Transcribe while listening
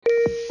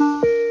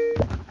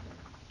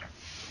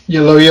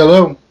Yellow,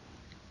 yellow.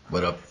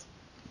 What up?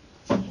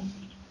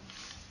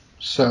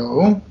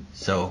 So,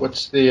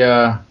 what's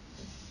the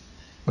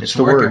it's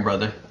the working, word?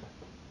 brother.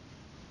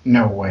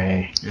 No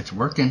way. It's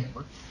working.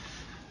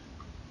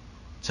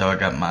 So I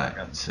got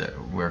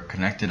we're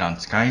connected on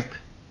Skype.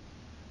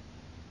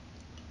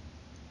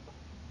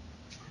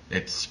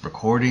 It's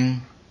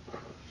recording.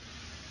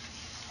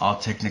 All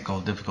technical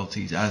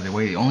difficulties out of the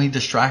way. The only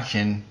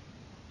distraction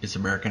is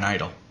American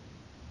Idol.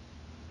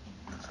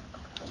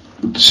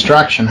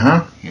 Distraction,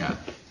 huh? Yeah.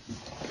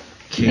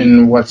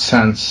 In what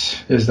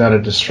sense is that a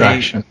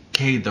distraction?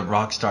 Kay, the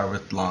rock star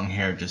with long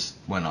hair, just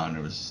went on.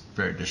 It was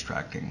very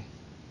distracting.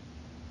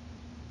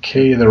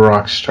 Kay, the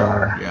rock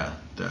star. Yeah,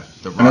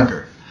 the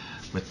rocker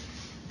with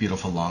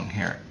beautiful long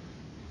hair.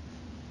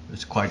 It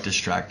was quite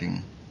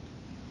distracting.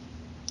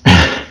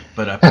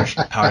 But I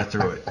powered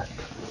through it.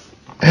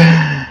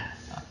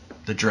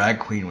 The drag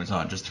queen was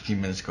on just a few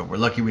minutes ago. We're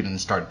lucky we didn't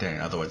start then,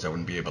 otherwise I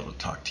wouldn't be able to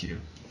talk to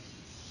you.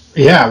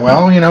 Yeah,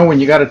 well,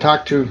 when you got to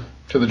talk to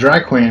the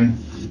drag queen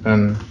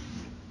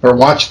or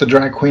watch the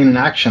drag queen in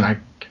action, I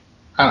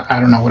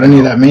don't know what any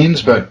of that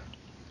means, but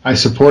I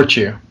support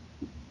you.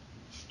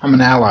 I'm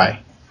an ally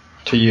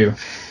to you.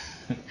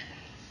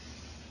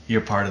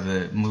 You're part of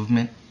the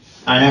movement?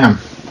 I am.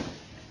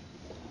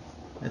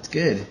 That's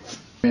good.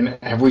 I mean,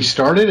 have we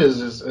started?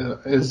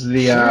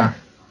 Sure.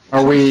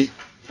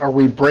 Are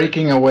we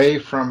breaking away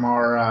from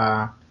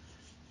our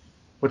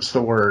what's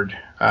the word?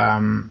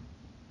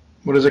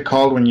 What is it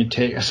called when you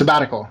take a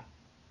sabbatical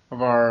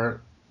of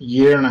our 1.5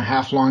 year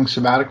long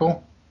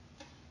sabbatical?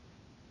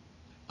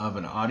 Of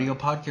an audio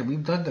podcast?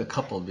 We've done a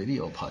couple of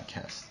video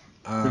podcasts.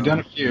 We've done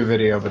a few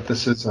video, but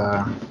this is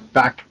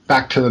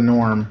back to the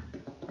norm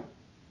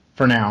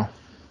for now.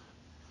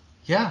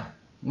 Yeah,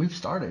 we've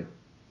started.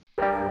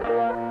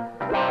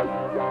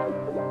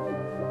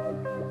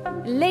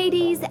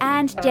 Ladies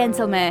and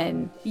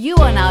gentlemen, you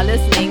are now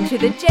listening to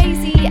the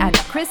Jay-Z and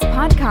Chris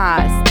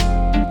podcast.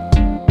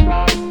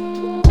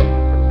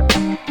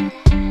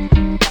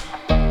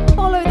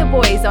 Follow the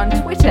boys on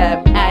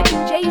Twitter at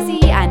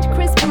Jay-Z and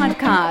Chris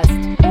podcast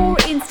or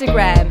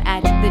Instagram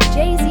at the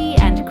Jay-Z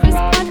and Chris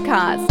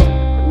podcast.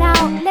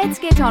 Now, let's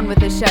get on with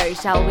the show,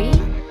 shall we?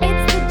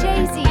 It's the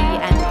Jay-Z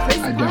and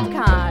Chris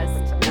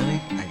podcast. Really?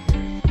 I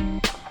hear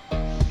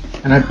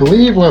it. And I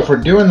believe, if we're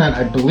doing that,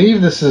 I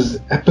believe this is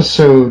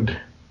episode...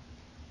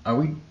 Are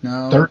we?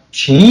 No.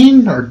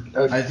 13? Or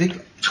I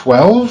think...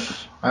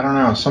 12? I don't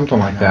know, something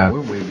like that.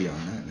 We're way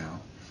beyond that now.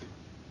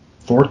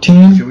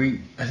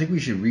 14? I think we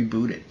should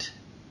reboot it.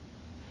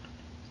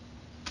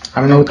 I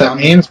don't know what that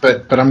means,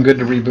 but I'm good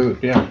to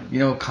reboot, yeah. You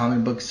know,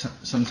 comic books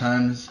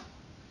sometimes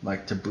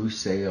like to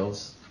boost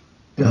sales.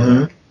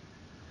 Mm-hmm.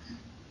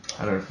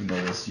 I don't know if you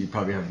know this. You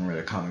probably haven't read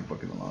a comic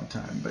book in a long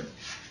time, but...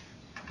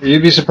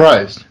 You'd be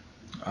surprised.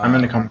 I'm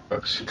into comic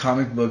books.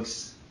 Comic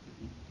books,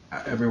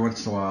 every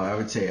once in a while, I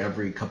would say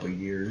every couple of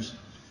years,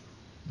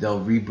 they'll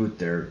reboot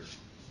their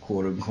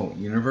quote-unquote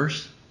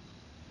universe.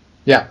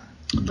 Yeah.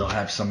 They'll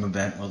have some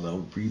event where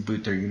they'll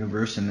reboot their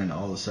universe, and then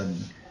all of a sudden,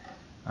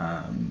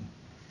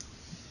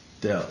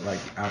 they'll, like,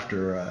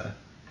 after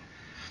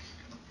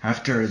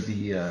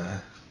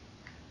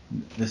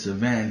this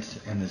event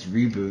and this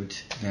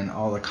reboot, then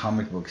all the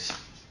comic books,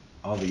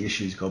 all the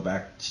issues go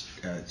back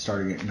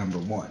starting at number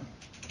 1.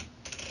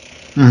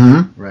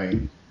 Mm-hmm. Right.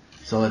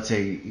 So let's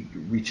say it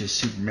reaches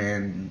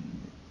Superman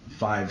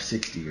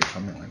 560 or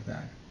something like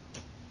that.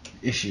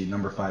 Issue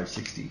number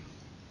 560.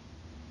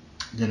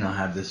 Then I'll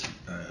have this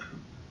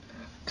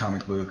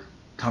comic book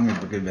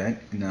event,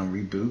 and they'll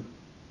reboot,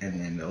 and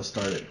then they'll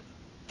start at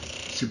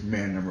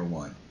Superman number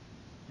 1.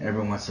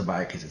 Everyone wants to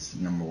buy it because it's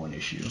the number 1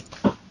 issue.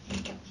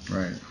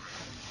 Right.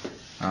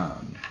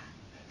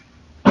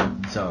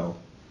 So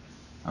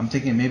I'm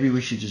thinking maybe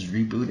we should just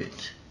reboot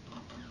it.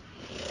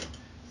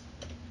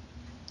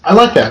 I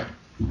like that.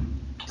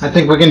 I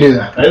think we can do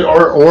that.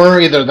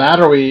 Or either that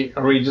or we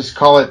just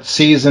call it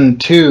season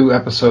 2,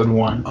 episode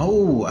 1.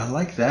 Oh, I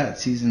like that.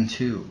 Season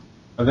 2.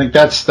 I think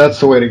that's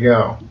the way to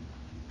go.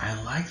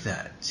 I like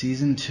that.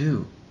 Season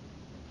 2.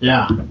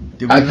 Yeah.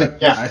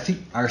 I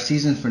think our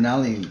season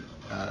finale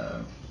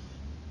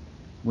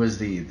was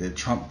the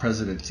Trump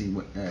presidency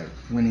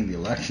winning the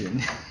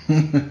election.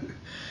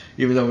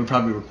 Even though we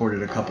probably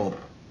recorded a couple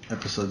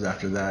episodes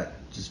after that,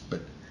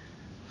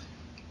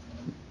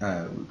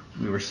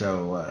 we were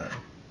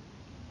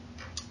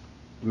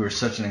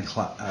such an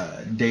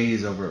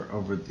daze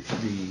over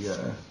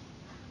the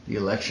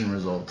election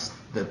results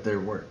that there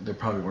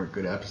probably weren't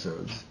good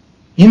episodes.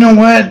 You know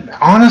what?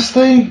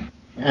 Honestly,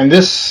 and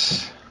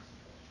this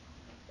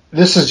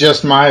is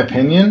just my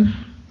opinion,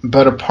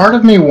 but a part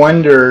of me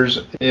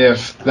wonders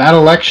if that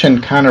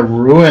election kind of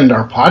ruined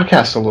our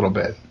podcast a little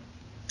bit.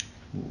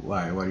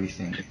 Why? What do you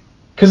think?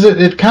 Because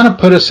it kind of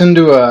put us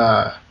into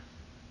a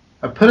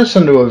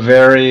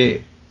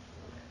very,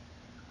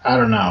 I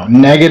don't know,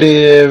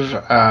 negative.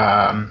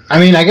 I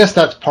mean, I guess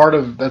that's part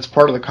of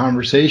the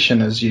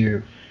conversation. Is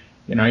you're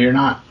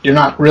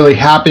not really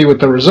happy with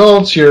the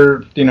results.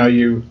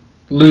 You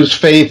lose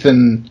faith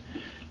in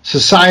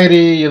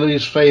society, you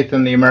lose faith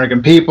in the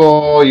American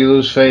people, you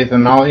lose faith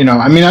in all,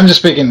 I mean, I'm just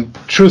speaking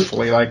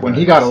truthfully. Like, when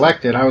he got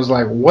elected, I was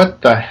like,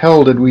 what the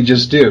hell did we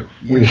just do?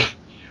 Yeah.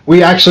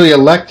 We actually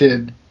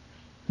elected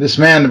this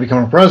man to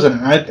become a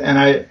president.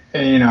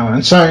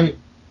 And so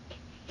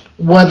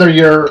whether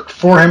you're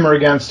for him or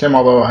against him,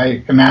 although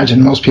I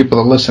imagine most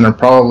people that listen are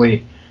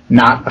probably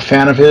not a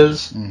fan of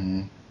his,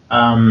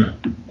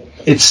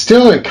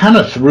 it kind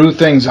of threw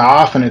things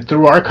off, and it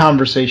threw our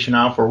conversation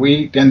off, where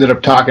we ended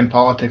up talking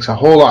politics a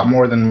whole lot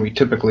more than we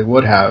typically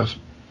would have.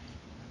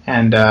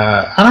 And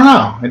I don't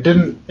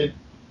know,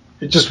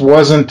 it just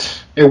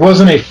wasn't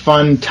a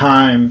fun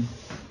time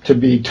to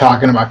be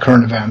talking about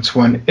current events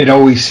when it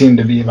always seemed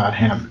to be about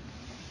him.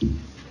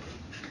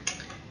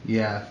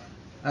 Yeah,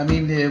 I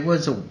mean, it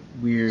was a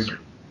weird.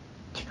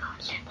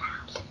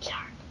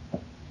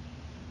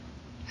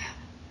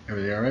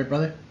 Everything all right,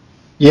 brother?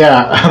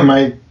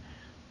 Yeah,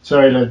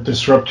 sorry to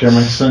disrupt you.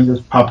 My son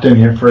just popped in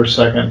here for a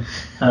second.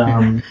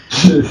 It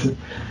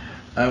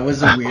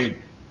was a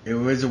weird. It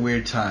was a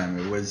weird time.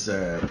 It was.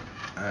 I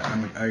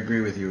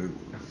agree with you.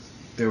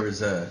 There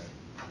was a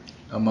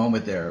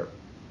moment there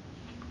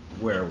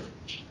where,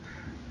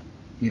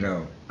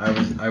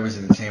 I was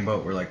in the same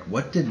boat. We're like,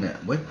 what did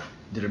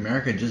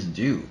America just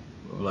do?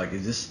 Like,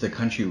 is this the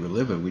country we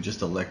live in? We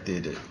just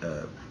elected,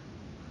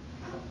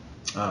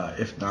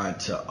 if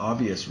not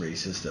obvious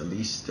racist, at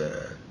least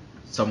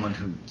someone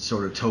who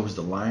sort of toes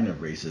the line of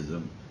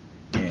racism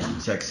and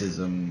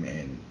sexism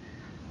and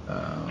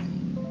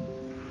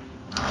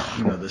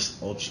this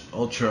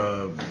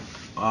ultra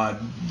odd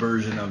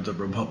version of the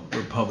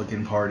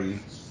Republican Party.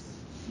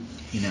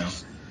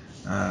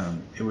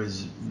 It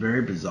was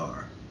very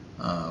bizarre.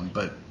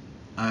 But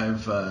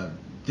I've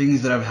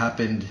things that have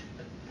happened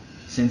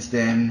since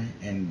then,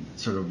 and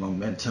sort of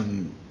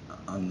momentum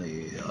on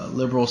the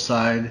liberal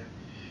side.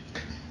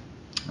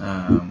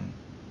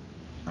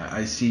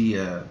 I see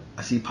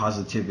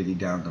positivity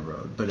down the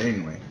road. But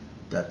anyway,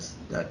 that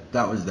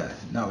was that.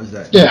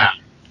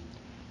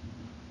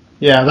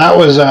 Yeah,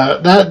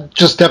 that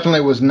just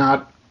definitely was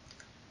not.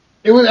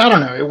 It was, I don't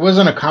know. It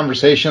wasn't a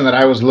conversation that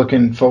I was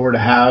looking forward to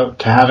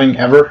having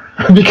ever,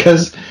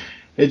 because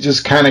it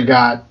just kind of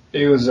got.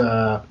 It was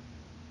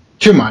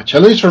too much.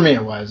 At least for me,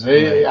 it was.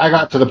 I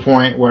got to the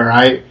point where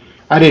I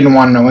didn't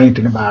want to know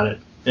anything about it.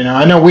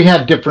 I know we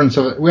had you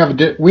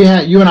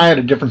and I had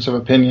a difference of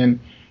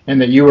opinion,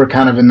 and that you were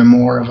kind of in the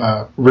more of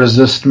a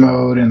resist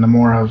mode, and the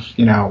more of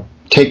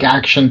take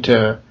action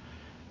to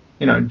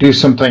do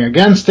something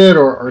against it,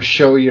 or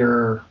show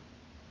your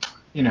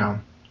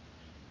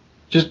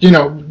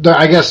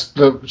I guess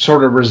the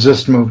sort of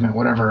resist movement,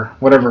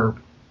 whatever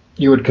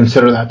you would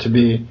consider that to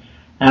be.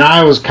 And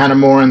I was kind of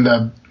more in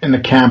the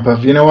camp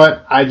of,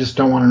 what, I just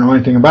don't want to know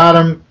anything about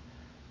him.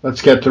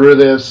 Let's get through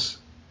this.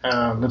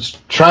 Let's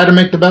try to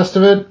make the best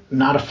of it.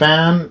 Not a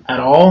fan at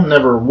all.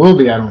 Never will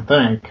be, I don't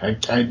think.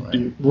 I'd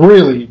be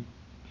really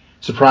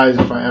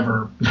surprised if I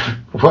ever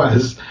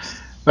was.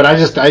 But I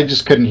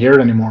just couldn't hear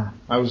it anymore.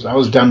 I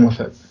was done with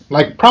it.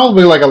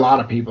 Probably like a lot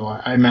of people,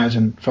 I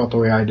imagine, felt the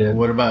way I did.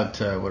 What about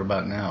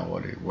now?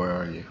 Where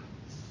are you?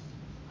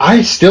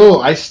 I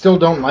still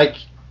don't like.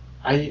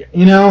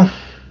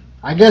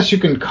 I guess you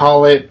can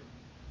call it,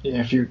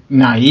 if you're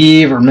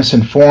naive or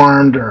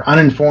misinformed or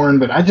uninformed,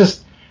 but I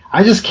just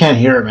can't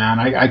hear it, man.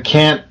 I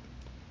can't.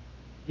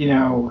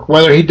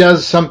 Whether he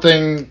does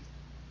something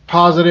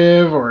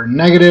positive or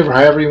negative, or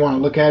however you want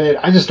to look at it,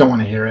 I just don't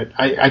want to hear it.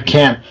 I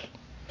can't.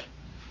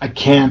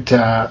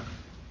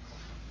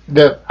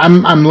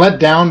 I'm let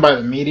down by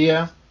the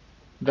media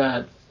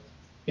that,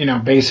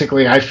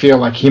 basically I feel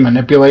like he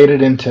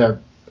manipulated into,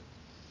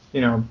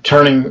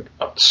 turning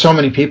so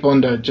many people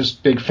into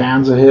just big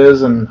fans of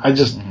his. And I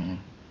just,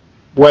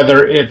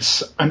 whether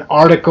it's an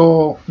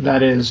article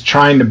that is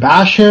trying to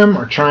bash him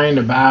or trying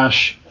to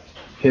bash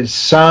his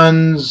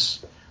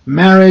son's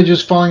marriage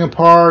is falling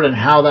apart and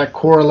how that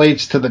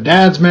correlates to the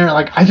dad's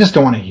marriage, I just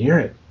don't want to hear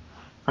it.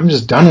 I'm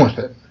just done with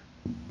it.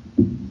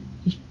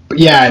 But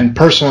yeah, and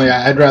personally,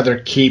 I'd rather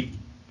keep,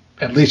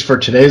 at least for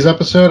today's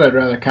episode, I'd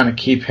rather kind of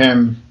keep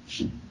him,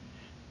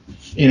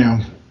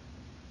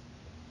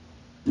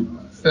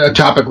 a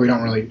topic we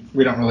don't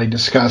really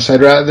discuss.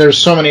 There's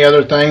so many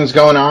other things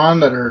going on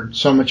that are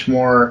so much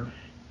more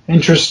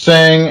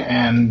interesting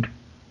and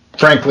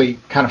frankly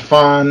kind of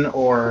fun,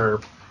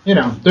 or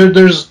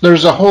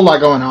there's a whole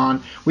lot going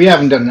on. We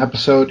haven't done an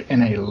episode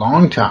in a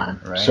long time,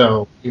 right?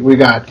 So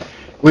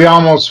we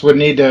almost would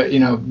need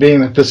to, being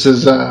that this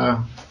is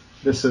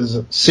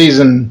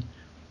season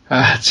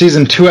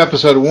 2,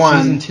 episode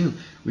 1. Season 2.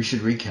 We should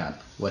recap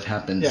what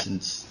happened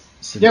since.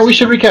 Yeah, we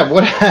should recap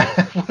what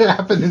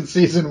happened in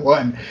season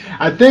 1.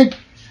 I think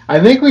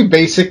we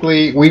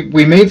basically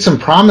we made some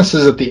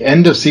promises at the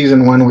end of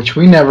season 1, which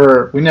we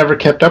never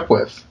kept up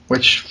with.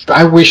 Which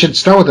we should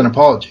start with an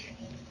apology,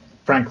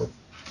 frankly.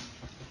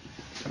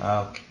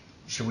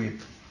 Should we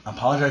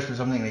apologize for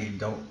something that you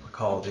don't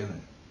recall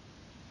doing?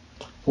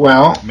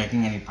 Well,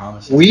 making any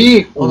promises.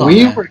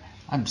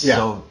 I'm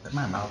so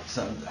my mouth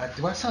sounds.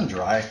 Do I sound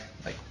dry?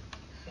 I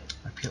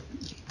feel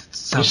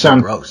Sounds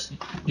so gross.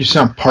 You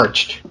sound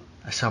parched.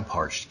 I sound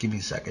parched. Give me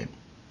a second.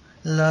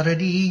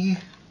 La-da-dee.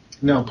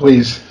 No,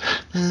 please.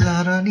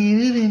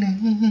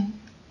 La-da-dee-dee-dee-dee.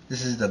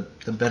 This is the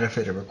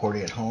benefit of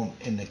recording at home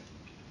in the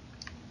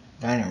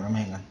dining room.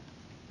 Hang on.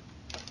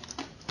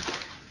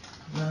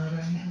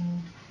 La-da-dee.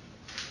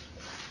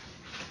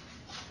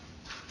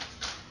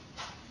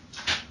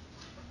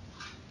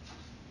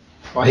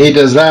 Well, he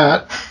does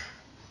that.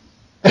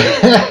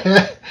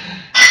 I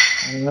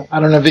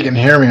don't know if he can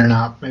hear me or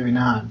not. Maybe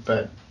not,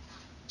 but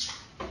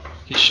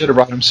he should have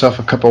brought himself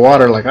a cup of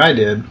water like I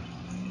did.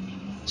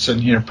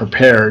 Sitting here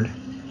prepared.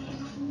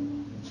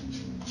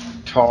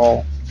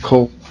 Tall,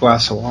 cold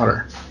glass of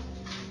water.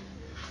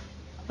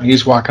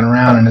 He's walking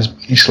around in his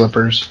bunny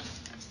slippers.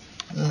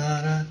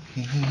 Ooh.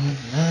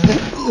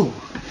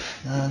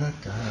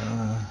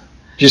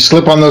 Did you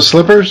slip on those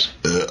slippers?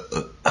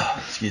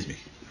 Excuse me.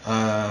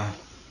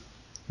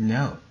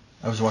 No.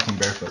 I was walking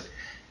barefoot.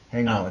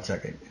 Hang on 1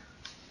 second.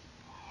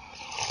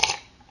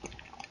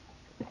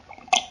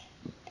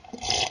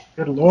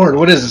 Good Lord,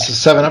 what is this,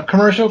 a 7-Up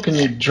commercial? Can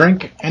you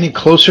drink any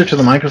closer to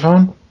the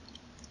microphone?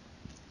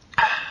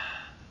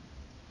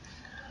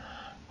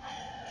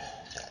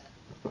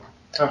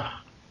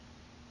 Oh.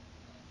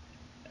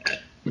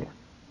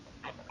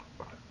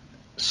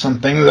 Some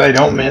things I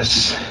don't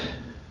miss.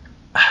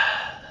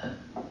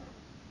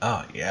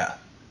 Oh, yeah.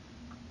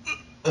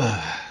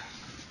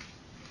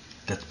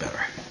 That's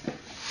better.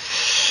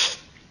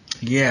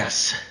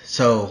 Yes.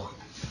 So,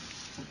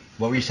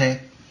 what were you saying?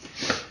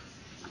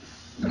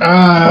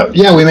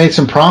 Yeah, we made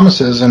some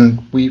promises,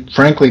 and we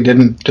frankly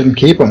didn't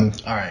keep them.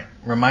 All right.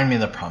 Remind me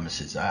of the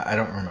promises. I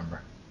don't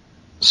remember.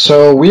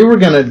 So we were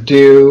going to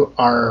do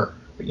our,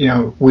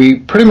 we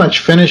pretty much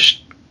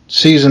finished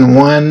season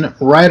 1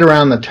 right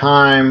around the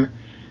time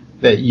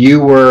that you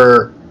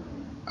were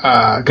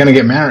going to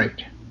get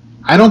married.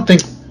 I don't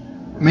think,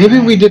 maybe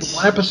we did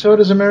one episode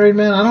as a married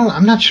man.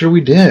 I'm not sure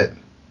we did.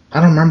 I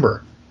don't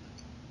remember.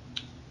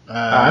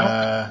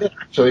 I don't think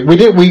we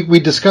did, actually. We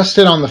discussed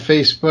it on the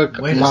Facebook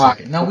Wait a live.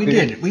 second. No, we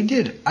did. Wait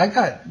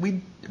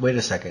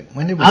a second.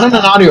 When did we Not in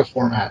stop? an audio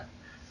format.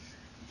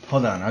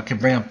 Hold on. I can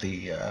bring up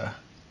the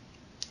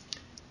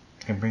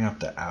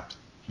app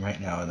right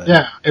now.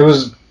 Yeah, it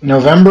was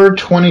November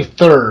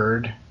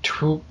 23rd,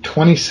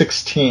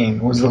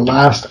 2016 was the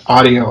last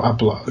audio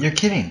upload. You're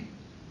kidding.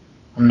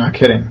 I'm not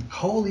kidding.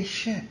 Holy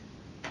shit.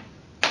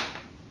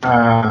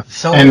 I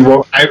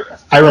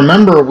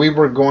remember we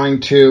were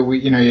going to,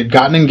 you had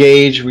gotten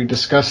engaged. We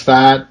discussed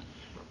that,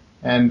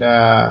 and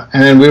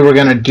then we were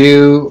going to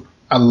do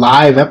a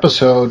live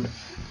episode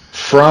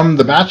from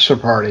the bachelor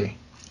party,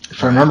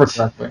 if I remember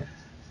correctly.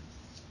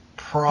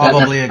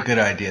 Probably a good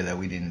idea that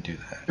we didn't do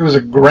that. It was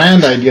a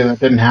grand idea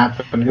that didn't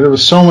happen. There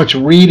was so much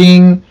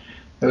reading,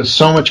 there was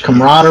so much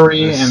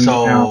camaraderie, It was and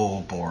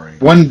so boring.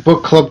 One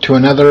book club to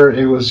another.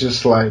 It was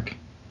just like,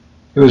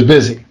 it was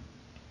busy.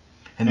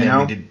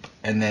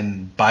 And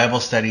then Bible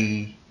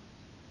study,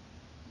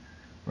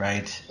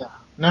 right? Yeah.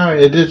 No,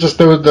 it just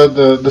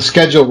the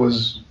schedule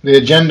was, the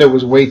agenda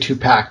was way too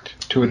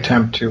packed to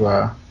attempt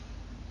to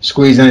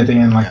squeeze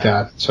anything in like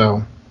that.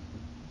 So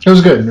it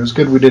was good. It was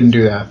good we didn't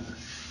do that.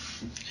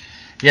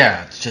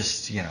 Yeah, it's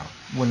just,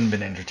 wouldn't have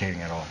been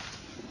entertaining at all.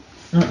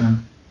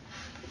 Mm-mm.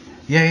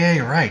 Yeah,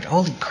 you're right.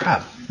 Holy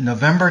crap.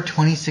 November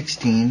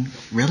 2016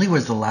 really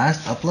was the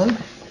last upload?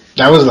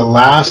 That was the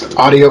last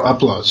audio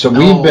upload. So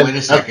we've been... wait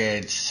a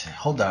second.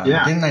 Hold on.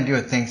 Yeah. Didn't I do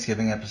a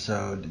Thanksgiving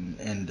episode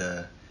and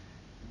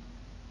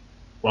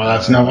well,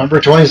 that's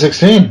November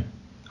 2016.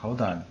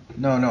 Hold on.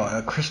 No,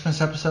 a Christmas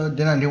episode?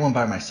 Didn't I do one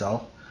by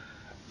myself?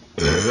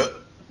 Oh,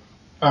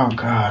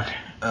 God.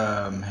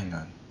 Hang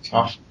on. It's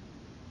off.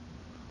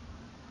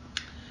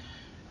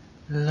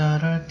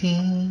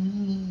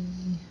 La-da-dee,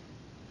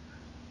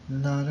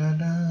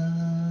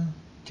 la-da-da,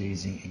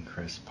 Jay-Z and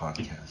Chris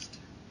podcast.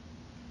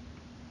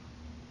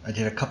 I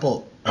did a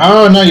couple...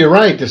 Oh, no, you're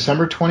right.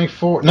 December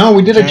 24th. No,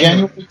 we did a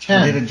January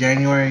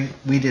 10th.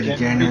 We did a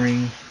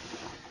January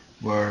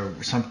where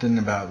something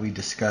about, we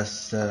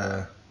discussed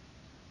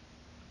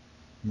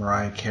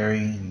Mariah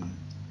Carey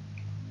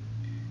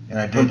and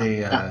I did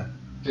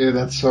Dude,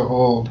 that's so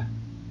old.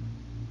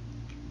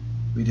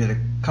 We did a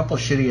couple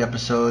shitty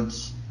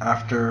episodes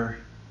after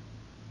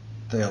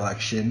the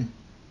election.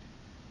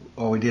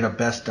 Or we did a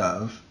best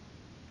of.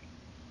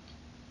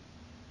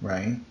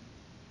 Right?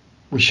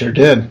 We sure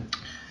did.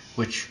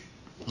 Which,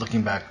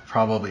 looking back,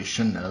 probably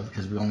shouldn't have,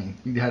 because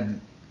we had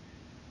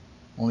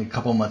only a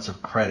couple months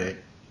of content.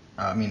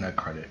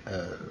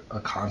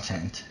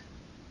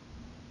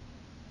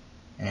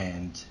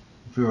 And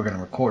if we were going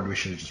to record, we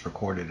should have just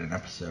recorded an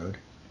episode.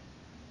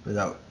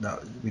 But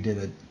we did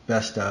a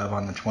best of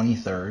on the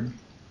 23rd.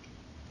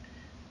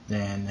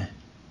 Then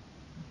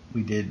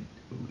we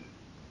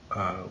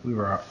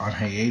were on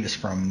hiatus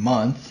for a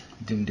month.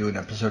 Didn't do an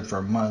episode for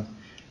a month.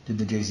 Did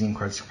the Jay-Z and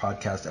Chris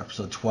podcast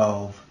episode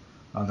 12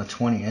 on the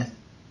 20th.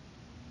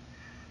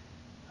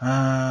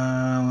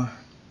 And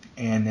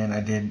then I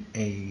did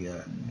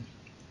a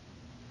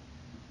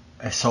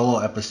solo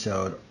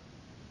episode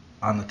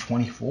on the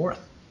 24th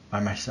by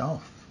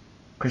myself.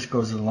 Chris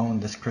Goes Alone,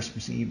 this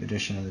Christmas Eve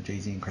edition of the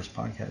Jay-Z and Chris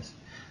podcast.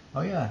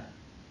 Oh yeah,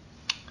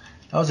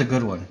 that was a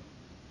good one.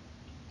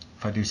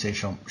 If I do say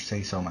so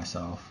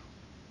myself.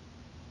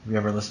 Have you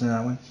ever listened to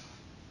that one?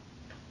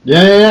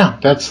 Yeah.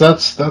 That's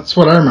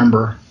what I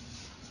remember.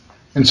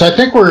 And so I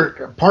think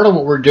part of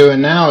what we're doing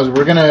now is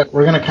we're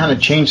gonna kind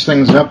of change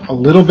things up a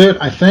little bit,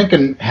 I think,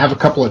 and have a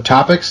couple of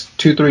topics,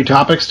 2-3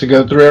 topics to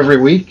go through every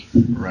week.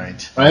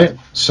 Right.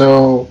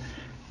 So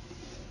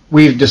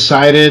we've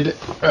decided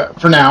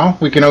for now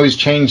we can always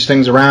change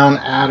things around,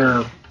 add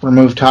or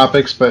remove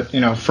topics. But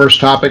first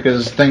topic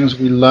is things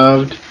we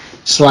loved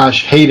 /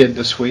 hated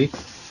this week.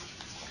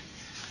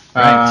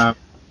 Right.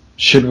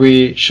 Should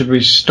we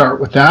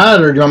start with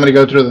that, or do you want me to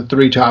go through the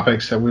 3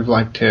 topics that we've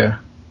liked to?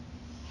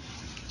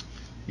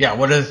 Yeah.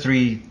 What are the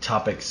 3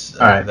 topics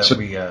that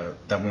we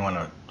want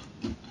to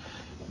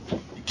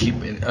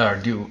keep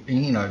do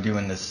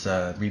in this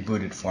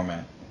rebooted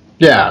format?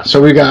 Yeah.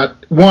 So we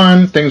got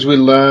 1, things we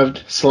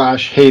loved /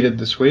 hated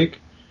this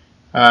week.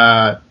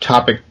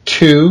 Topic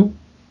 2,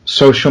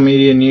 social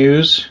media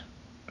news.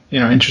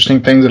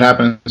 Interesting things that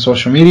happen in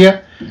social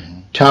media.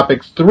 Mm-hmm.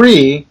 Topic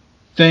 3,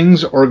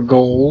 things or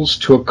goals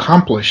to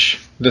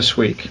accomplish this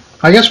week.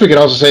 I guess we could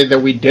also say that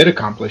we did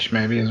accomplish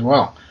maybe as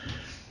well.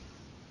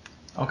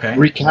 Okay.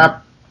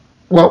 Recap.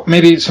 Well,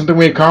 maybe something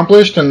we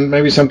accomplished and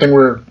maybe something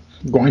we're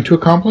going to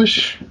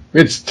accomplish.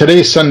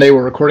 Today's Sunday.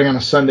 We're recording on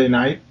a Sunday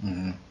night,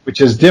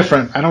 which is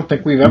different. I don't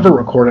think we've ever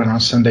recorded on a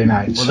Sunday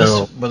night.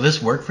 Will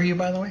this work for you,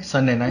 by the way?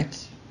 Sunday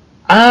nights?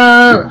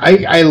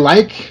 I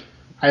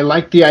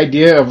like the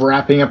idea of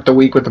wrapping up the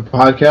week with the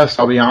podcast.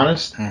 I'll be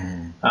honest.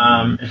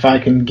 If I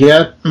can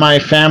get my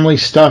family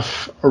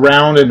stuff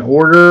around in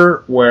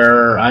order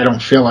where I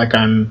don't feel like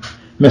I'm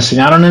missing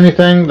out on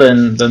anything,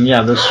 then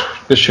yeah,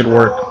 this should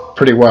work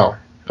pretty well.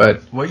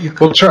 But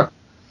we'll try.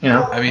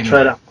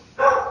 Try it out.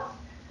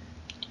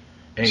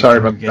 Hey, sorry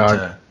about the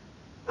dog.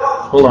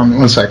 Hold on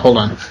one sec. Hold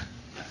on.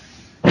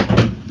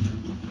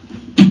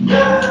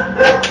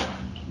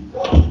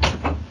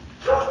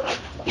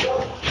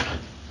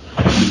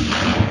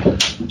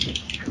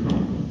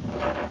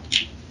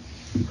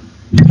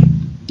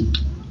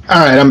 All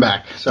right, I'm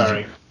back.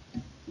 Sorry.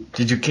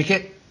 Did you kick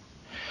it?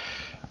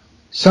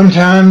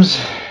 Sometimes.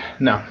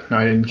 No,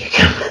 I didn't kick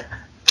him.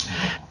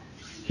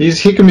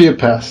 He can be a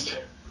pest,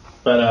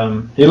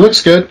 but he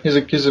looks good.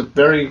 He's a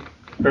very,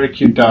 very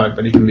cute dog,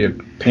 but he can be a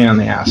pain in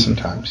the ass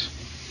sometimes.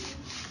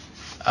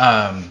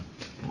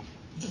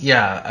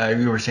 Yeah,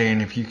 you were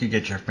saying if you could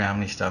get your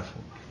family stuff.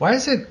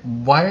 Does it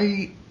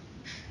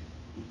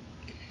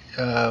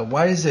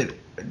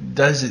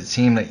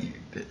seem that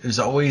there's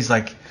always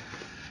like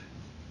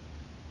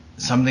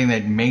something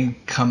that may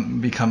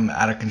become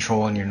out of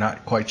control and you're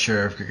not quite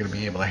sure if you're going to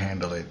be able to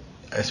handle it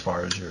as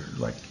far as you're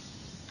like?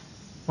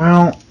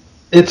 Well,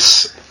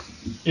 it's,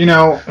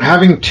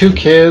 having 2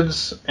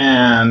 kids,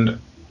 and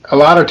a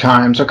lot of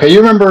times, okay,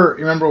 you remember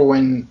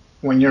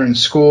when you're in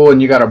school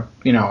and you got a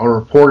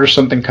report or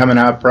something coming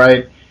up,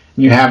 right?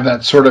 And you have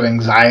that sort of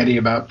anxiety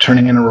about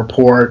turning in a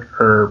report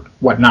or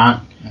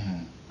whatnot.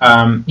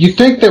 Mm-hmm. You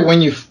think that when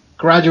you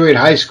graduate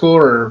high school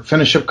or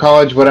finish up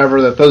college,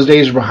 whatever, that those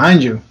days are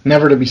behind you,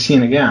 never to be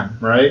seen again,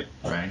 right?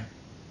 Right.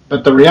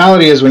 But the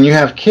reality is when you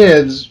have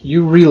kids,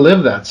 you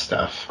relive that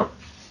stuff.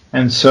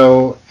 And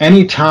so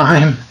any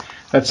time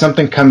that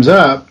something comes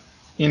up,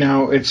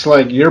 it's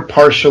like you're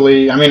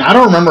partially, I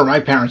don't remember my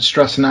parents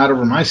stressing out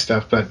over my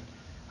stuff, but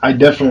I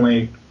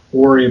definitely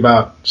worry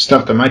about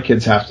stuff that my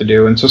kids have to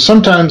do. And so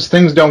sometimes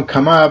things don't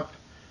come up,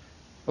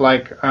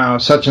 like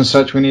such and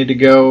such, we need to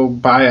go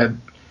buy a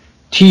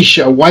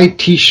white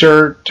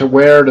t-shirt to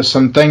wear to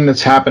something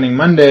that's happening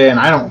Monday, and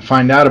I don't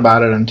find out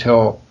about it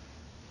until,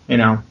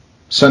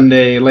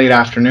 Sunday late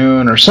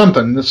afternoon or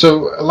something.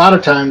 So a lot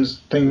of times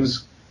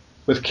things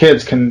with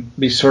kids can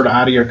be sort of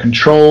out of your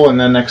control, and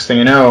then next thing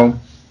you know,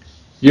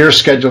 your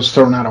schedule's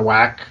thrown out of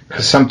whack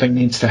because something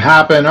needs to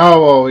happen.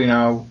 Oh,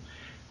 well,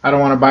 I don't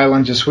want to buy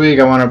lunch this week.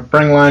 I want to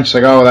bring lunch.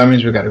 Like, oh, that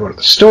means we got to go to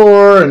the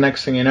store, and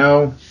next thing you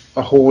know,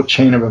 a whole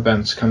chain of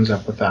events comes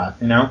up with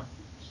that,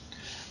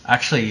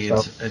 Actually,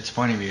 it's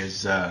funny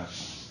because I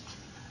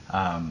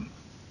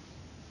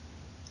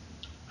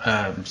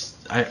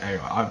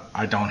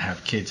don't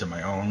have kids of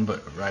my own,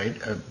 but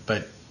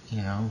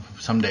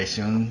someday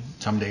soon,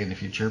 someday in the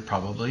future,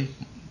 probably,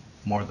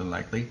 more than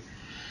likely.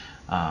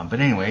 But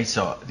anyway,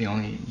 so the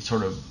only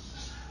sort of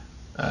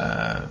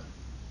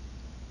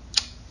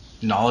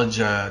knowledge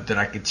that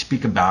I could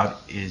speak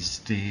about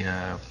is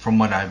from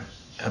what I've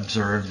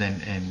observed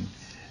and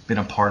been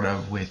a part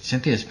of with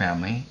Cynthia's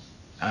family.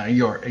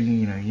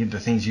 The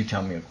things you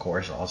tell me, of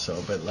course,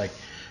 also, but like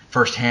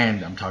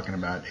firsthand, I'm talking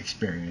about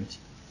experience.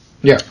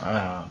 Yeah.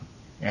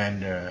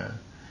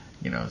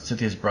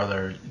 Cynthia's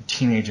brother,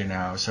 teenager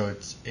now, so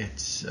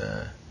he's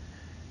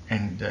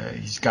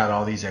got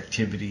all these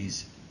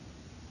activities.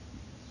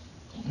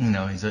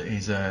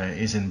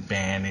 He's in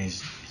band.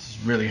 He's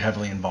really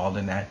heavily involved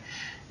in that,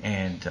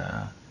 and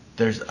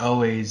there's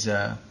always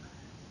and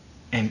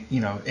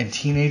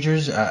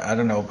teenagers. I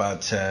don't know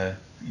about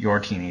your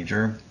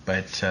teenager,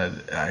 but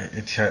I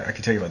can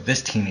tell you about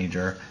this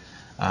teenager.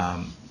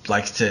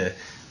 Likes to,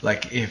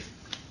 like, if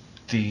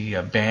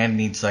the band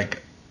needs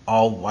like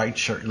all white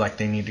shirt, like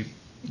they need a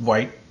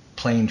white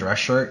plain dress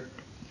shirt,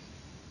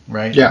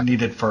 right? Yeah.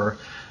 Needed for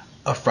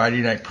a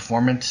Friday night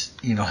performance.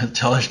 He'll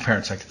tell his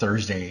parents like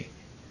Thursday.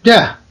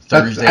 Yeah.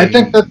 Thursday. I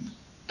think that's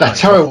like,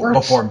 how it works.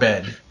 Before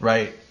bed,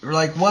 right? We're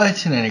like,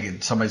 what? And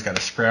then somebody's got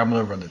to scramble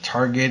over to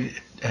Target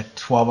at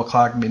 12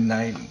 o'clock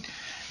midnight,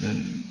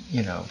 and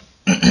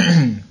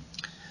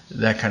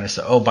that kind of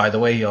stuff. Oh, by the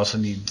way, he also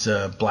needs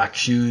black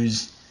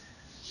shoes,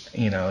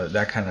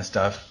 that kind of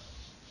stuff.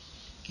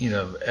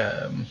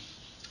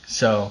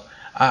 So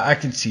I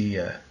could see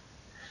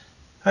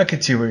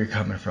where you're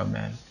coming from,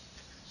 man.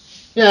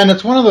 Yeah, and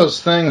it's one of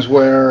those things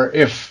where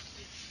if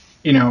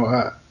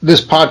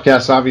this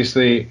podcast,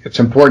 obviously, it's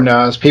important to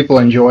us. People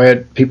enjoy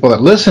it. People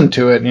that listen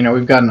to it,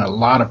 we've gotten a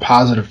lot of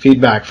positive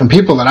feedback from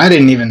people that I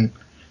didn't even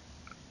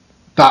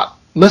thought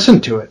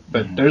listened to it.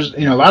 But there's,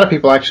 a lot of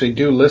people actually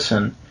do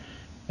listen.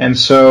 And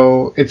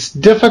so it's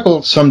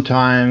difficult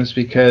sometimes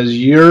because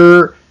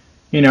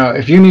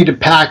if you need to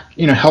pack,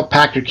 help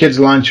pack your kids'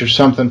 lunch or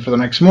something for the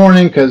next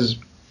morning because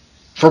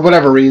for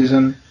whatever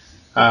reason,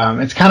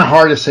 it's kind of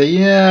hard to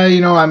say,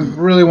 I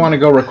really want to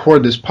go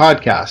record this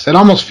podcast. It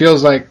almost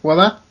feels like,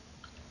 well,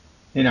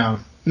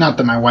 not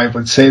that my wife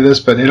would say this,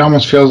 but it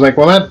almost feels like,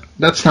 well,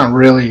 that's not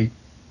really,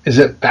 is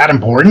it that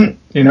important?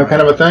 Kind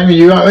of a thing.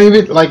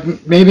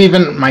 Maybe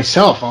even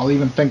myself, I'll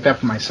even think that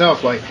for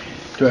myself. Like,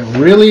 do I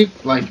really,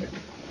 I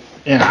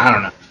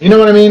don't know. You know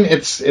what I mean?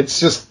 It's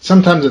just,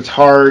 sometimes it's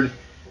hard.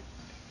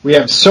 We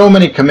have so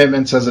many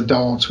commitments as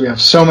adults. We have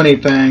so many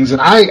things.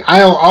 And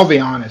I'll be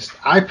honest,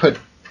 I put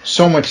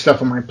so much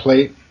stuff on my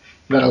plate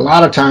that a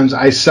lot of times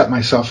I set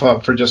myself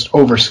up for just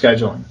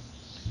overscheduling,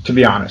 to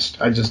be honest.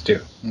 I just do.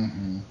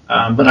 Mm-hmm.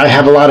 But I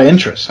have a lot of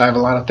interests. I have a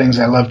lot of things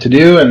I love to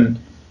do, and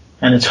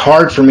it's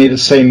hard for me to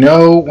say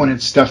no when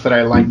it's stuff that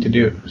I like to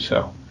do.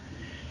 So,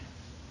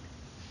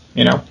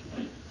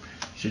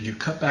 Should you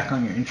cut back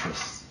on your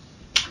interests?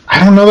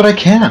 I don't know that I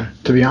can,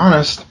 to be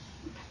honest.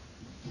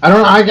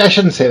 I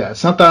shouldn't say that.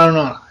 It's not that I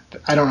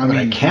don't know that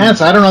I can.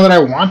 It's I don't know that I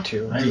want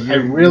to. I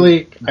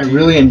really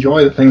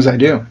enjoy the things I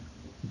do.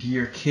 Do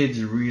your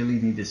kids really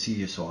need to see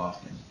you so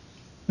often?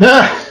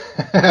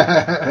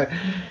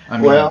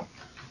 Well,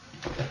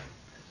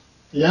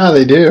 yeah,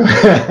 they do.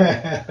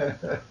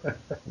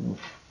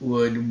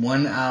 Would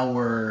 1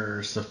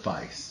 hour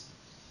suffice?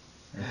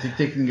 I think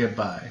they can get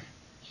by.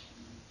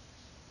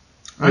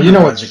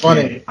 Well, what's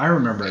funny? I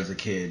remember as a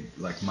kid,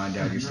 like my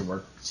dad used to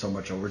work so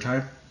much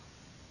overtime.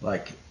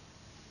 Like,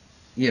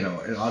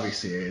 and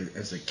obviously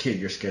as a kid,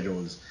 your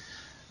schedule is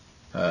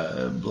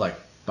like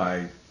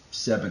by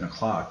 7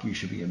 o'clock, you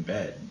should be in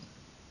bed,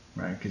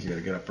 right? Because you got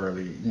to get up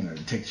early.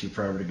 It takes you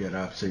forever to get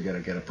up, so you got to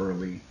get up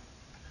early.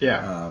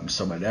 Yeah.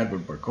 So my dad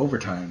would work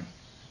overtime,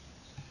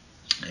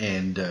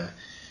 and there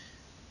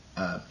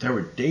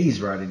were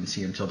days where I didn't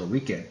see him till the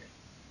weekend,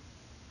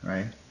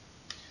 right?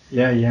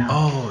 Yeah.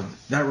 Oh,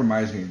 that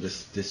reminds me of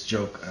this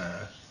joke.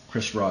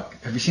 Chris Rock.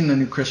 Have you seen the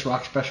new Chris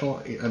Rock special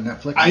on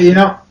Netflix?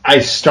 I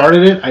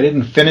started it. I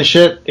didn't finish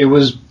it. It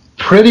was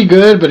pretty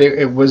good, but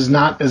it was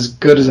not as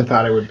good as I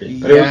thought it would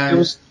be. But it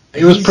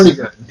was pretty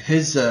good.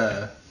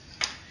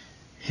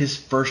 His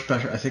first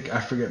special, I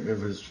forget if it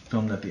was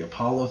filmed at the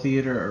Apollo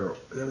Theater or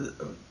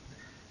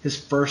his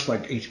first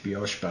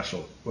HBO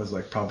special was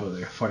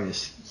probably the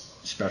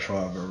funniest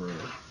special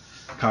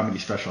comedy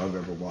special I've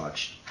ever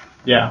watched.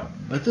 Yeah.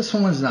 But this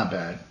one was not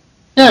bad.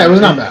 Yeah, it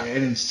was not bad.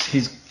 And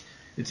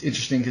it's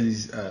interesting because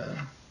he's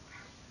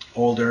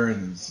older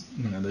and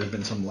there's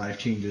been some life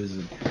changes,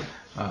 and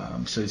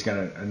so he's got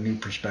a new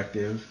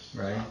perspective,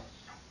 right?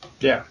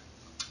 Yeah.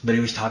 But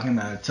he was talking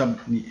about some.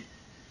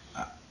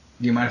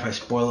 Do you mind if I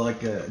spoil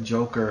a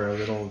joke or a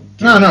little?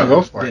 No,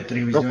 go for it. That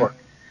he was go doing? for it.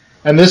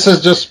 And this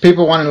is just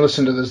people wanting to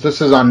listen to this. This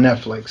is on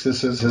Netflix.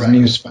 This is his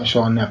new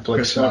special on Netflix.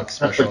 Chris Rock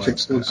special. Netflix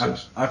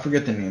exclusive. I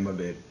forget the name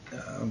of it,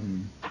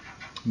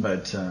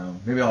 but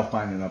maybe I'll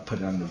find it and I'll put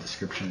it on the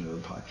description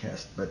of the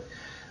podcast. But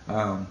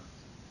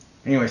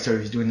anyway, so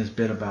he's doing this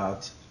bit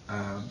about.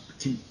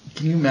 Can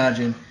you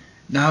imagine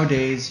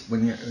nowadays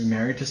when you're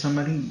married to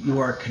somebody, you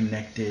are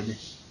connected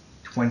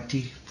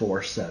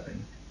 24/7,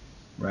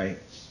 right?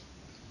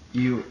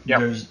 You're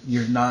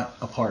not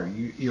apart.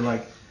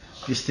 You're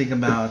just think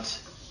about.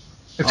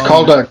 It's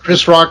called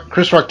Chris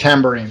Rock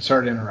Tambourine.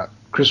 Sorry to interrupt.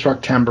 Chris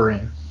Rock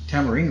Tambourine.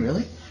 Tambourine,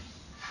 really?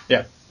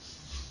 Yeah.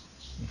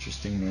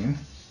 Interesting name.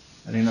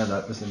 I didn't know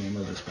that was the name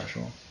of the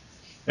special.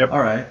 Yep.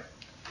 All right.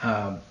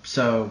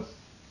 So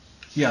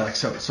I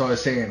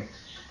was saying,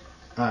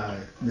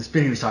 this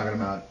bit he was talking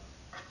about.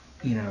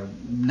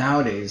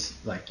 Nowadays,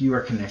 you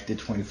are connected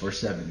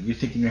 24/7. You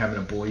thinking you're having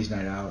a boys'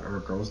 night out or a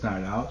girls'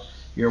 night out,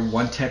 you're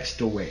one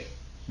text away,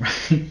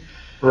 right?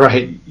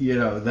 Right.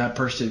 That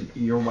person,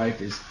 your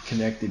wife is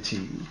connected to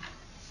you.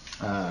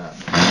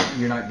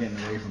 You're not getting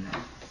away from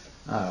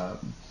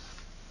them.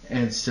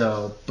 And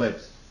so,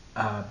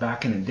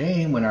 back in the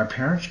day when our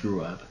parents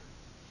grew up,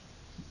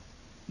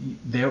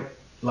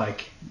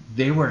 like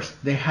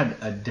they had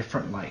a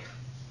different life,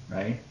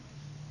 right?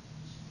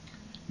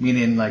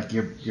 Meaning like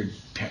your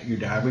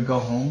dad would go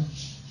home.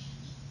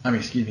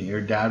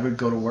 Your dad would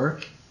go to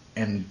work,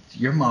 and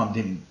your mom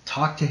didn't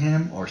talk to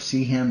him or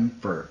see him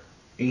for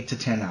 8 to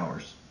 10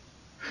 hours,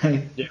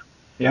 right? Yeah.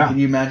 Can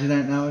you imagine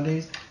that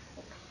nowadays?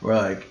 Where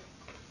like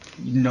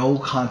no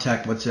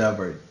contact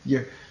whatsoever.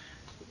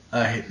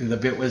 The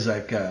bit was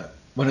like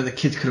one of the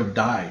kids could have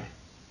died,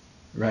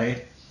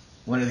 right?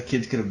 One of the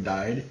kids could have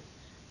died,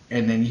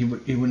 and then he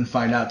wouldn't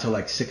find out till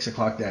like 6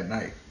 o'clock that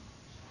night.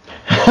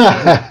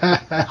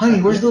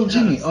 Honey, where's little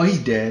Jimmy? Oh, he's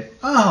dead.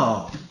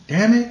 Oh,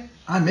 damn it.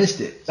 I missed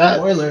it.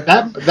 Spoiler.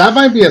 That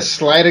might be a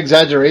slight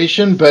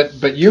exaggeration,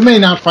 but you may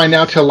not find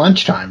out till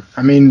lunchtime.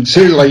 I mean,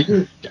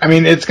 seriously,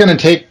 it's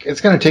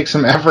gonna take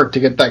some effort to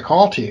get that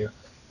call to you.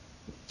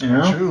 You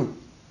know?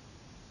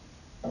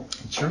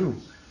 True.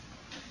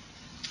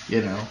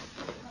 You know,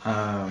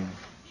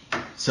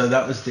 so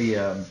that was the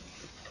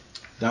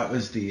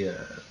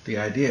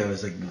idea. It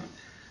was like,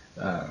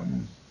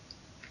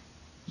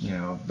 you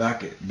know,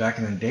 back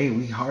in the day,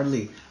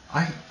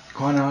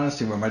 quite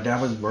honestly, when my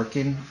dad was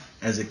working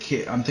as a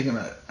kid, I'm thinking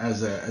about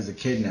as a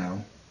kid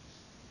now,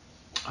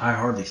 I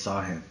hardly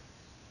saw him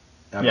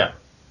ever. Yeah.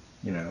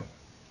 You know,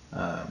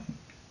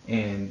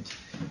 and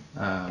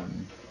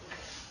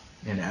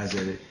as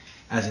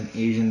an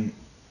Asian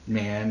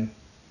man,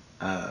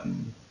 the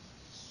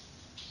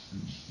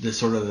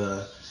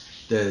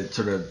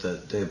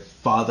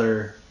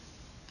father,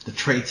 the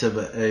traits of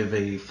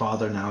a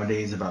father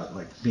nowadays about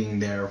like being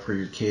there for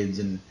your kids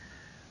and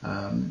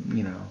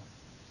you know,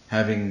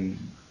 having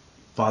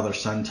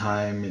father-son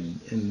time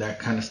and that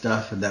kind of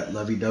stuff and that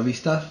lovey-dovey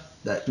stuff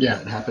that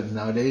happens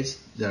nowadays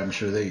that I'm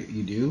sure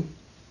you do.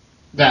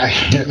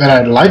 That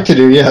I'd like to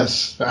do,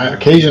 yes. I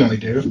occasionally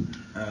do.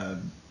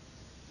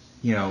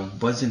 You know,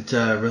 wasn't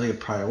really a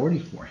priority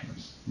for him,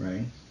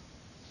 right?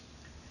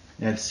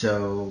 And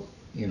so,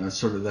 you know,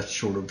 sort of that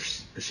sort of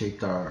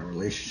shaped our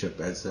relationship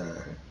as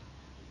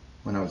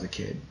when I was a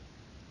kid.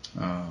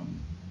 Look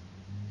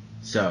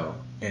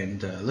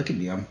at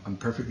me, I'm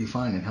perfectly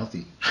fine and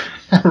healthy.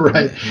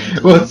 Right.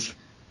 Well,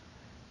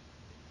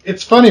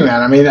 it's funny,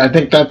 man. I mean, I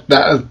think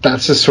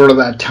that's just sort of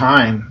that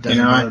time.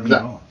 Doesn't bother me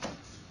at all.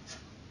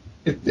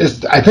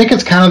 I think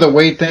it's kind of the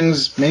way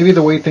things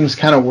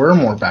kind of were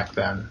more back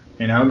then,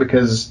 you know,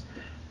 because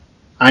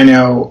I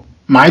know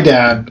my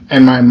dad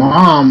and my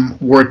mom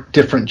worked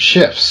different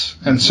shifts,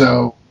 and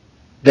so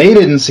they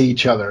didn't see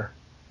each other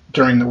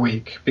during the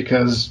week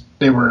because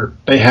they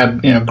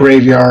had, you know,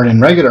 graveyard and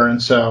regular,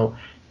 and so,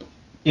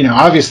 you know,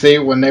 obviously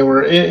when they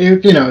were,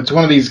 you know, it's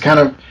one of these kind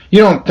of, you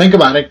don't think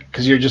about it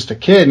because you're just a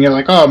kid and you're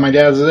like, oh, my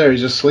dad's there,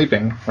 he's just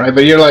sleeping, right?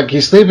 But you're like,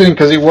 he's sleeping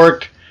because he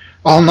worked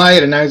all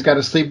night and now he's got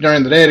to sleep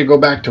during the day to go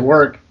back to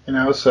work, you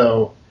know.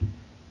 So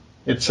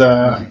it's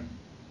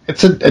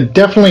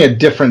definitely a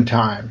different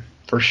time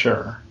for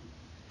sure.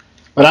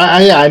 But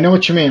I know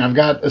what you mean. I've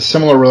got a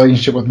similar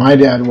relationship with my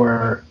dad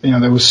where, you know,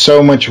 there was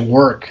so much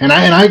work, and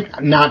I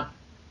not,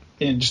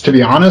 just to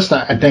be honest,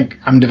 I think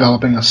I'm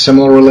developing a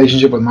similar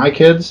relationship with my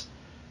kids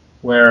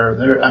where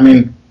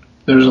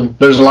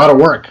there's a lot of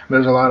work.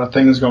 There's a lot of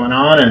things going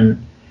on,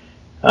 and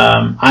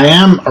I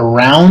am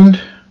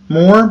around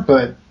more,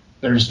 but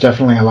there's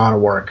definitely a lot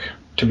of work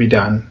to be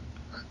done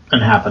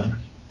and happen.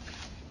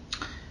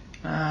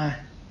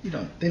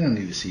 They don't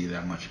need to see you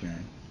that much,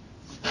 man.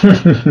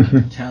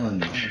 I'm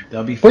telling you,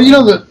 they'll be fine. Well, you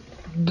know,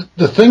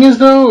 the thing is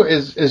though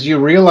is you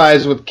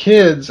realize with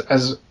kids,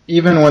 as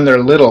even when they're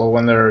little,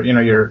 when they're, you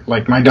know, you're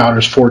like, my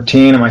daughter's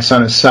 14 and my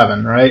son is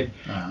 7, right?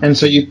 And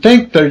so you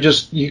think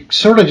you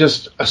sort of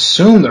just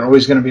assume they're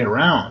always going to be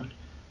around,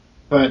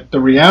 but the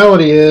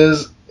reality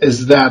is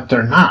that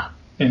they're not.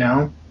 You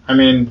know, I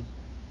mean,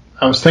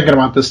 I was thinking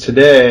about this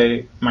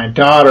today. My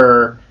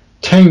daughter,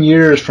 10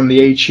 years from the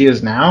age she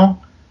is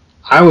now,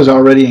 I was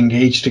already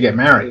engaged to get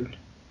married.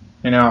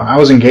 You know, I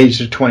was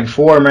engaged at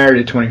 24, married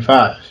at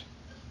 25.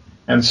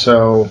 And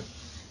so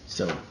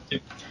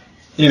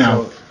you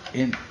know.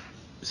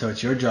 So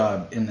it's your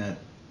job in that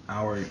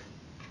hour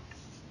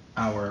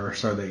or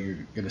so that you're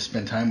going to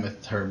spend time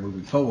with her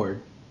moving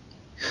forward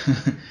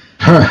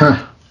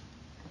to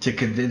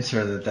convince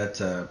her that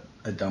that's a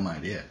dumb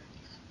idea.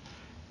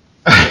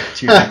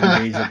 To get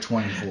engaged at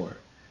 24.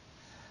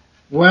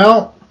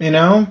 Well, you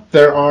know,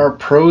 there are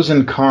pros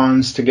and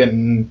cons to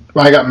getting.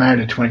 Well, I got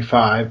married at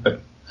 25, but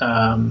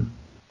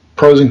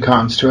pros and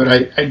cons to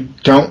it.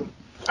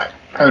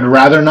 I would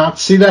rather not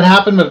see that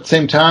happen, but at the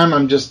same time,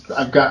 I'll just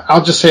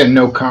say a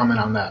no comment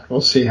on that. We'll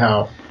see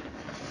how.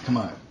 Come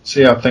on.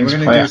 See how things play out.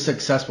 We're going to do a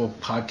successful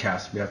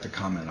podcast. We have to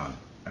comment on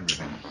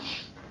everything.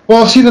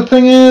 Well, see, the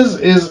thing is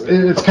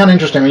it's kind of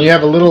interesting when you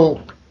have a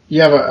little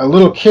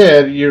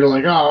kid. You're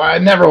like, oh, I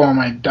never want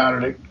my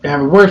daughter to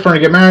have a boyfriend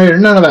or get married or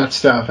none of that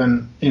stuff.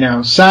 And, you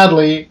know,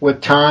 sadly,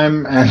 with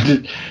time,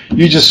 and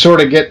you just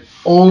sort of get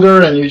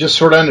older and you just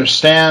sort of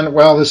understand,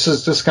 well, this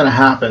is just going to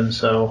happen.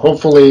 So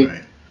hopefully,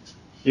 right.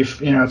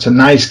 If, you know, it's a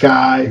nice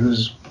guy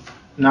who's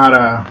not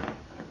an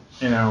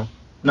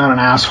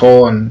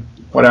asshole and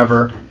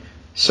whatever,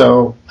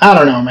 So I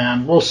don't know,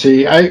 man. We'll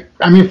see. I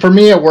mean, for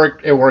me, it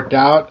worked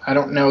out. I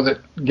don't know that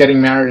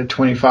getting married at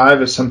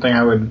 25 is something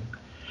I would.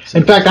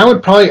 In fact, I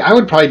would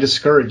probably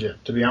discourage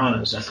it, to be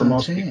honest. That's For what I'm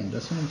most saying. people.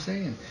 That's what I'm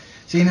saying.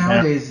 See,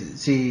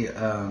 nowadays,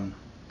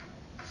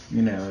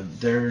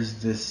 there's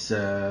this,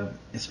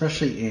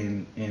 especially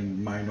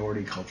in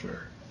minority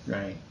culture,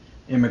 right?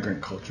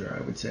 Immigrant culture,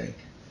 I would say.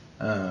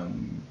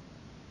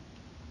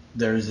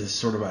 There's this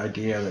sort of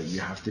idea that you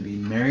have to be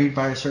married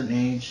by a certain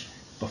age,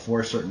 before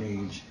a certain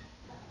age,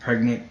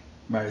 pregnant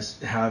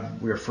have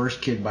your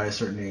first kid by a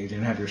certain age,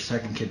 and have your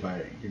second kid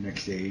by your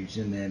next age,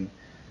 and then,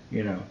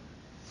 you know,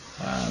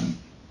 um,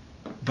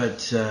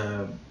 but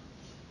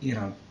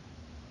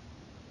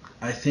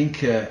I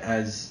think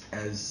as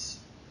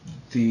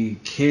the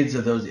kids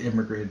of those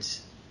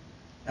immigrants,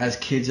 and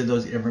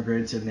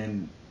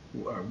then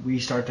we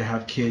start to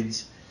have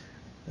kids,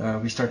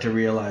 we start to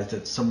realize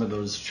that some of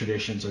those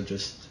traditions are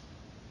just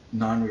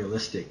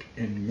non-realistic,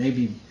 and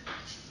maybe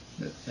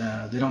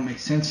they don't make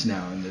sense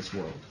now in this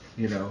world.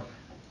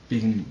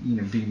 Being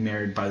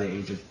married by the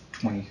age of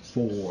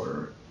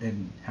 24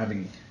 and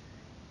having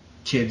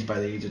kids by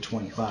the age of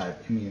 25.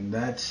 I mean,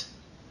 that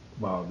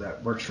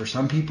works for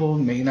some people,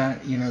 may not.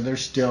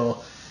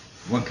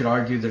 One could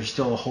argue there's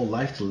still a whole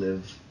life to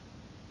live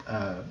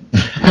at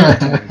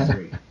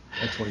 23,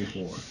 at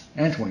 24,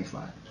 and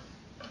 25,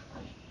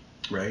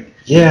 right?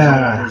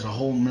 Yeah. There's a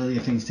whole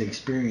million things to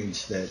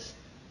experience that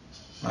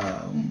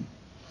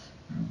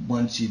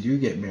once you do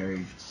get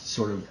married,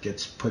 sort of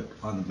gets put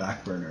on the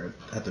back burner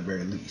at the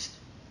very least.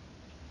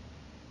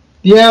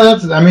 Yeah,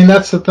 that's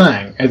the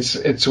thing.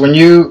 It's when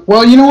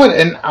well, you know what,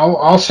 and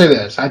I'll say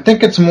this. I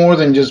think it's more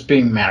than just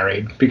being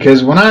married,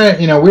 because when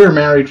we were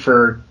married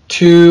for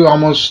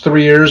almost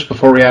 3 years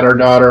before we had our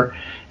daughter,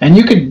 and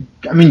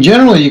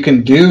generally you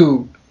can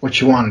do what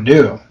you want to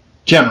do,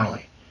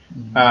 generally.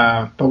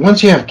 But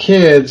once you have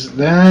kids,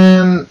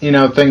 then,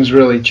 things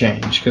really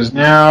change, because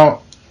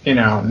now you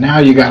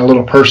got a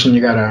little person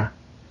you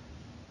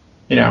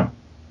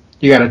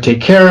gotta take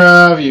care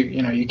of.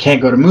 You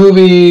can't go to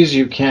movies.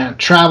 You can't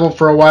travel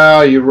for a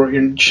while.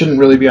 You shouldn't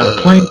really be on a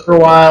plane for a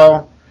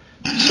while.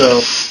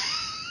 So,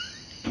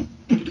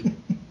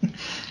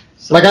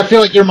 like, I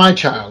feel like you're my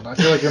child.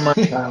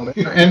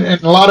 And in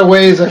a lot of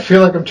ways, I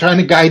feel like I'm trying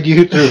to guide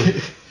you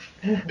through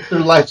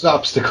life's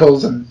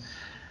obstacles and,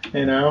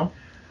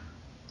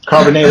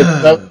 carbonated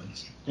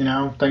sodas,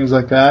 things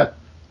like that.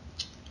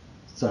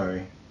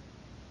 Sorry.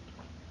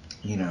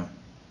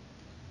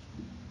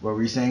 What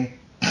were you saying?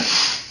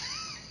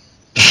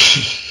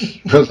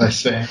 What was I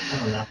saying? I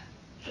don't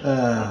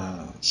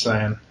know.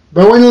 Saying.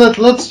 But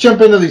let's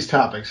jump into these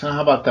topics. Huh?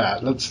 How about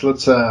that? Let's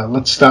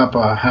stop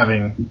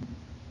having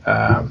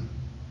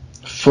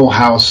full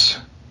house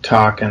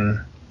talk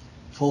and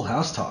Full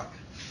house talk.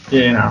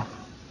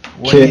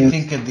 What do you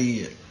think of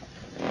the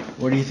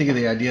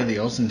idea of the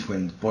Olsen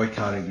twins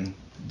boycotting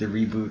the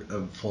reboot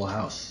of Full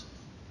House?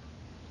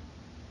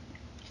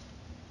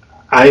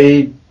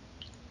 I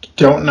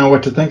don't know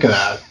what to think of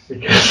that,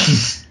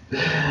 because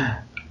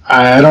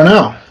I don't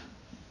know.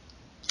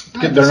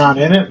 They're not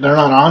in it. They're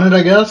not on it,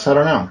 I guess. I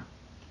don't know.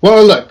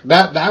 Well, look,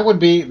 that would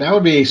be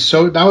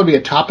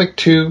a topic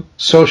 2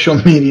 social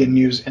media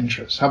news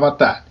interest. How about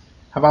that?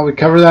 How about we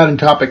cover that in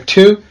topic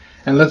 2,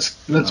 and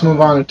let's move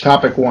on to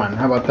topic 1.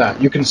 How about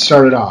that? You can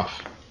start it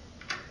off.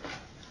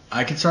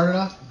 I can start it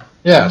off?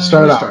 Yeah,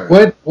 start it off.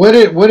 What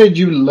did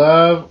you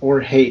love or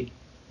hate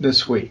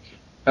this week?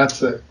 Let's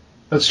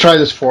try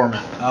this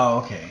format. Oh,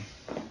 okay.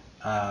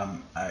 All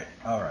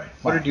right.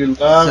 What did you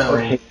love or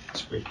hate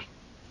this week?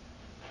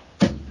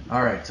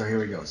 All right, so here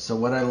we go. So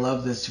what I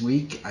love this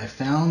week, I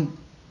found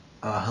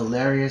a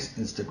hilarious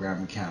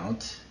Instagram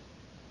account.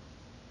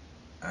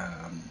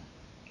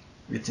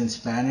 It's in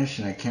Spanish,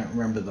 and I can't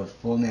remember the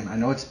full name. I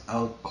know it's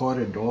El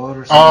Corredor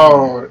or something.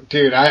 Oh,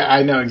 dude,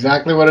 I know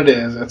exactly what it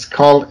is. It's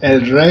called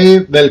El Rey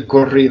del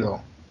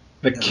Corrido.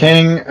 The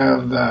king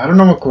of the... I don't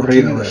know what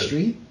corrido is.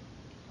 Street?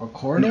 Or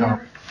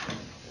corridor?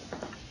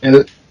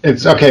 No.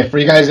 It's okay for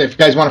you guys. If you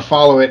guys want to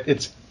follow it,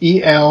 it's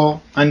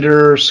EL_REY_DEL_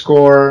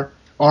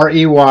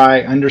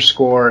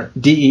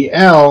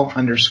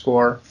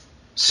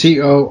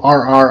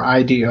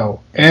 CORRIDO.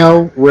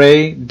 El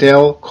Rey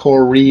del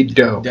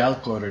Corrido. Del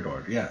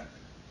Corredor, yeah.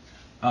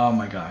 Oh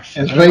my gosh.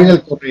 El Rey del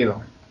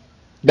Corrido.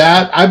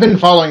 That I've been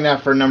following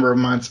that for a number of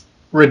months.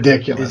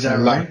 Ridiculous. Is that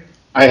right?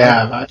 I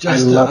have. I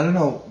don't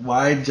know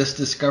why I just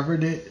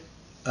discovered it,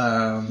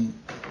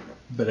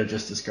 but I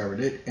just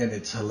discovered it, and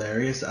it's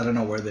hilarious. I don't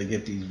know where they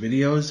get these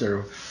videos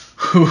or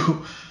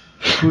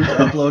who's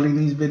uploading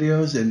these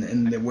videos,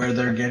 and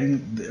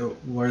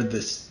where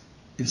this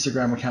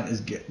Instagram account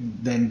is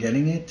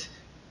getting it,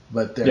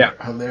 but they're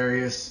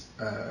hilarious.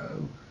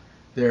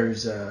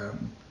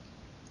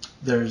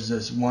 There's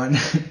this one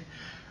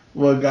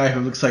guy who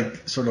looks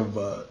like sort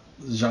of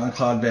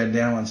Jean-Claude Van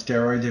Damme on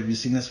steroids. Have you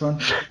seen this one?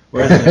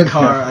 Where the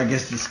car, I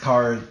guess this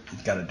car,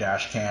 it's got a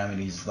dash cam, and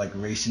he's like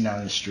racing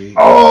down the street.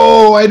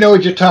 Oh, I know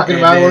what you're talking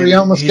about, where he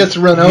almost gets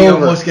run over. He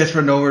almost gets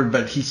run over,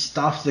 but he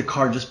stops the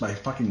car just by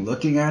fucking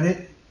looking at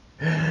it.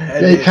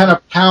 And he kind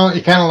of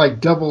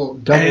like double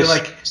like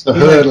the he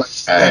hood, like,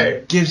 hey.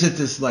 like gives it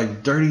this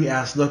like dirty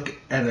ass look,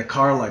 and the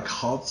car like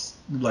halts,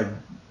 like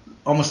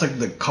almost like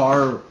the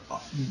car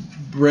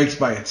brakes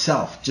by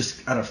itself,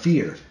 just out of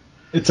fear.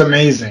 It's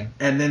amazing.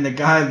 And then the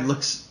guy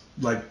looks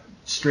like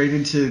straight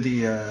into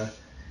the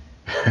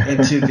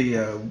into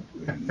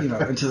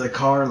the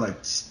car, like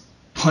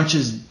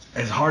punches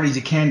as hard as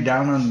he can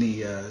down on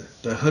the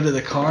hood of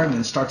the car, and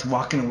then starts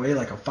walking away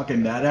like a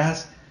fucking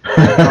badass. Oh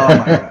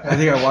my god! I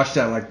think I watched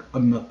that like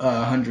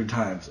 100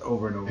 times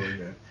over and over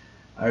again.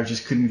 I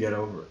just couldn't get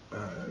over it.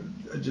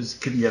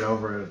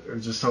 It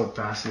was just so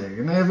fascinating.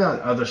 And they've got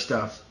other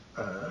stuff.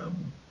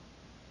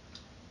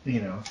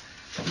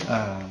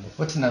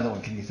 What's another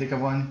one? Can you think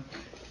of one?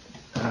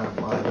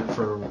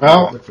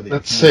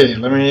 Let's see.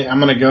 I'm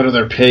gonna go to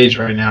their page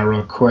right now,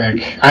 real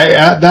quick.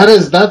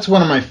 That's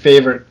one of my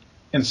favorite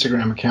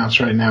Instagram accounts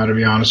right now, to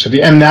be honest with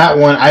you. And that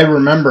one, I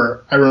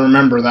remember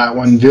that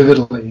one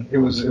vividly. It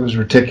was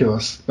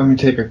ridiculous. Let me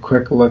take a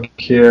quick look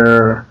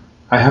here.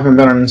 I haven't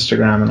been on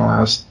Instagram in the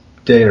last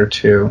day or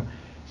two.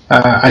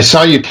 I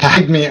saw you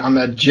tagged me on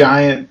the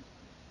giant.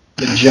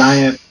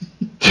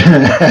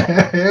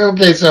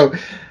 Okay, so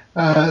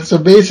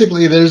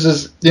basically, there's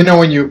this.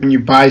 When you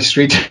buy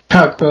street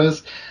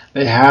tacos,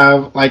 they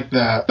have like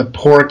the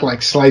pork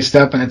like sliced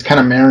up, and it's kind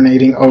of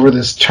marinating over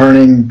this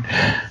turning.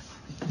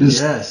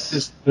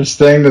 This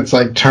thing that's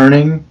like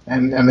turning,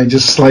 and they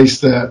just slice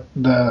the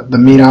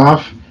meat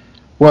off.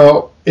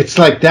 Well, it's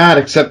like that,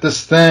 except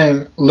this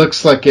thing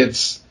looks like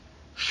it's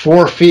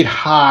 4 feet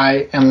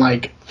high and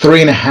like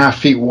 3.5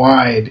 feet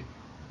wide.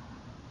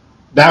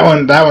 That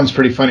one's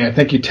pretty funny. I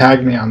think you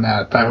tagged me on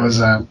that. That was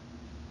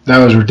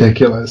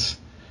ridiculous.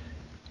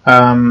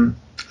 Let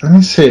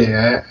me see.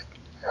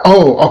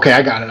 Okay,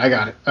 I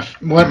got it.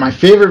 What my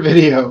favorite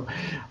video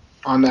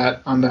on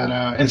that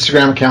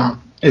Instagram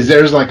account is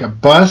there's like a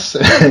bus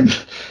and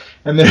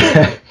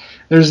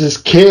there's this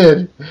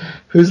kid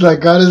who's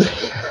like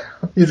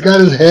he's got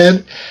his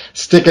head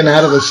sticking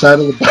out of the side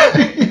of the bus.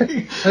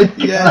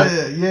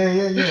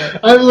 Yeah.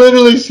 I've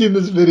literally seen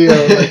this video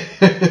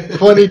like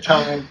 20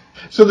 times.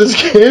 So this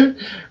kid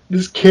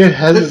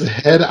has his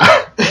head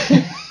out.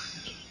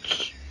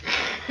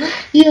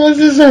 He has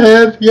his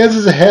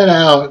head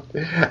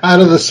out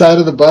of the side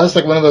of the bus,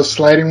 like one of those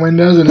sliding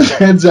windows, and his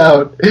head's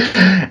out.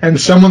 And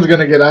someone's going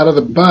to get out of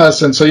the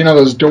bus, and so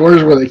those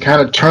doors where they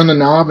kind of turn the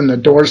knob and the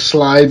door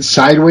slides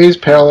sideways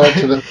parallel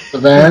to the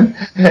van,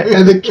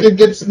 and the kid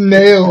gets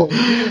nailed.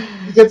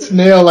 He gets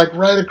nailed like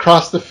right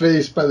across the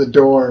face by the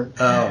door.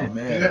 Oh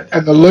man!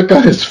 And the look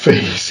on his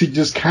face, he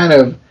just kind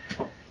of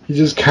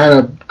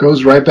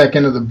goes right back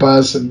into the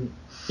bus, and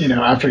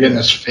after getting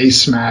his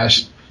face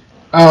smashed.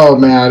 Oh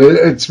man,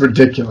 it's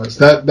ridiculous.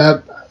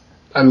 That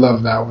I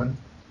love that one.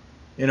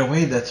 In a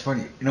way, that's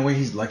funny. In a way,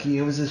 he's lucky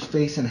it was his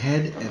face and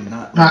head and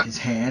not like his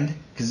hand,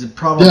 because it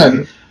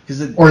probably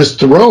or his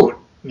throat.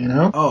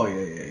 Oh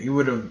yeah. He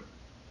would have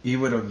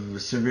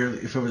severely,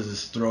 if it was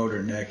his throat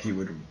or neck. He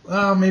would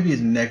have. Maybe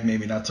his neck,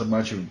 maybe not so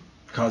much. It would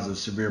cause a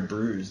severe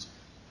bruise,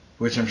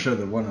 which I'm sure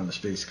the one on his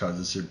face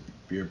caused a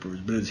severe bruise.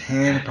 But his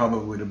hand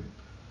probably would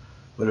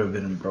have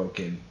been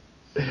broken.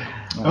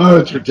 Oh,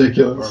 it's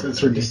ridiculous.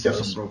 It's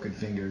ridiculous. Some broken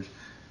fingers.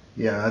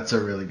 Yeah, that's a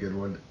really good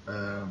one.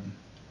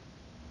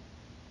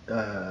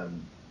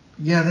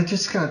 They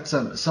just got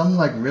some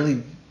like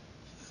really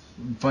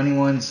funny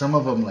ones. Some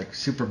of them like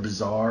super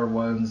bizarre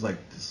ones, like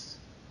this.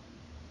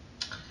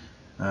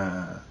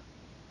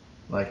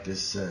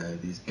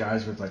 These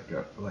guys with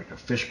like a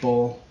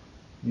fishbowl.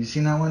 You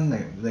seen that one?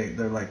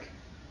 They're like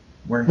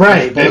wearing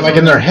right. They like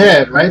in their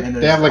head, right?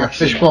 They have like a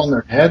fishbowl in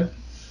their head.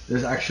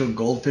 There's actual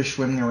goldfish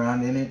swimming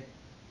around in it,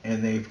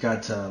 and they've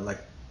got like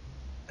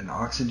an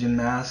oxygen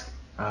mask.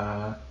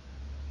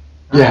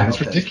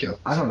 It's ridiculous.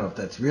 I don't know if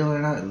that's real or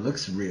not. It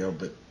looks real,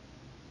 but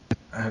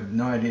I have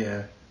no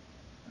idea.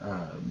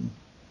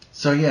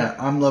 So yeah,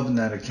 I'm loving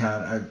that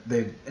account.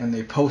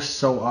 They post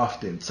so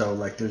often. So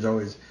like, there's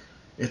always,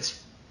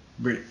 it's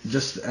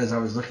just as I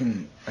was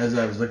looking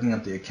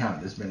up the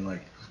account, there's been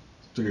like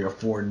 3 or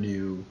 4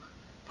 new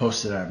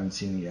posts that I haven't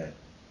seen yet.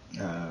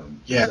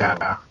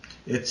 So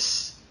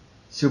it's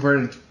super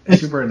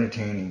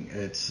entertaining.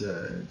 It's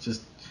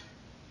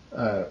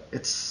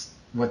it's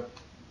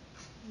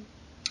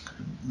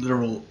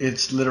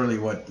literally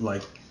what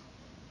like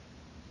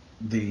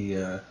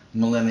the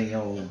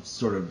millennial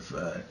sort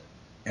of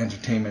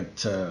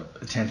entertainment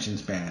attention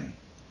span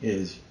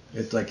is.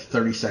 It's like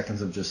 30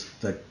 seconds of just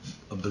like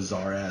a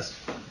bizarre ass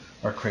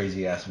or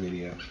crazy ass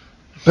video.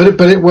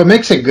 But what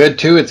makes it good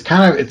too, it's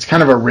kind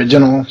of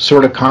original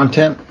sort of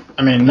content.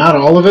 I mean, not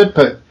all of it,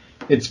 but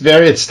it's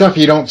stuff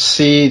you don't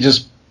see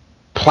just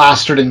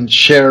plastered and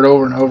shared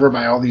over and over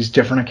by all these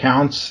different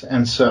accounts,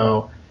 and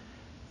so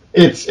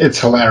it's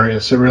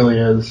hilarious. It really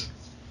is.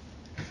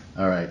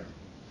 All right.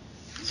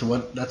 So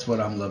that's what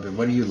I'm loving.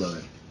 What are you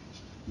loving?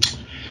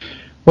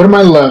 What am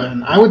I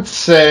loving? I would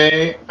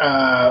say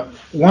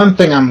one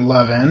thing I'm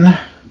loving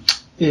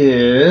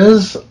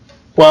is,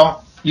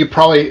 well, you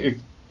probably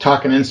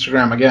talking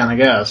Instagram again, I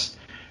guess.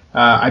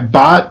 I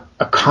bought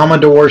a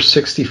Commodore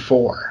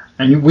 64.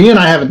 And we and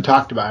I haven't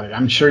talked about it.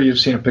 I'm sure you've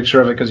seen a picture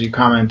of it because you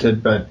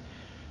commented, but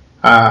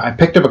I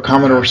picked up a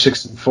Commodore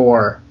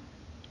 64,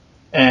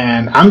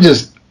 and I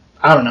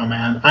don't know,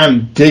 man.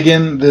 I'm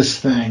digging this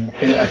thing.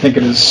 I think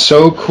it is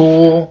so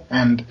cool,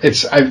 and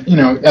as you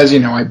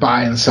know, I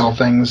buy and sell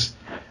things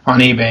on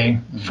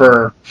eBay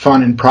for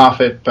fun and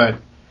profit, but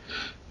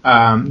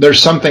there's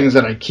some things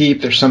that I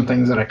keep, there's some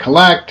things that I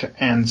collect,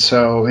 and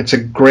so it's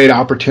a great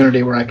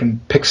opportunity where I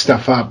can pick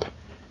stuff up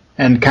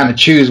and kind of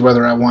choose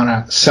whether I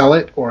want to sell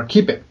it or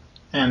keep it.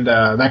 And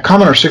that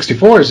Commodore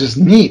 64 is just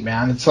neat,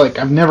 man. It's like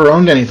I've never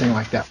owned anything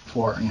like that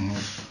before.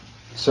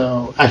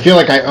 So I feel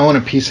like I own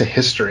a piece of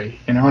history,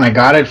 and I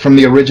got it from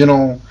the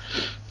original.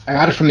 I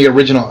got it from the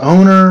original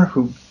owner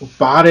who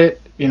bought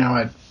it,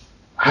 at,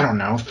 I don't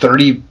know,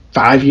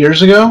 35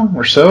 years ago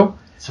or so.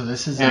 So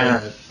this is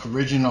the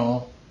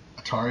original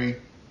Atari.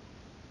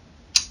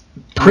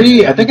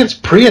 I think it's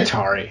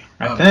pre-Atari.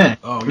 I think.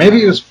 Oh, yeah.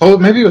 Maybe it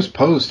was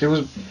post. It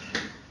was.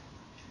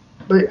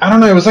 I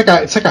don't know. It's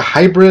like a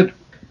hybrid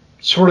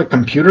sort of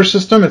computer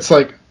system. It's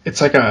like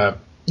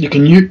you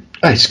can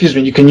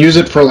use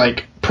it for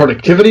like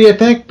productivity, I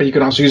think, but you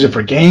can also use it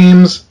for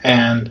games.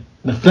 And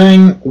the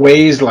thing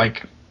weighs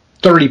like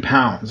 30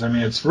 pounds. I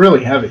mean, it's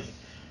really heavy.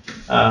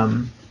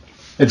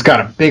 It's got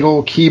a big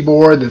old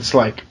keyboard that's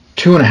like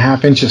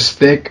 2.5 inches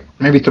thick,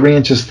 maybe 3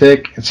 inches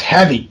thick. It's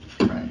heavy.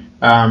 Right.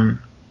 And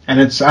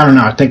I don't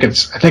know. I think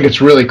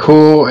it's really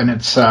cool, and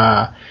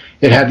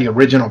it had the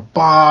original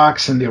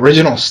box and the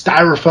original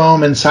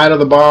styrofoam inside of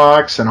the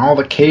box and all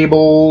the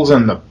cables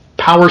and the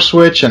power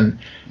switch. And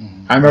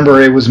I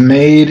remember it was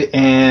made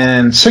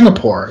in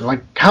Singapore.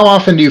 Like, how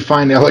often do you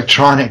find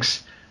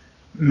electronics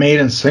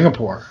made in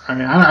Singapore? I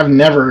mean, I've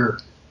never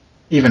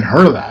even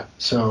heard of that.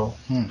 So,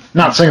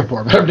 not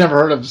Singapore, but I've never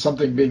heard of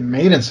something being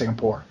made in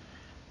Singapore.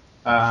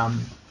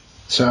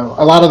 So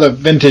a lot of the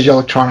vintage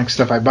electronic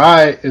stuff I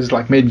buy is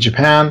like made in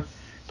Japan,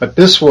 but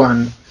this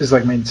one is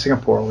like made in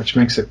Singapore, which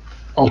makes it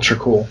ultra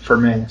cool for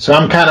me. So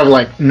I'm kind of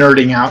like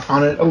nerding out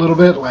on it a little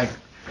bit, like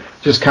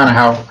just kind of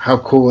how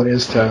cool it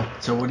is to.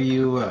 So what do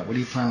you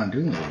plan on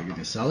doing with it? Are you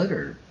gonna sell it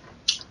or?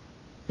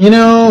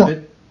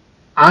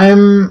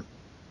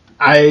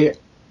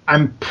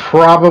 I'm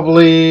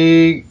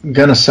probably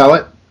gonna sell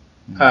it.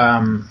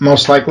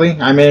 Most likely,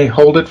 I may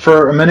hold it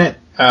for a minute,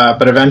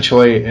 but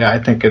eventually, I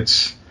think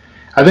it's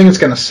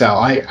gonna sell.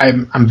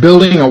 I'm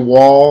building a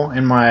wall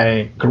in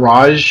my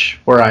garage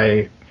where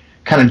I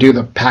kind of do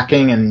the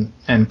packing and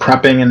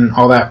prepping and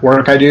all that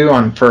work I do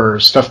for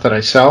stuff that I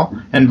sell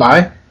and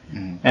buy.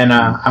 And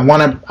I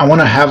want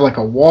to have like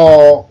a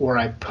wall where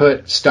I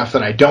put stuff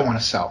that I don't want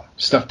to sell,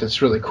 stuff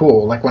that's really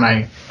cool. Like when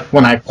I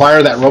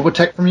acquire that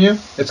Robotech from you,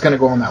 it's going to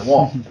go on that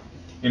wall,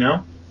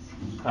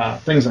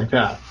 things like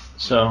that.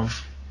 So,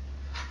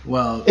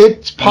 well,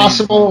 it's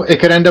possible it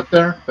could end up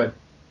there, but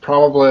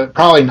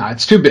probably not.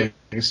 It's too big.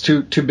 It's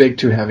too big,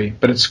 too heavy.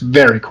 But it's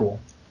very cool.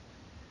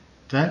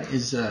 That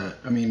is,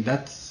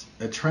 that's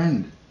a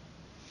trend.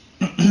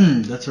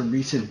 That's a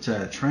recent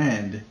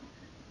trend.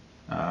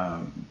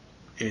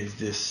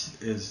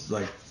 Is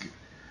like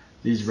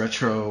these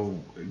retro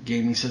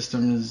gaming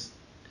systems.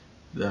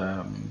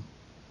 I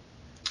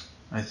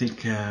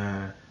think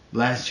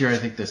last year,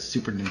 the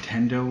Super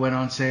Nintendo went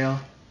on sale.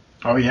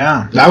 Oh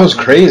yeah, that was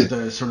crazy.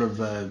 The sort of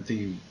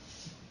the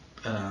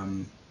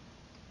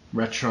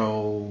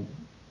retro,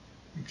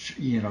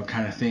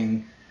 kind of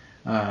thing.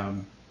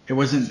 It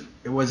wasn't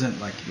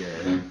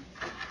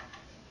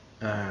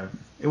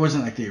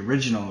like the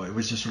original. It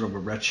was just sort of a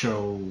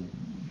retro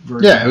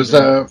version. Yeah, it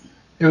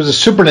was a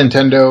Super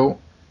Nintendo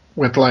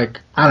with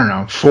like, I don't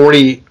know,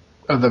 40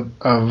 of the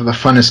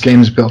funnest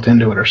games built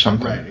into it or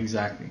something. Right,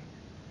 exactly.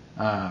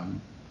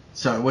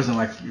 So it wasn't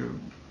like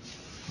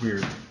we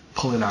were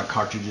pulling out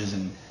cartridges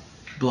and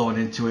blowing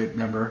into it.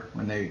 Remember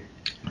when they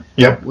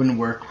wouldn't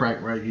work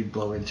right? You'd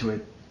blow into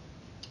it.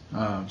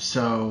 And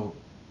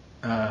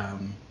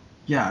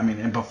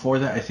before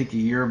that, I think a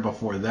year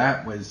before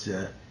that was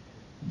a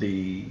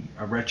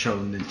retro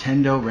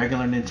Nintendo,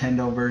 regular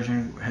Nintendo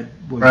version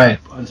right.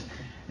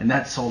 And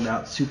that sold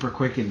out super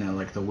quick, and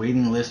the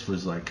waiting list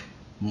was like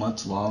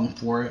months long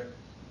for it.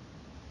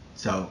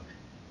 So,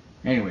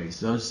 anyways,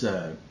 those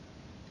and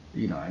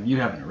you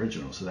have an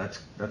original, so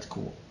that's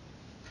cool.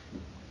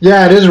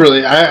 Yeah, it is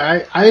really.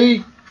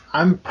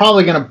 I'm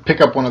probably gonna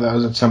pick up one of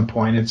those at some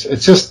point. It's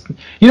just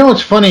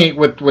it's funny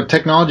with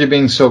technology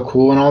being so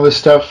cool and all this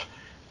stuff.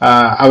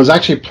 I was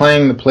actually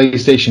playing the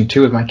PlayStation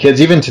 2 with my kids.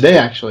 Even today,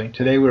 actually,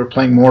 we were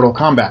playing Mortal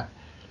Kombat,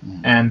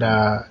 and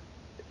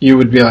you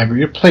would be like,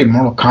 "You play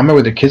Mortal Kombat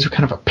with the kids? What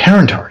kind of a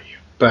parent are you?"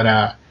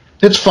 But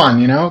it's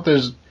fun,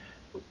 There's,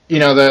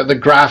 the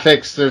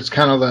graphics. There's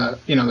kind of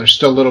they're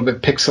still a little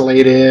bit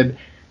pixelated,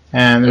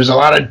 and there's a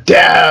lot of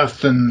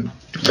death and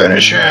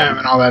finish him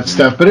and all that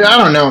stuff. But I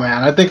don't know,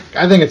 man. I think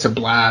it's a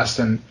blast,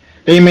 and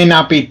they may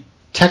not be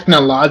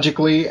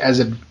technologically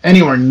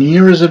anywhere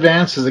near as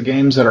advanced as the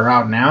games that are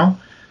out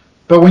now.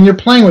 But when you're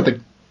playing with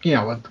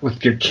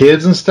with your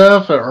kids and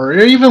stuff, or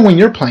even when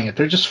you're playing it,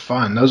 they're just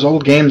fun. Those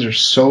old games are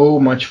so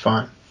much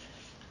fun,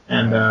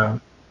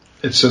 and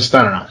it's just,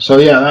 I don't know. So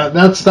yeah,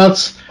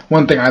 that's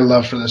one thing I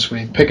love for this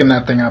week. Picking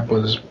that thing up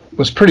was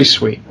pretty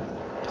sweet.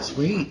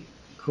 Sweet,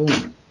 cool.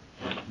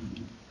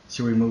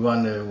 Should we move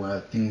on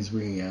to things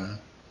we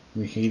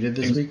hated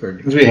this week,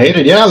 or we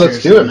hated? Yeah,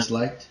 let's do it.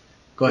 Disliked?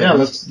 Go ahead.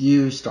 Yeah,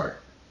 you start.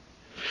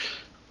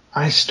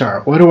 I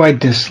start. What do I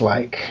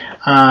dislike?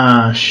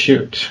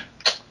 Shoot.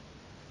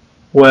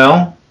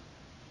 Well,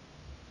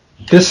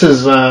 this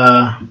is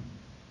kind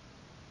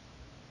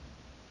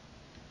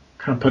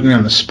of putting me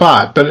on the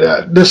spot,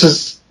 but this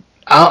is.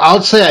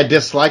 I'll say I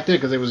disliked it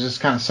because it was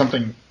just kind of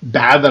something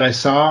bad that I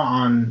saw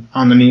on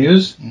the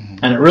news, and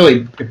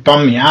it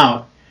bummed me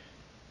out.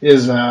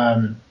 Did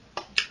you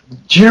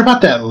hear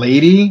about that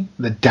lady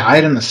that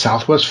died in the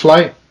Southwest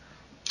flight?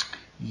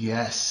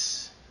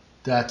 Yes,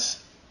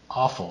 that's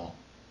awful.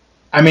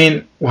 I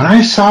mean, when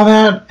I saw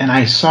that and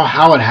I saw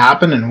how it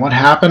happened and what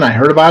happened, I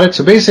heard about it.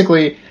 So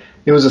basically,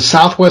 it was a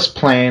Southwest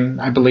plane,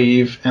 I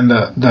believe, and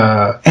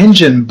the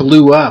engine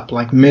blew up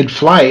like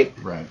mid-flight.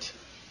 Right.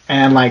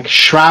 And like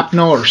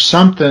shrapnel or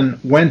something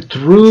went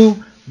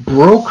through,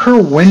 broke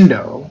her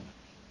window.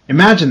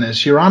 Imagine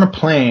this: you're on a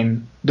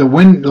plane, the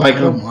wind like. I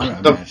don't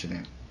want to imagine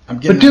it. I'm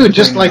getting. But dude,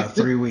 just like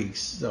 3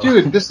 weeks. So.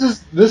 Dude, this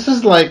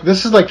is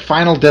like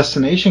Final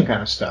Destination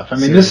kind of stuff. I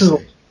mean, Seriously.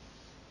 this is.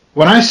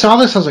 When I saw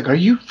this, I was like, "Are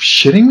you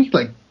shitting me?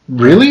 Like,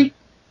 really?"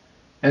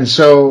 And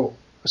so,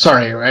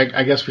 sorry,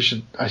 I guess I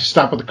should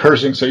stop with the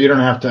cursing so you don't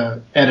have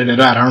to edit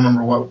it out. I don't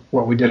remember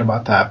what we did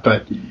about that,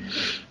 but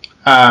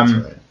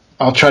Right.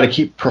 I'll try to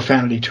keep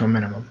profanity to a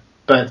minimum.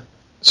 But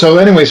so,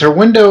 anyways, her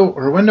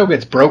window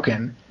gets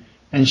broken,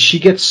 and she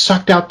gets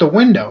sucked out the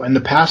window, and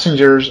the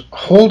passengers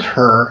hold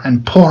her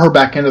and pull her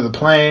back into the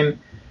plane.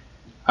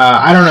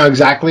 I don't know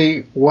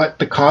exactly what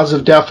the cause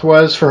of death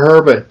was for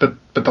her, but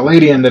the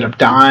lady ended up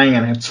dying,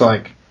 and it's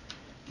like,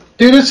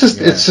 dude, it's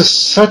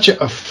just such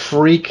a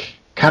freak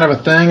kind of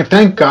a thing. And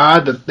thank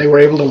God that they were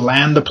able to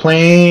land the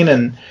plane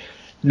and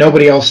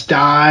nobody else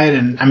died.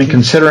 And I mean,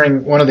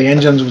 considering one of the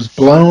engines was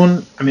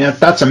blown, I mean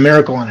that's a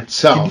miracle in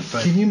itself.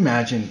 Can you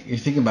imagine? You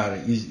think about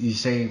it. You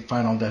say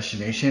Final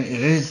Destination.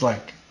 It is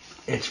like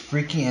it's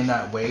freaky in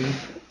that way.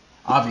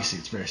 Obviously,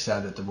 it's very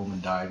sad that the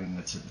woman died, and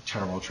it's a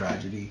terrible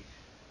tragedy.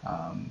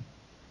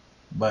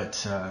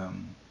 But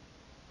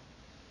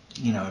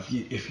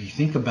if you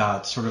think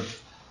about sort of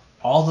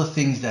all the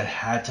things that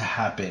had to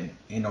happen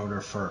in order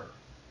for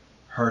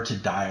her to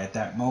die at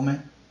that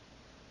moment,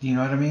 do you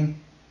know what I mean?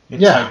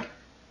 It's like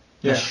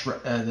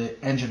the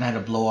engine had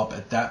to blow up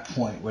at that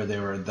point where they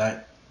were in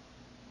that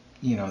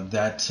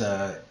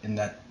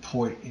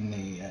point in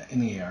the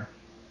air,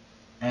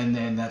 and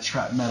then that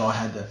shrapnel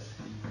had to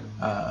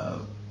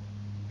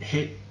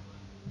hit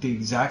the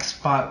exact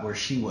spot where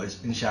she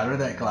was and shatter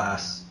that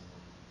glass,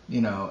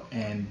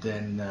 and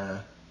then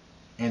the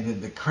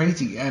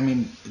crazy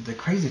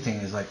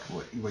thing is like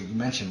what you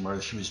mentioned, where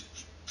she was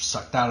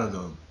sucked out of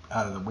the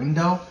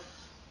window,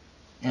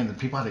 and the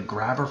people had to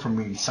grab her from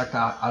being sucked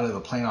out of the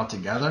plane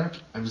altogether.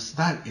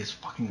 That is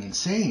fucking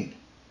insane.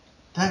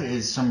 That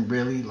is some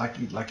really, like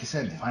you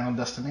said, Final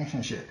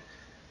Destination shit.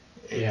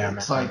 Yeah,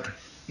 it's like,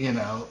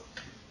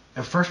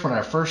 at first when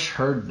I first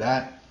heard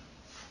that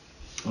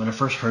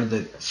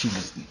she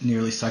was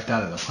nearly sucked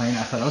out of the plane,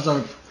 I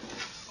thought,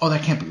 oh,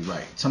 that can't be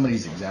right.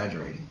 Somebody's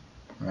exaggerating,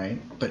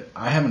 right? But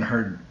I haven't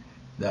heard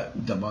that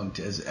debunked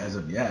as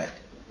of yet.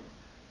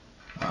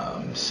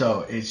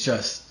 So it's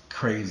just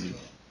crazy,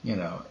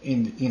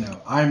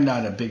 I'm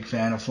not a big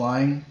fan of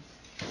flying.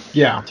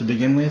 Yeah. To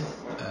begin with,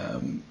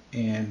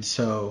 and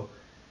so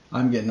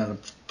I'm getting on a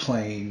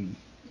plane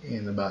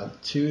in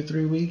about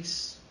 2-3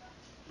 weeks,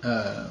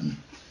 and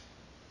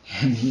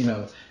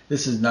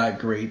this is not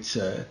great.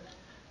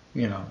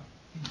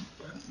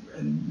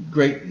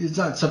 Great. It's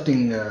not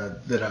something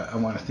that I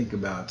want to think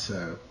about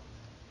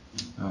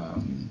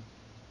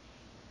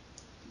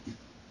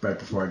right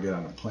before I get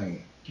on a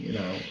plane.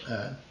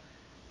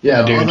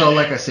 Yeah, dude. Although,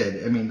 like I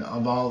said, I mean,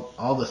 of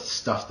all the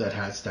stuff that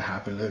has to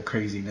happen, the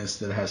craziness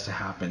that has to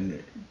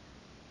happen,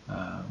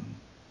 for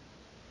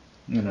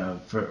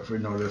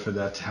in order for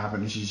that to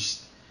happen, it's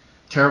just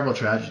terrible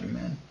tragedy,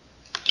 man.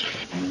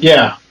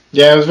 Yeah.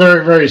 Yeah, it was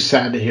very, very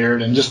sad to hear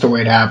it, and just the way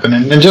it happened.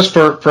 And just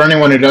for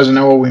anyone who doesn't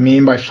know what we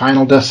mean by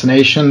Final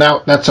Destination,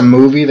 that's a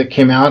movie that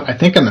came out, I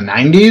think, in the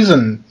 90s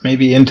and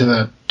maybe into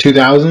the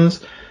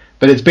 2000s.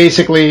 But it's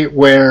basically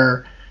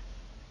where,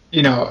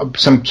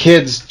 some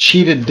kids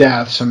cheated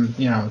death, some,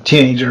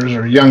 teenagers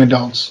or young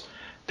adults.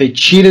 They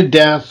cheated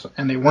death,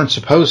 and they weren't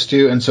supposed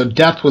to, and so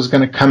death was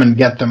going to come and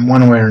get them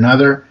one way or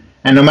another.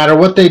 And no matter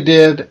what they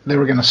did, they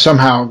were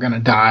somehow going to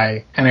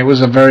die, and it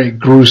was a very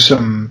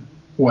gruesome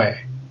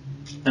way.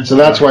 And so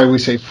that's why we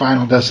say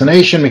Final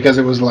Destination, because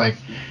it was like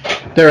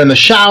they're in the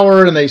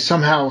shower and they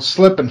somehow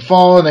slip and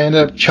fall and they end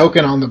up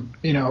choking on the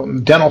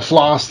dental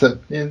floss,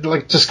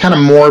 like just kind of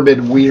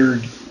morbid,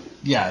 weird.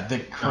 Yeah,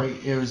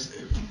 it was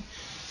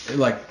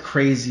like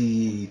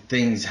crazy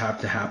things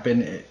have to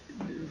happen.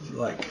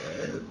 Like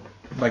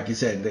you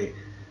said,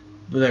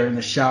 they're in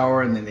the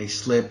shower and then they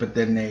slip, but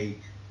then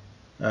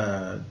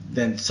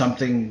then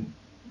something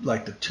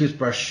like the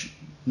toothbrush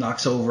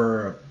knocks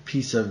over a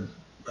piece of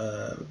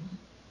a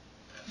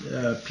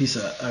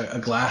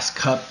glass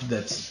cup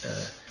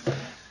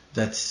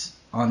that's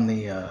on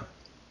the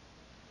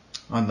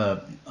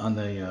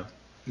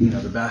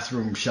the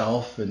bathroom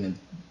shelf, and it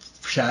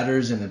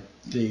shatters, and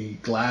the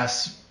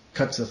glass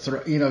cuts the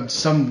throat.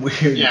 Some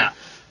weird,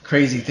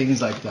 crazy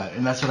things like that.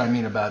 And that's what I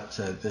mean about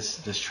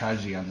this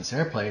tragedy on this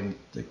airplane.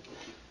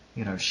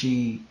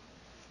 She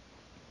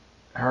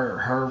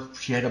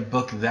had to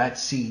book that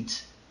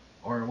seat,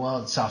 or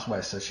it's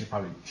Southwest, so she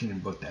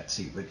didn't book that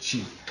seat, but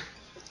she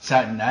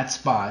sat in that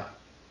spot,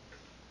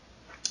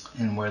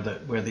 and where the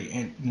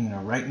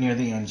right near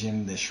the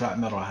engine, the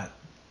shrapnel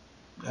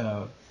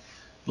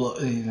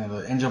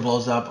the engine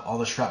blows up, all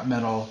the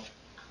shrapnel,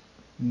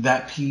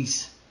 that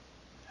piece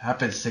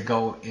happens to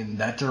go in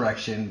that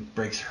direction,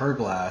 breaks her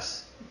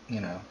glass,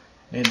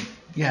 and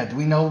do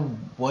we know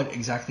what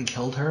exactly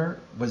killed her?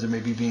 Was it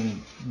maybe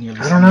being nearly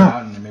sucked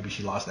out, and then maybe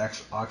she lost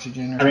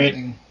oxygen or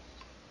something?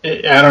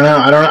 I don't know.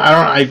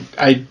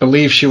 I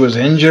believe she was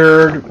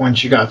injured when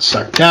she got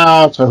sucked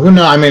out. So who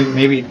knows? I mean,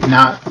 maybe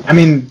not. I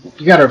mean,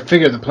 you got to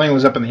figure the plane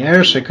was up in the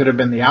air, so it could have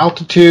been the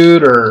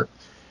altitude, or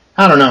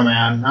I don't know,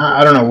 man.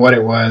 I don't know what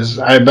it was.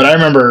 But I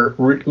remember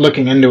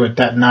looking into it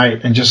that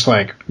night and just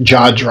like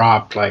jaw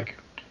dropped, like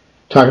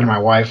talking to my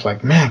wife,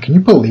 like, man, can you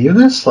believe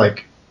this?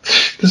 Like,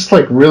 this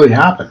like really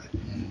happened.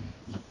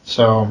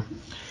 So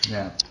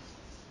yeah.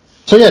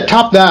 So yeah,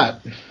 top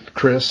that,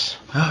 Chris.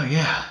 Oh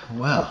yeah,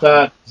 well,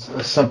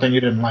 That's something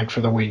you didn't like for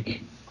the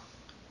week.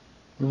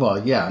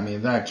 Well, yeah, I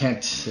mean, I can't.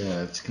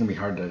 It's gonna be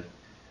hard to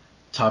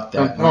top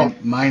that. Well,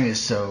 mine is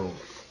so.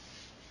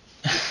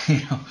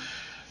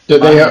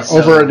 Did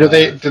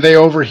they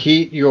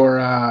overheat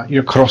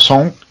your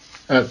croissant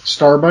at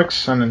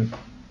Starbucks and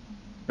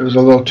it was a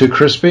little too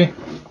crispy?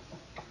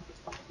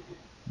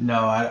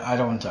 No, I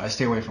don't. I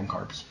stay away from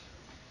carbs.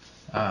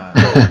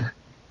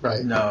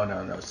 Right.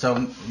 No.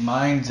 So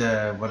mine's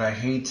what I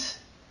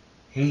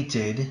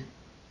hated.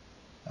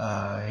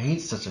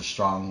 Hate's such a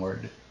strong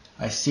word.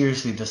 I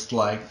seriously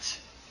disliked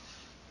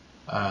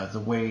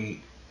the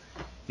way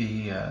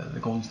the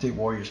Golden State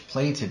Warriors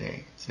played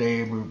today.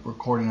 Today we're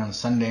recording on a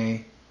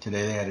Sunday.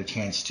 Today they had a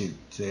chance to.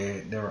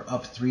 Today they were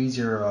up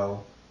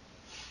 3-0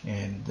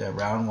 in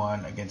round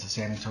one against the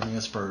San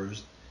Antonio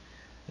Spurs.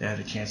 They had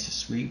a chance to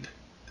sweep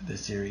the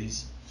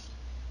series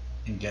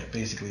and get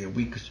basically a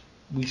week's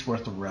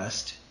worth of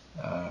rest.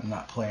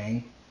 Not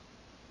playing.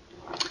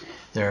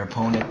 Their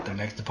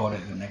next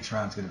opponent in the next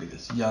round is going to be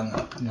this young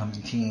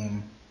up-and-coming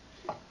team,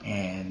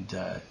 and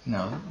the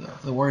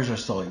Warriors are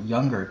still a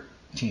younger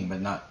team,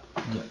 but not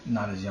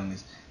as young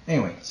as.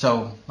 Anyway,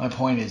 so my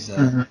point is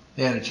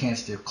they had a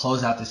chance to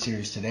close out the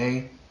series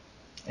today,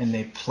 and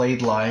they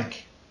played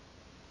like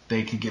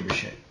they could give a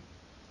shit.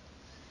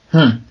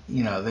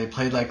 They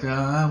played like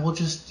we'll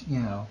just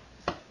and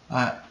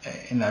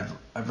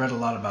I've read a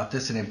lot about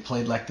this, and they've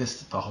played like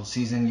this the whole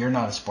season. You're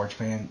not a sports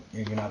fan.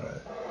 You're not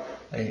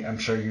I'm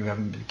sure you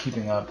haven't been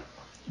keeping up,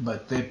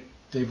 but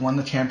they've won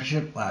the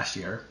championship last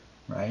year,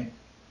 right?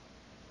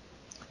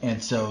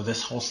 And so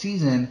this whole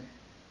season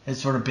has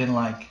sort of been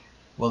like,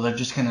 well, they're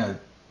just gonna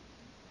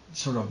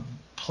sort of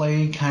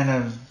play kind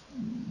of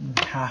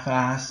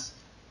half-ass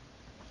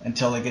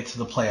until they get to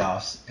the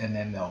playoffs, and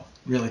then they'll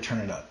really turn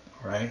it up,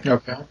 right?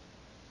 Okay.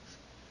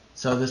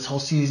 So this whole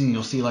season,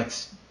 you'll see like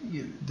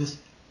this.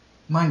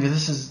 Mind you,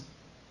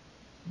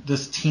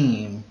 this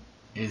team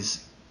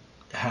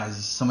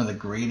has some of the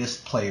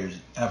greatest players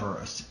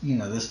ever.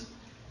 This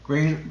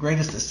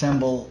greatest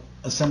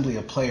assembly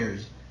of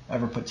players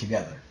ever put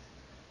together.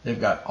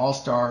 They've got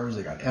all-stars.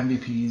 They got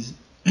MVPs.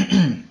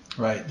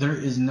 Right? There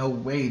is no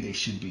way they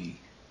should be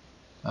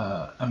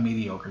a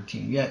mediocre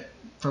team. Yet,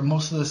 for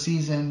most of the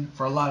season,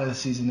 for a lot of the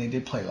season, they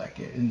did play like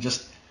it. And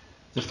just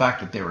the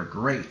fact that they were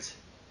great.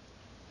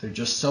 They're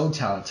just so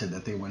talented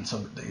that they won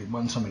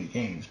so many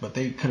games. But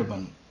they could have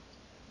been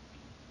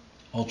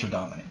ultra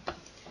dominant.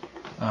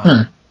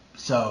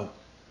 So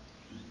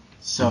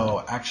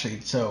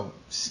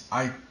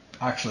I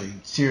actually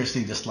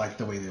seriously disliked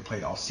the way they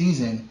played all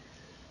season.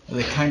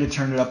 They kind of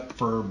turned it up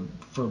for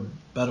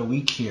about a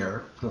week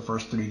here for the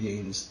first 3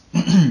 games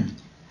in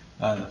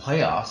the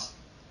playoffs,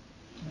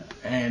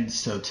 and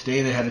so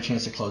today they had a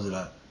chance to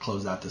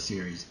close out the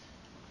series.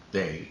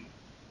 They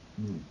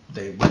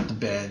went to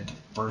bed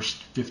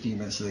first 15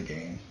 minutes of the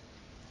game.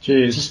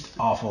 Jeez. Just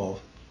awful,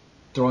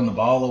 throwing the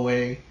ball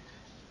away,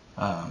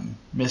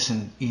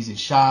 missing easy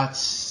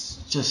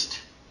shots,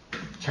 just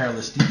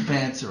careless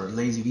defense or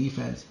lazy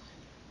defense.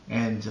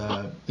 And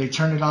they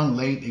turned it on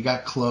late. They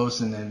got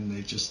close, and then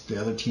the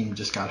other team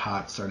just got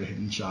hot, started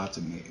hitting shots,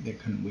 and they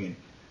couldn't win.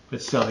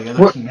 But still, the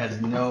other team has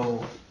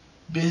no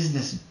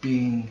business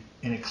being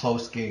in a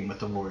close game with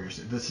the Warriors.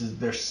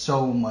 They're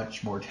so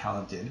much more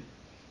talented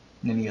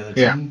than any other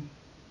team.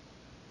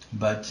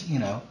 But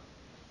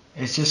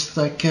it's just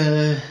like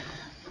it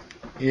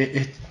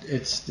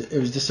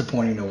was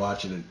disappointing to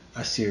watch it.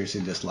 I seriously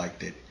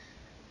disliked it.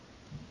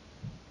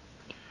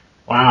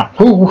 Wow.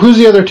 Who's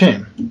the other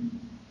team?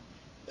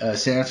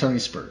 San Antonio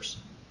Spurs.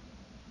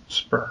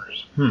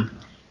 Spurs.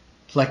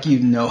 Like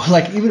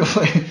like even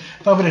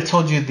if I would have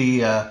told you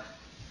the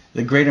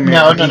Great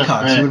American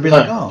Peacocks, you would be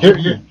like, oh.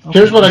 Okay.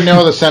 Here's what I know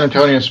of the San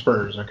Antonio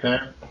Spurs. Okay.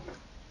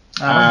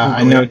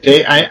 I know.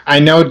 I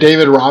know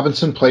David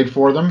Robinson played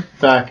for them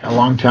back a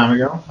long time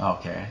ago.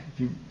 Okay.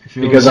 If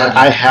you because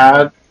I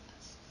had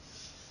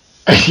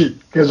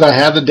because I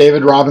had the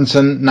David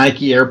Robinson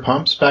Nike Air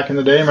Pumps back in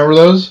the day. Remember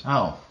those?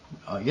 Oh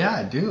yeah,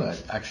 I do.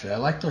 I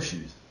like those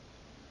shoes.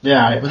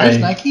 Yeah. Were those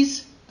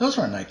Nikes? Those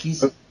weren't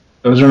Nikes.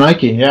 Those are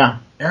Nike. Yeah.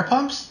 Air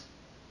Pumps?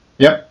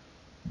 Yep.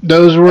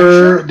 Those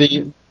were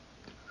sure?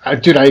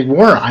 dude,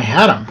 I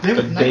had them.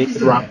 The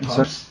David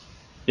Robinson.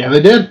 Yeah,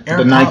 they did. Air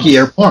the pumps. Nike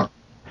Air Pump.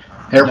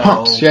 Air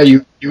pumps. Yeah,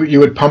 you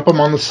would pump them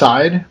on the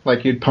side,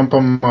 like you'd pump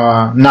them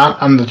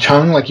not on the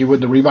tongue like you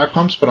would the Reebok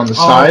pumps, but on the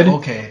side.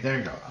 Okay, there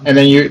you go. And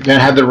then you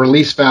had the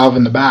release valve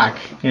in the back.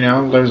 You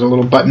know, there's a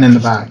little button in the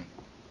back.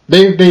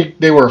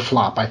 They were a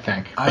flop, I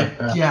think.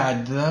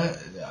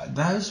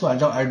 That is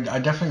what I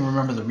definitely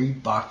remember the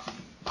Reebok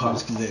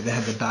pumps because they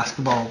had the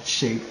basketball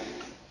shape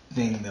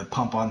thing, the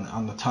pump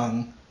on the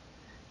tongue,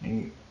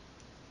 and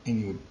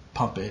you would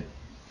pump it.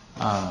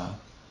 That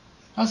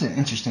was an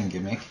interesting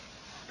gimmick.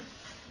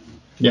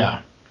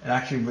 Yeah.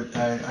 Actually, but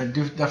I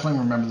do definitely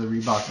remember the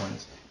Reebok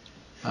ones.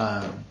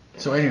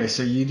 So anyway,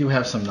 so you do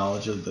have some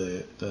knowledge of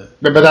the.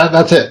 But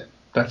that's it.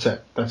 That's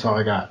it. That's all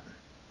I got.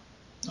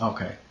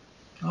 Okay.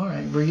 All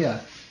right. Well,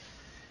 yeah.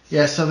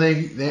 Yeah. So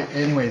they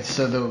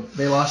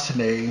lost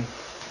today,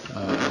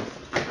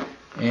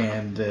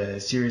 and the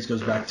series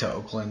goes back to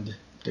Oakland.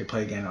 They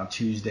play again on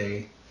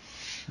Tuesday.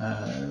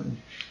 I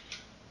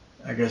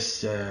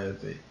guess at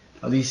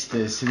least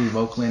the city of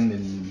Oakland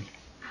and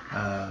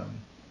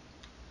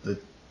the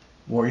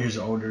Warriors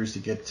owners to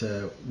get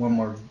one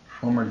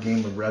more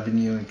game of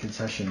revenue and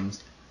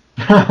concessions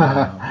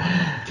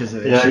because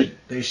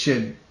they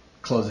should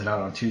close it out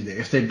on Tuesday.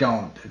 If they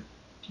don't,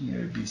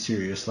 it'd be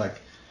serious, like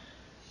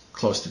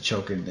close to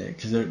choking it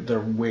because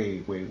they're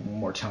way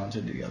more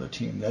talented than the other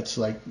team. That's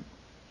like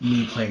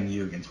me playing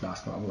you against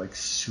basketball. I'm like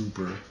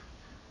super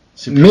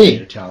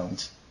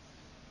talent.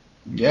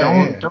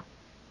 Yeah, don't,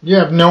 you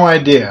have no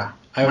idea.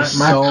 I was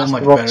so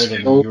much better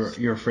than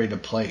you're afraid to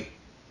play.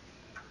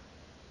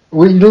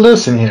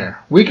 Listen here.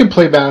 We can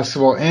play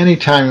basketball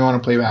anytime you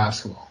want to play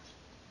basketball.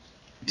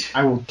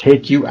 I will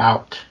take you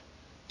out.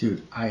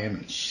 Dude, I am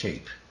in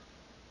shape.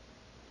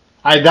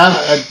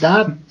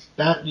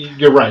 That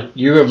you're right.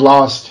 You have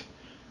lost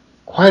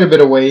quite a bit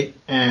of weight,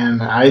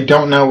 and I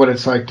don't know what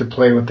it's like to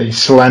play with a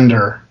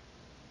slender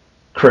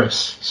Chris.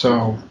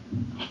 So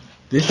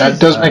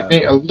that does make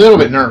me a little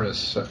bit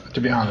nervous,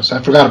 to be honest.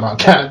 I forgot about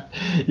that.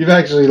 You've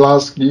actually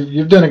lost.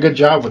 You've done a good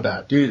job with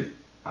that, dude.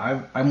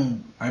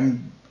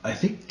 I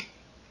think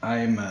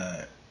I'm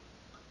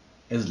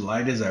as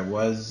light as I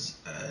was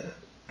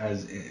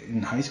as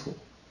in high school.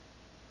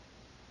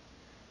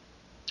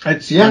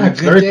 It's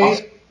very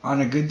possible. On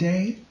a good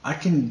day, I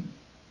can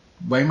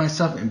weigh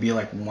myself and be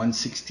like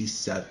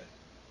 167,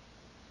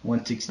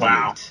 168.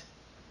 Wow.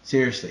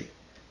 Seriously.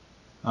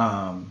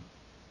 And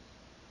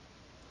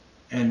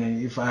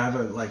then if I have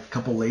a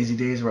couple lazy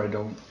days where I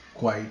don't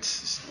quite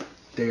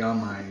stay on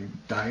my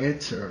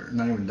diet, or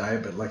not even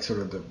diet, but like sort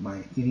of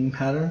my eating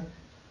pattern,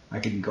 I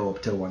can go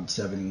up to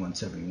 170,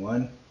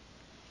 171.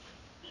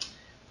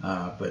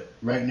 But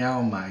right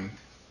now, my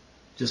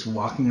just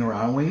walking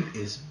around weight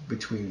is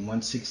between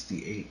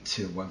 168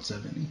 to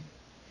 170.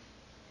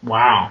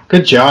 Wow.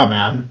 Good job,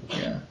 man.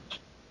 Yeah.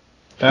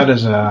 That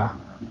is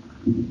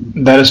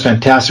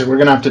fantastic. We're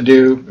going to have to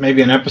do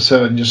maybe an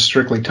episode and just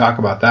strictly talk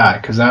about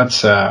that because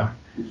that's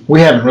we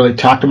haven't really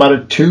talked about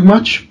it too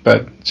much,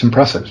 but it's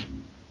impressive.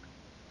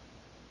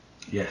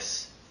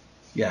 Yes,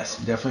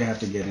 definitely have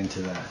to get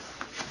into that.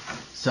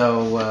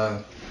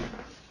 So,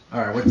 all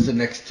right, what's the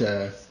next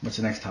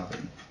topic?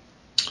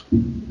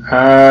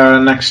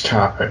 Next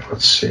topic.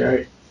 Let's see.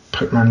 I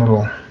put my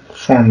little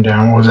form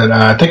down. What was it?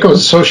 I think it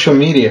was social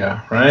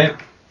media, right?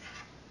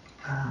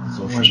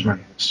 Where's my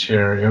list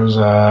here? It was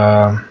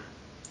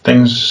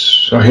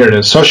things. Oh, here it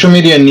is. Social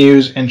media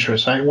news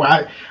interest. On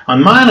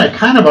mine, I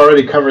kind of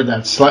already covered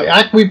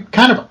that. We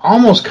kind of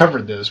almost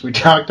covered this. We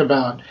talked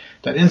about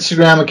that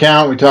Instagram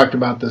account. We talked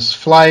about this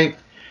flight.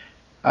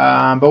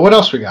 But what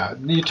else we got?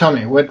 You tell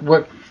me.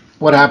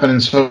 What happened in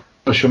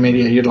social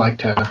media you'd like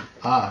to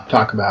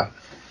talk about?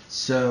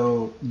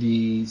 So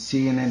the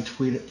CNN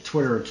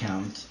Twitter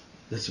account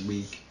this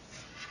week.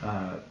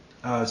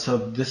 So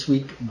this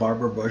week,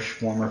 Barbara Bush,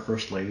 former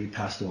First Lady,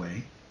 passed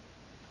away.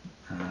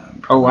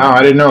 Oh wow,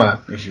 I didn't know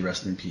that. May she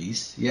rest in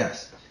peace.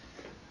 Yes.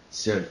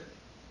 So,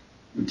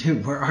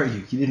 dude, where are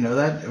you? You didn't know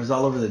that? It was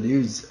all over the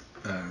news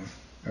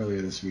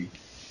earlier this week.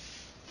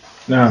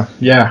 No,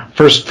 yeah.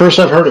 First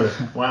I've heard of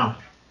it. Wow.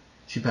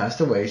 She passed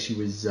away. She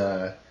was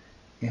in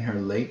her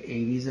late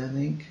 80s, I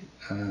think.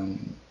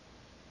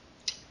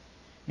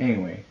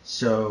 Anyway,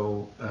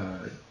 so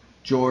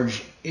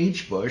George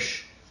H.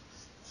 Bush,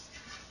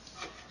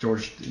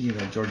 George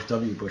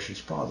W. Bush's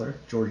father,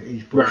 George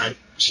H. Bush. Right.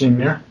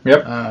 Senior.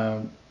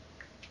 Yep.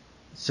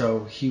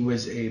 So he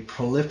was a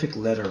prolific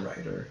letter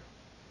writer,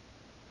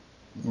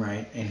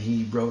 right? And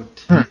he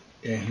wrote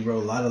he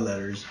wrote a lot of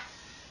letters,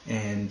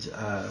 and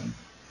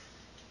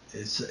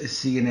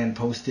CNN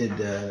posted.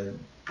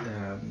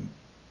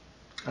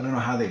 I don't know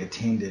how they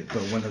attained it,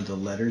 but one of the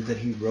letters that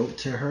he wrote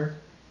to her,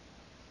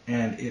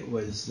 and it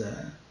was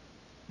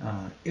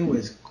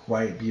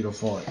quite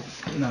beautiful.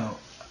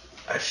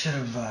 I should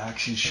have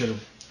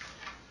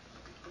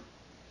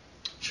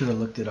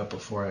looked it up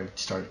before I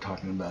started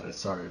talking about it.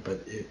 Sorry,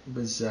 but it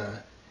was,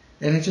 and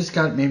it just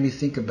made me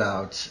think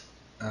about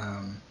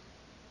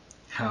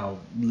how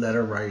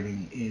letter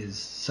writing is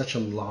such a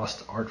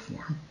lost art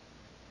form,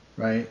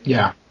 right?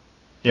 Yeah.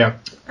 Yeah.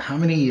 How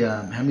many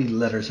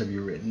letters have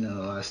you written in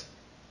the last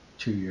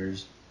 2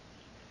 years?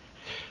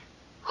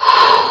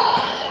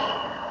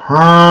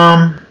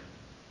 I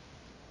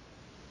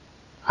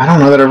don't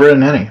know that I've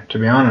written any, to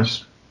be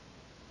honest.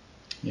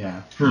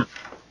 Yeah.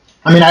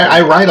 I mean,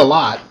 I write a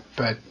lot,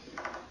 but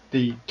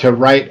to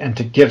write and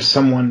to give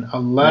someone a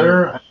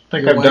letter, I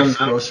think I've done that.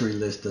 Grocery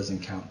list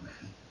doesn't count, man.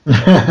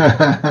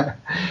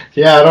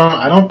 Yeah,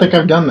 I don't think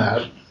I've done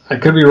that. I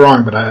could be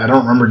wrong, but I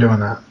don't remember doing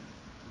that.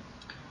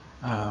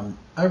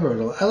 I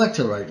like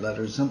to write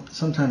letters.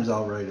 Sometimes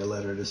I'll write a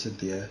letter to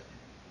Cynthia,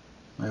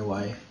 my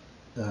wife,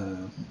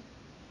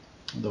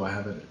 although I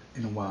haven't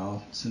in a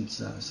while since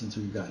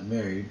we've gotten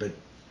married. But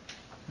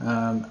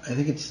I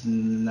think it's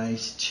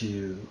nice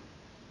to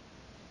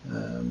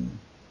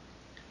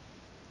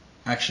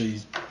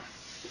actually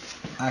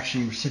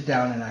sit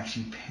down and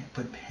actually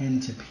put pen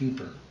to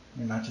paper,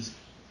 and not just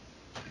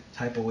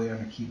type away on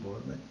a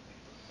keyboard, but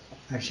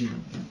actually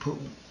put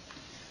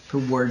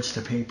words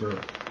to paper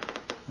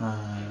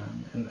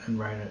and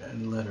write a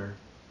letter.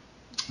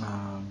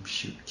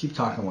 Keep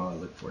talking while I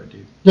look for it,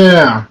 dude.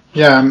 Yeah.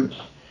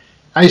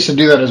 I used to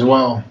do that as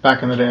well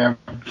back in the day. I wrote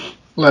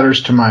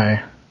letters to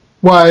my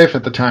wife,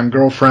 at the time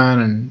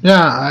girlfriend, and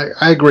yeah,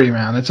 I agree,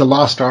 man. It's a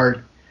lost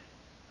art,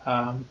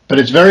 but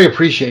it's very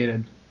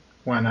appreciated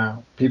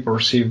when people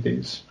receive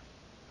these.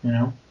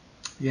 Yeah,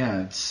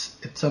 it's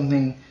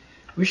something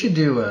we should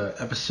do a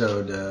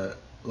episode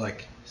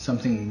like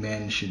something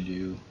men should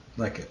do.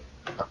 Like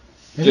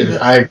maybe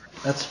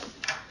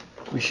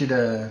we should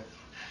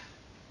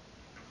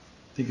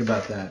think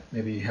about that.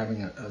 Maybe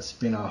having a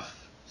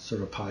spin-off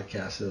sort of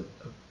podcast of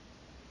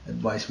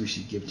advice we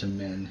should give to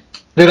men.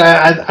 Dude,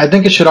 I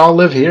think it should all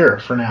live here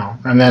for now,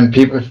 and then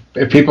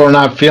if people are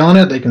not feeling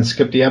it, they can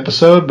skip the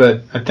episode.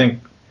 But I think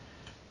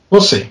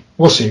we'll see.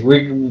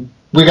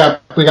 We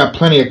got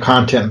plenty of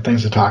content and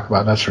things to talk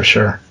about. That's for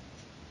sure.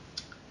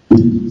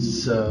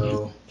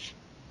 So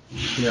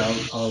here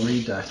I'll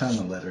read. I found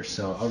the letter,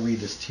 so I'll read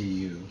this to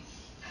you.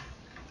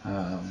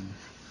 And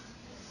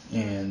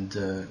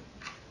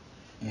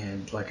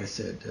like I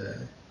said,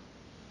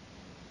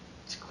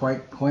 it's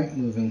quite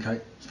moving,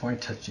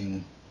 quite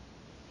touching.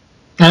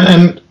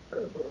 And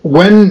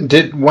when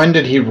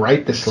did he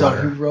write this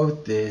letter? So he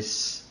wrote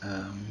this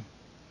in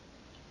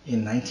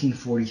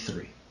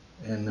 1943,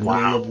 in the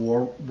middle of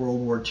World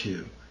War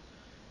II.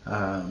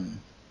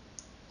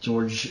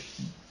 George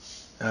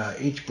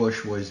H.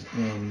 Bush was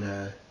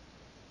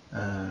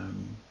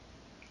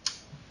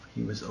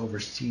he was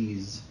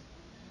overseas.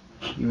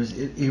 He was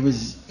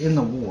in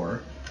the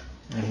war,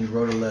 and he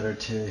wrote a letter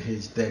to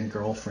his then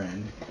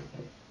girlfriend,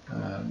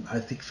 I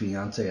think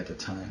fiance at the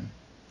time,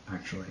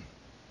 actually.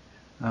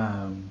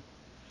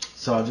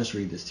 So I'll just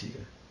read this to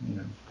you.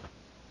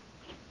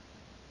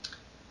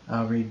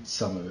 I'll read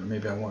some of it.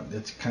 Maybe I won't.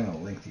 It's kind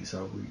of lengthy,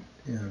 so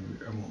I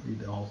won't read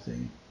the whole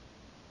thing.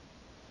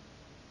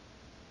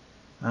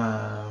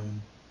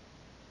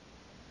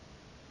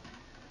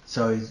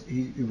 So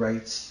he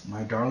writes,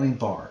 "My darling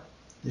Bar,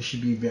 this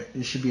should be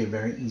a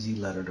very easy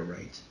letter to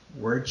write.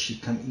 Words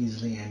should come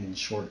easily and in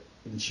short,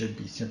 and should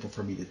be simple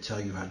for me to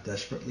tell you how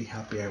desperately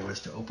happy I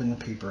was to open the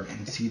paper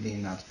and see the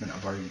announcement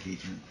of our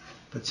engagement.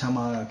 But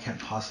somehow I can't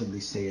possibly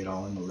say it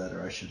all in the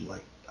letter I should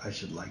like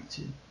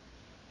to.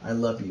 I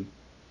love you.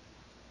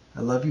 I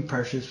love you,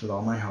 precious, with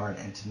all my heart,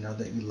 and to know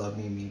that you love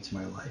me means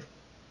my life.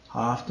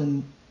 How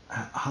often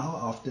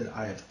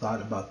I have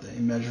thought about the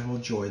immeasurable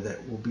joy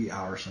that will be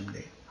ours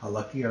someday. How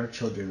lucky our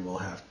children will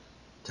have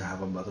to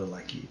have a mother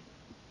like you.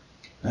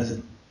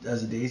 As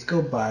the days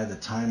go by, the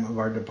time of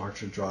our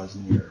departure draws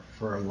near.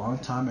 For a long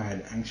time I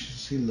had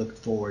anxiously looked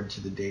forward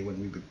to the day when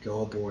we would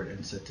go aboard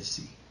and set to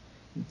sea.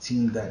 It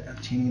seemed that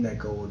obtaining that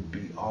goal would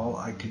be all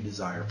I could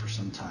desire for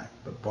some time,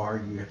 but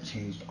Bar, you have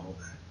changed all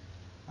that.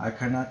 I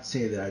cannot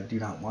say that I do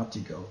not want to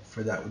go,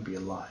 for that would be a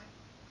lie.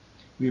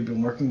 We have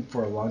been working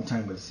for a long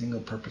time with a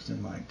single purpose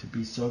in mind, to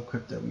be so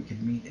equipped that we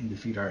could meet and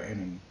defeat our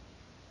enemy.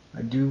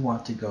 I do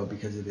want to go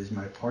because it is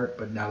my part,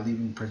 but now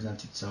leaving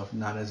presents itself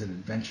not as an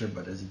adventure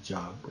but as a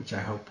job, which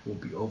I hope will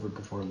be over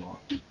before long.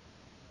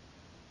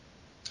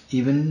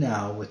 Even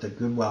now, with a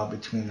good while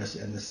between us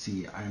and the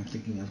sea, I am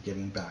thinking of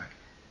getting back.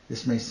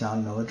 This may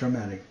sound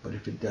melodramatic, but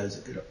if it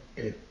does,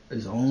 it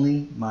is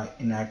only my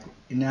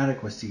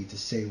inadequacy to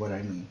say what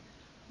I mean.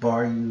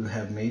 Bar, you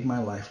have made my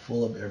life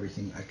full of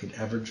everything I could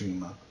ever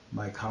dream of.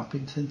 My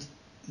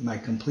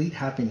complete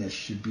happiness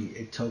should be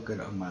a token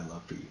of my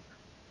love for you."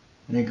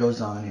 And he goes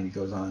on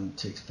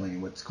to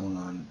explain what's going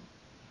on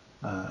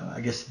I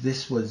guess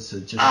this was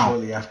just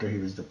shortly after he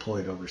was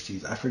deployed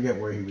overseas. I forget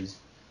where he was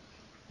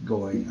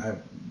going. I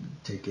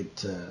take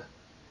it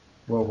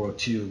World War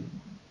II.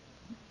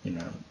 You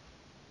know,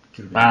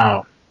 could have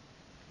been,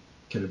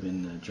 could have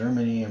been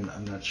Germany.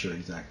 I'm not sure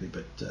exactly,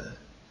 but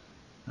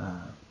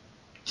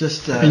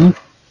just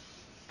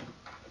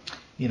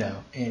you know,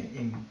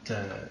 and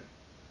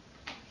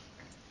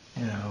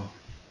you know,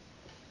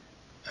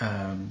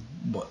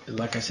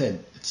 like I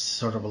said, it's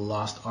sort of a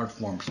lost art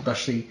form,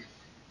 especially if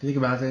you think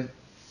about it.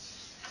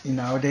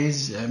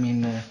 Nowadays, I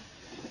mean,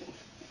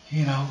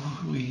 you know,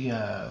 we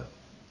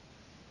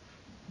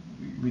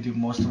do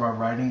most of our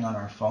writing on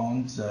our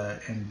phones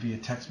and via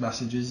text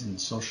messages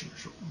and social,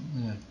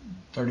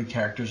 30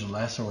 characters or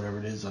less or whatever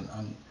it is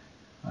on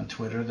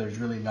Twitter. There's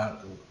really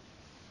not,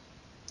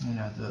 you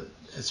know,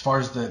 as far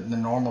as the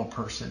normal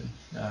person,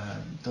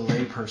 the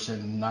lay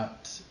person,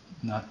 not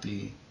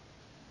the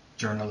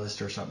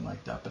journalist or something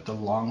like that, but the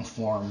long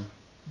form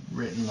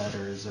written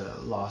letter is a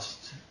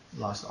lost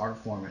art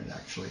form. And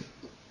actually,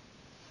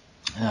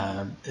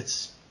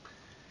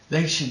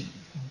 they should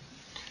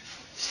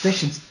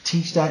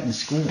teach that in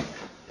school,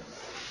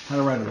 how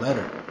to write a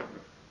letter.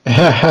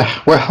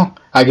 Well,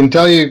 I can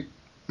tell you,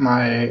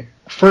 my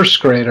first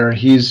grader,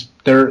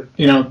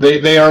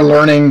 they are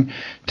learning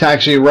to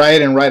actually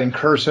write in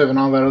cursive and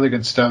all that other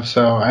good stuff.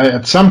 So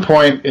at some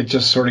point, it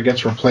just sort of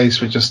gets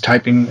replaced with just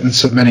typing and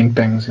submitting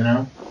things.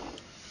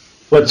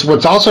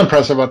 What's also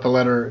impressive about the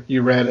letter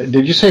you read?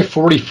 Did you say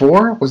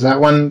 44? Was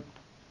that when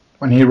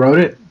he wrote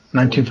it?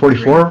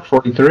 1944,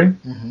 43.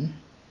 Mm-hmm.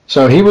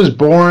 So he was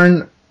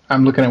born.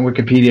 I'm looking at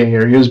Wikipedia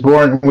here. He was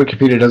born.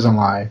 Wikipedia doesn't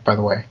lie, by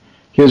the way.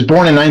 He was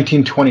born in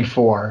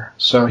 1924,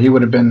 so he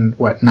would have been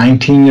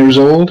 19 years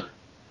old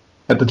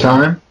at the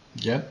time.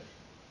 Yeah.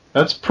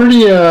 That's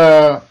pretty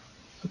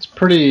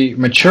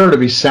mature to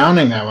be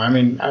sounding that way. I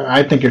mean,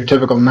 I think you're a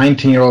typical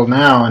 19-year-old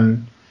now,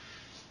 and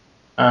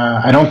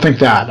I don't think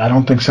that. I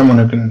don't think someone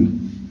who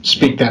can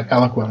speak that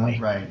eloquently.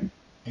 Right.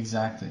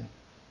 Exactly.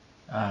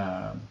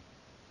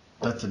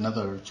 That's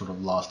another sort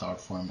of lost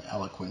art form,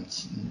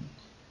 eloquence.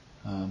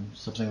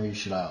 Something we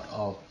should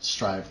all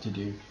strive to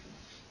do,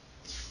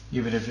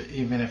 even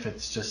if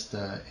it's just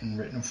in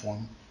written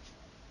form.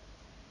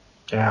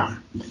 Yeah.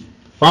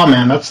 Wow,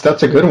 man, that's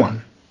a good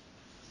one.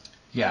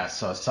 Yeah.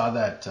 So I saw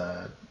that.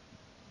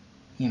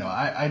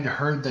 I'd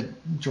heard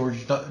that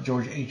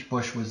George H.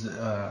 Bush was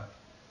a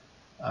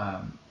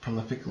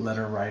prolific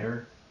letter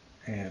writer,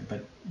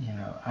 but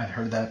I'd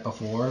heard that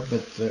before,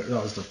 but that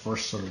was the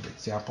first sort of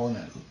example, and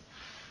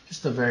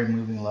just a very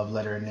moving love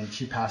letter. And then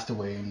she passed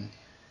away, and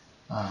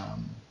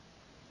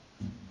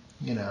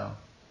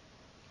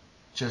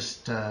it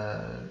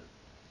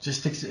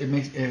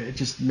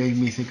just made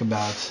me think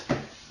about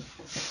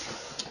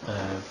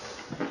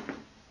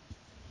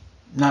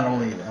not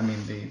only,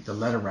 the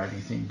letter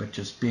writing thing, but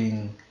just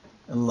being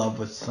in love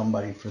with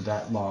somebody for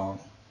that long.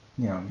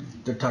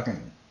 We're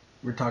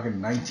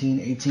talking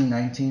 18,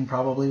 19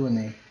 probably when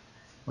they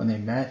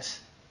met,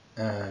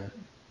 or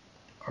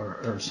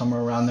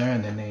somewhere around there,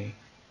 and then they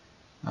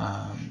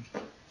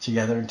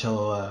together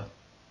until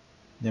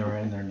they were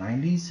in their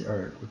 90s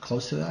or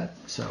close to that.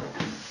 So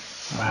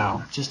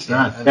wow, just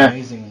an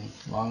amazing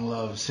long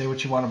love. Say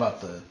what you want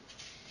about the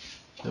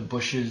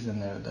Bushes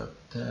and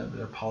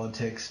their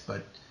politics,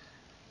 but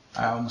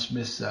I almost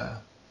miss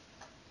a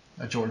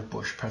George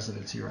Bush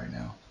presidency right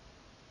now.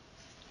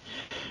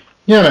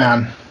 Yeah,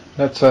 man,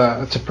 that's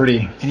a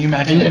pretty. Can you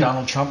imagine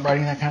Donald Trump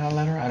writing that kind of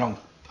letter? I don't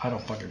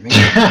fucking mean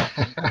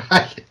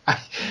it.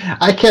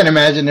 I can't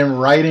imagine him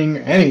writing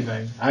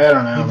anything. I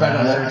don't know. He'd write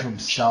a letter to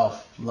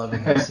himself,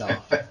 loving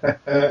himself.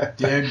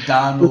 Dear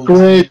Donald. You're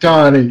great,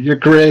 Donnie. You're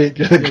great.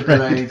 You're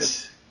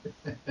great.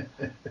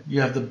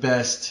 You have the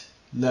best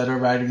letter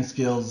writing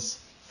skills.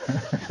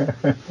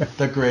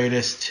 The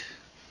greatest.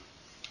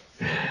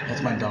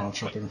 That's my Donald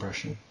Trump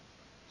impression.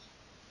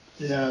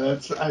 Yeah,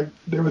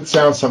 it would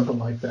sound something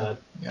like that.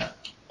 Yeah.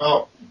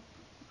 Well,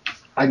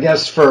 I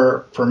guess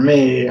for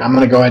me, I'm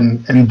going to go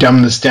ahead and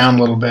dumb this down a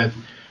little bit.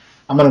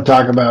 I'm going to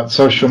talk about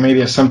social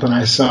media, something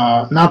I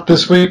saw not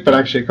this week, but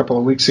actually a couple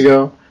of weeks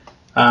ago.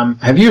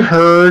 Have you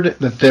heard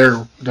that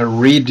they're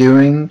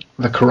redoing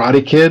the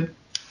Karate Kid?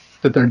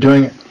 That they're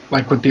doing it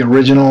like with the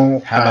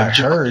original? Have I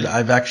heard?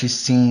 I've actually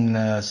seen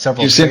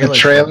several. You've seen the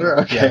trailer?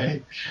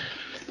 Okay.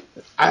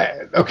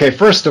 Yeah. Okay.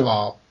 First of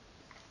all,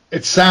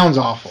 it sounds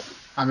awful.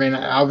 I mean,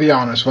 I'll be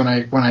honest. When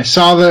I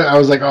saw that, I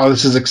was like, "Oh,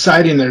 this is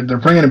exciting! They're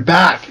bringing it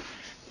back."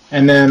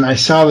 And then I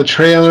saw the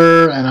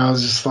trailer, and I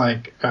was just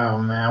like, "Oh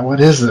man,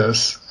 what is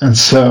this?" And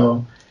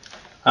so,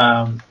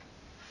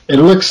 it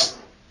looks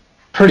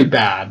pretty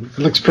bad. It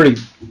looks pretty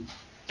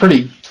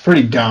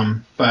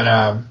dumb.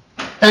 But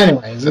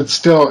anyways,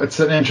 it's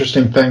an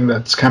interesting thing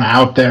that's kind of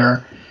out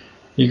there.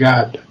 You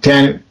got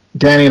Daniel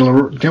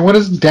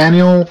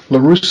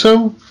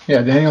LaRusso?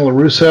 Yeah, Daniel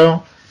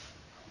LaRusso.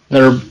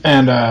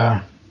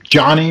 And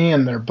Johnny,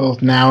 and they're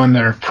both now in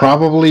their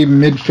probably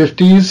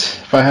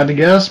mid-50s, if I had to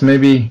guess,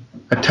 maybe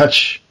a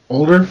touch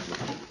older.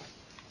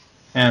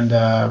 And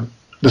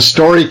the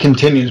story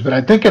continues, but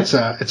I think it's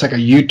like a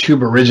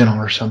YouTube original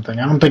or something.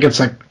 I don't think it's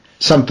like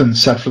something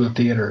set for the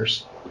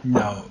theaters.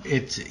 No,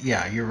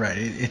 you're right.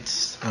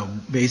 It's It's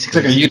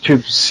basically like a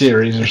YouTube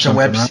series or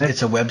something, right?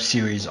 It's a web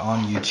series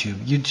on YouTube.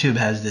 YouTube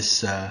has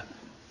this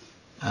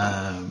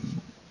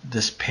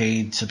this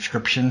paid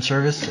subscription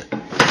service.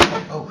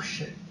 Oh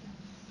shit!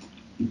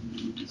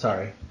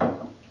 Sorry.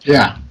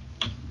 Yeah.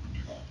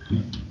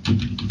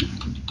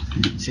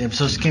 See, I'm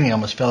so skinny. I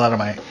almost fell out of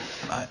my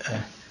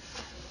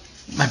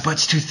my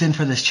butt's too thin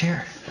for this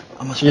chair.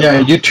 Almost.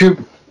 Yeah,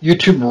 YouTube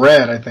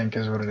Red, I think,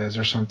 is what it is,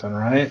 or something,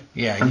 right?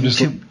 Yeah,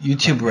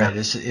 YouTube Red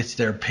it's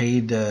their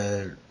paid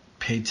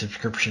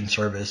subscription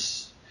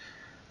service,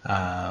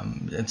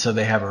 and so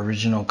they have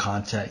original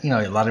content.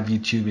 A lot of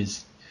YouTube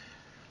is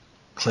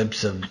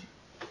clips of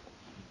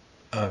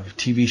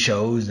TV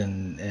shows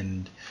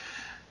and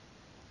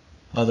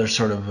other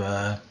sort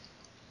of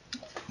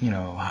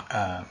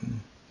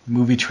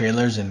movie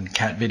trailers and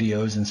cat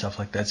videos and stuff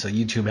like that. So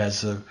YouTube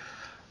has a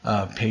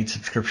paid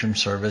subscription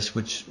service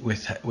which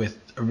with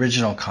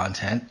original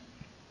content,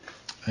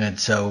 and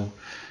so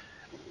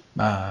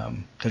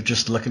they're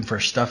just looking for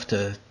stuff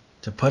to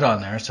put on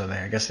there. So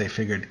I guess they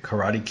figured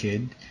Karate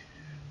Kid.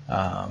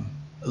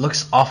 It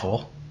looks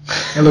awful.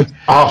 It looks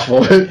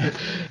awful.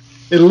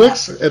 It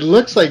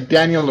looks like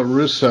Daniel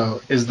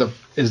LaRusso is the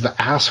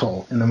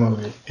asshole in the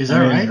movie. Is that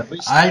right? At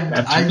least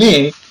to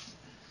me.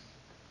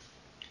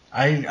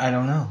 I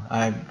don't know.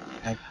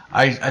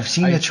 I've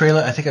seen the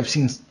trailer. I think I've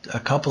seen a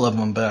couple of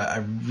them, but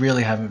I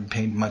really haven't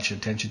paid much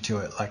attention to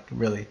it. Like,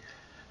 really,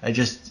 I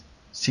just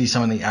see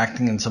some of the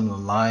acting and some of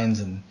the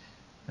lines, and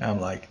I'm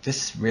like,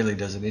 this really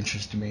doesn't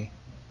interest me.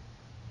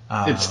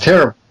 It's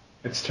terrible.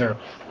 It's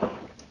terrible.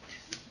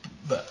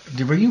 But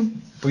were you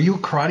a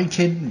Karate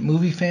Kid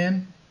movie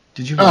fan?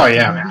 Did you? Oh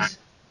yeah, man.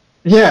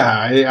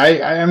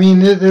 Yeah, I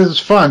mean it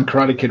was fun.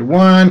 Karate Kid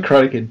 1,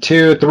 Karate Kid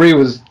 2, 3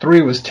 was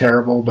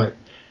terrible, but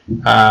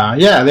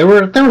yeah, they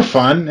were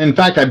fun. In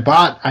fact, I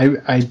bought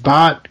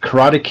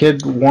Karate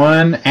Kid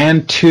 1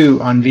 and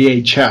 2 on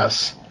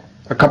VHS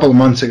a couple of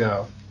months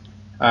ago.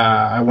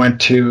 I went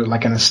to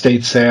like an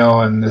estate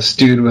sale, and this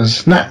dude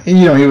was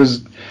he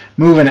was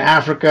moving to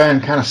Africa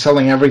and kind of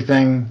selling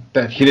everything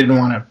that he didn't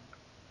want to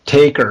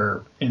take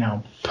or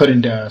put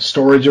into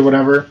storage or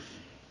whatever.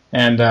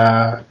 And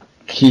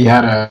he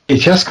had a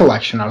VHS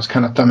collection. I was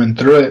kind of thumbing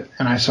through it,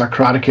 and I saw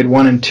Karate Kid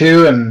 1 and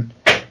 2, and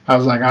I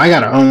was like, I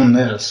gotta own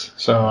this.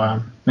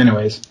 So,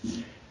 anyways,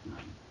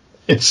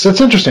 it's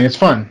interesting. It's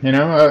fun.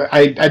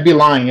 I'd be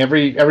lying.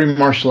 Every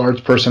martial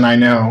arts person I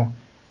know,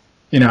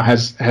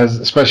 has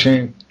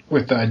especially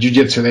with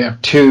jiu-jitsu, they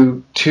have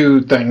two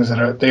things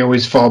that they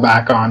always fall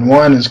back on.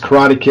 One is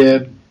Karate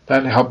Kid,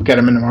 that helped get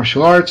them into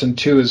martial arts, and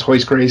 2 is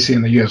Royce Gracie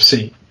in the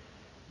UFC.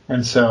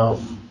 And so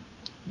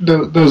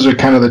those are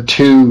kind of the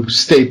two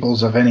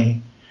staples of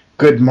any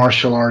good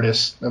martial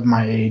artist of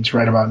my age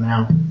right about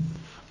now.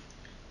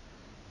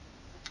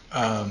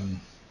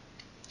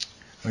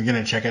 We're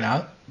gonna check it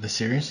out, the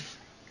series.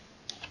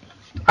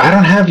 I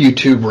don't have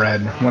YouTube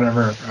Red,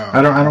 whatever.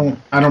 Oh.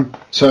 I don't.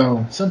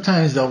 So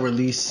sometimes they'll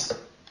release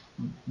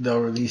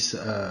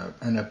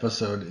an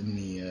episode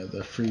in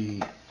the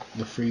free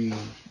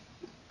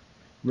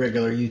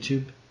regular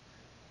YouTube.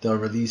 They'll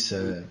release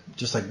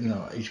just like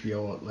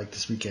HBO, like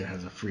this weekend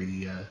has a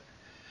free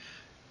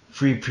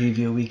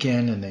preview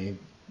weekend, and they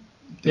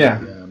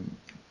a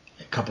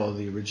couple of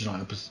the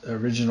original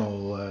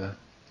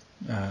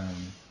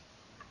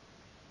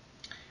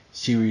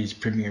series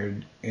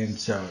premiered, and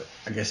so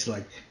I guess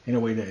like in a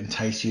way to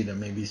entice you to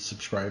maybe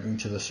subscribing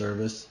to the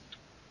service,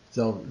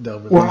 they'll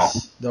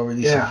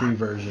release a free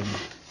version.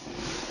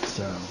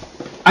 So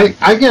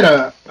I get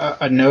a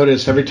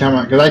notice every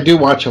time because I do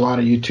watch a lot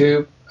of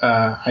YouTube.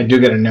 I do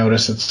get a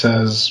notice that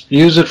says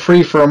use it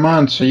free for a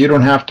month, so you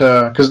don't have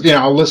to. Because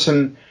I'll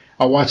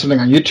watch something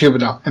on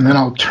YouTube and then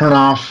I'll turn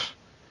off.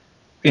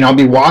 I'll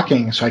be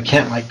walking, so I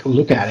can't like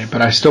look at it,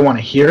 but I still want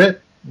to hear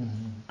it.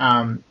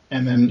 Mm-hmm.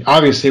 And then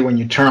obviously when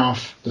you turn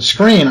off the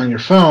screen on your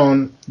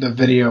phone, the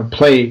video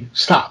play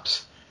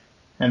stops.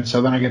 And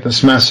so then I get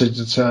this message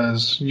that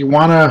says you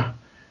wanna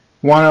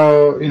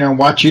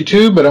watch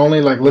YouTube, but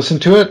only like listen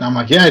to it. And I'm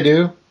like, yeah, I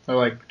do. They're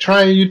like,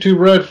 try YouTube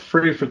Red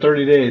free for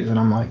 30 days. And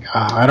I'm like,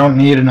 I don't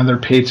need another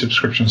paid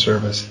subscription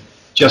service.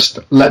 Just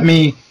let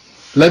me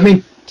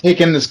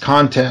take in this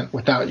content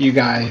without you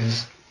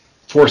guys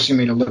forcing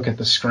me to look at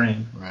the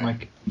screen. Right.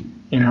 Like,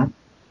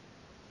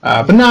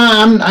 but no,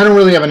 I don't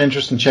really have an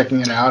interest in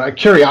checking it out. A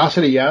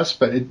curiosity, yes,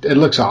 but it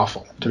looks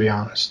awful, to be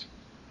honest.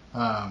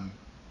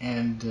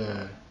 And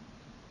to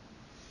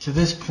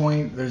this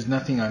point, there's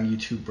nothing on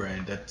YouTube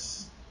Red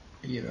that's,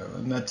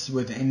 and that's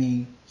with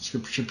any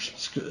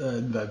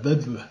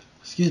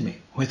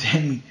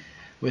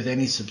with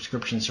any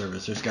subscription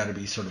service. There's got to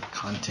be sort of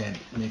content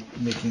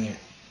making it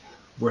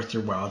worth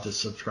your while to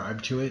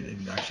subscribe to it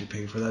and actually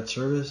pay for that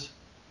service.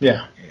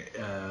 Yeah.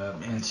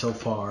 And so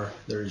far,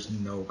 there's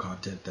no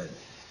content that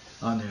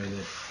on there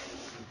that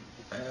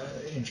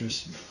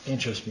interests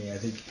me. I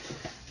think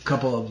a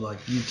couple of like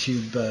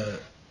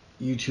YouTubers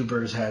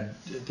had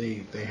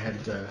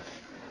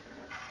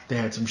they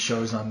had some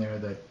shows on there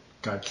that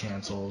got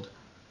canceled.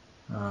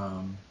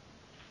 Have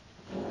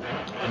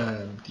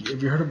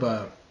you heard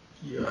about?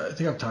 I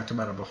think I've talked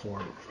about it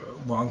before.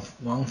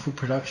 Wong Fu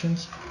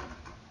Productions.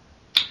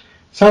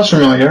 Sounds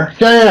familiar.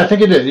 Yeah, I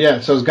think it did. Yeah,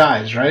 it's those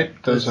guys, right?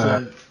 Those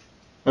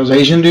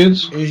Asian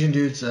dudes. Asian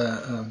dudes.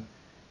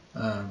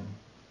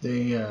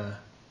 They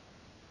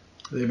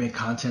make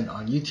content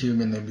on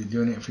YouTube, and they've been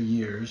doing it for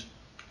years.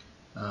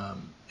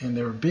 And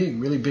they were big,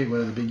 really big.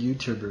 One of the big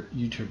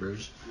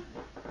YouTubers.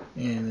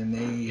 And then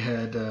they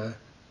had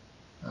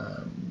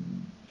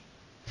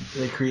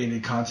they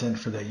created content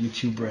for that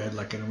YouTube Red,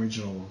 like an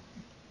original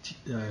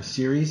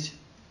series,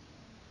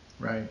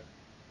 right?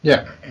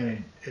 Yeah.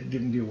 And it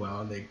didn't do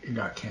well. It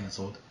got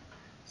canceled.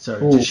 So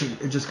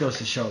it just goes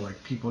to show,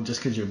 like, people,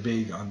 just because you're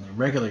big on the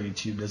regular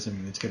YouTube doesn't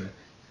mean it's gonna.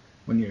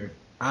 When you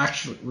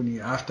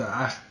have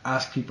to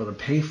ask people to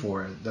pay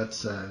for it,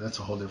 that's a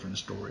whole different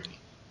story.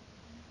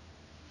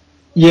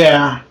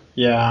 Yeah.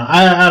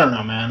 I don't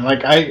know, man.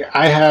 Like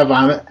I have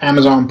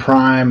Amazon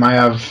Prime. I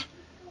have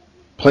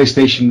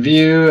PlayStation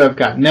View. I've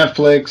got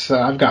Netflix.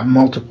 I've got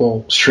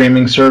multiple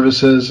streaming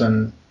services,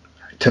 and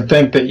to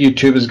think that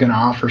YouTube is going to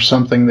offer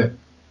something that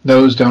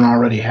those don't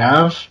already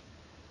have,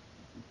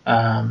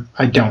 I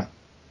don't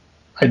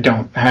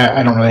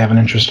really have an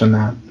interest in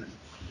that.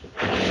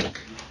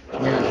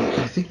 Yeah,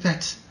 I think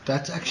that's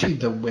actually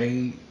the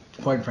way.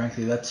 Quite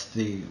frankly, that's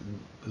the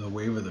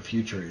wave of the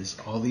future. Is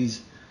all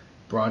these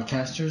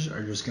broadcasters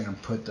are just going to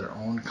put their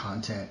own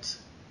content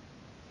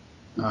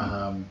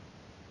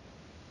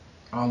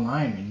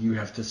online, and you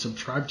have to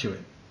subscribe to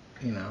it.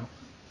 You know,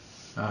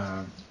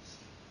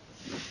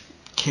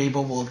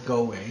 cable will go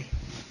away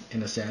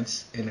in a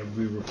sense, and it will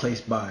be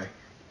replaced by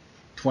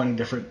 20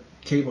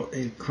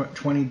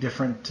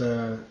 different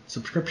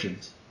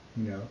subscriptions.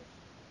 You know.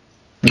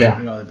 Yeah.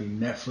 You know, there'd be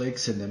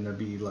Netflix, and then there'd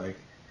be like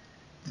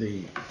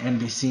the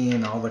NBC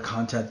and all the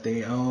content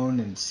they own,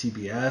 and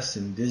CBS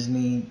and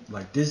Disney.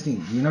 Like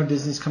Disney, you know,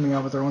 Disney's coming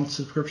out with their own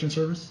subscription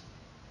service.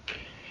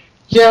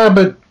 Yeah,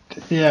 but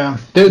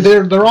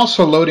they're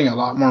also loading a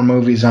lot more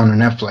movies on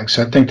Netflix.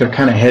 I think they're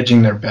kind of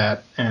hedging their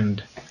bet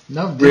and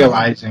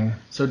realizing.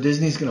 So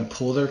Disney's going to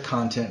pull their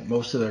content,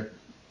 most of their.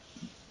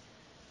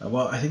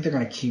 Well, I think they're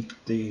going to keep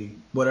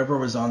whatever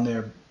was on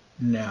there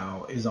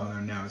now is on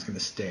there now. It's going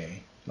to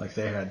stay. Like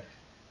they had.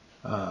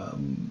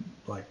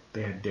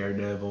 They had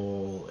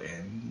Daredevil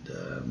and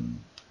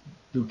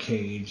Luke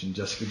Cage and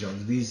Jessica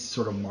Jones. These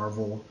sort of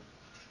Marvel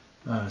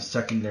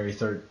secondary,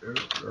 third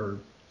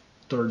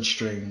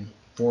string,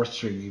 fourth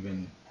string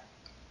even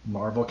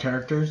Marvel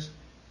characters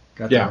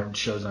got their own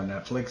shows on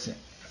Netflix,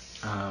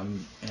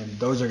 and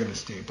those are going to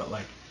stay. But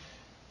like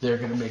they're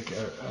going to make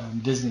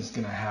Disney's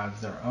going to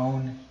have their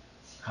own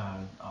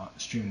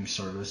streaming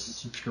service,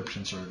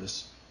 subscription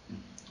service.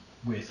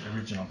 With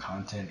original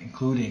content,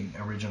 including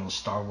original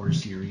Star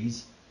Wars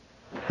series,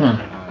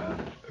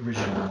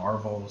 original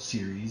Marvel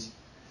series.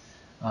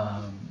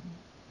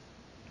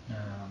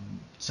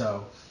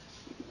 So,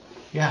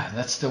 yeah,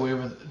 that's the wave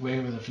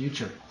of the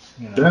future.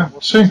 You know? Yeah, we'll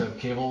see. So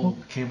cable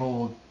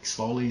will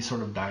slowly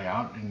sort of die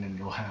out, and then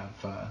you'll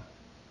have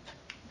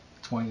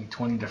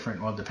 20 different.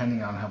 Well,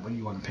 depending on what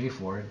you want to pay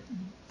for it,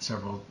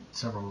 several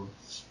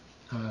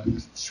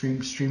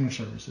streaming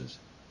services.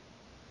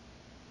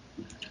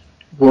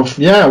 Well,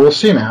 yeah, we'll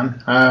see,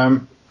 man.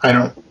 I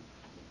don't.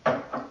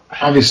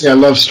 Obviously, I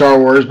love Star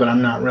Wars, but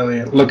I'm not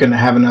really looking to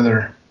have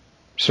another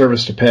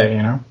service to pay.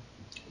 You know.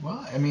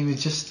 Well, I mean,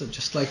 it's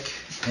just like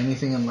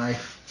anything in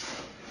life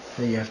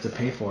that you have to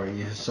pay for.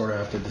 You sort of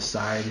have to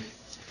decide.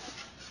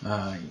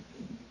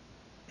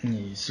 You're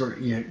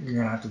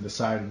gonna have to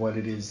decide what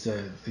it is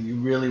that you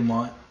really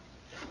want,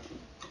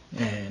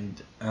 and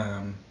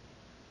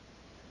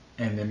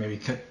then maybe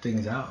cut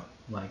things out,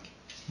 like,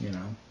 you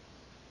know.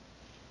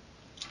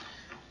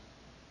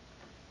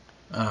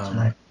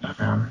 Right.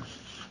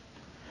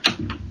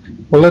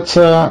 Well, let's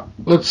wrap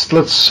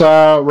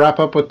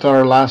up with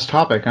our last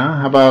topic, huh?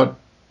 How about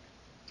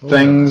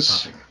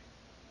things?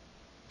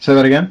 Say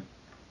that again.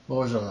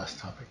 What was our last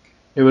topic?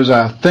 It was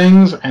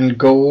things and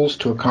goals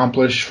to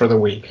accomplish for the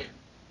week.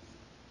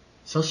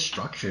 So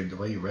structured the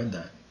way you read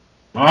that.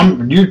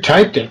 You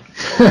typed it.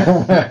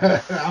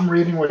 I'm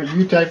reading what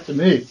you typed to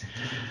me.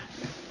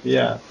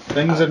 Yeah,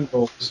 things and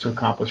goals to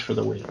accomplish for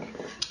the week.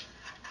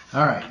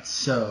 All right,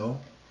 so.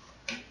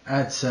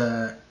 At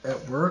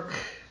work,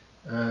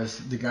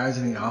 the guys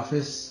in the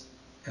office,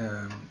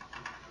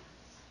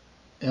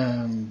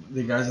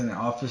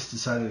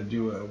 decided to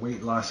do a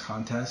weight loss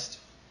contest.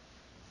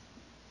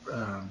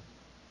 For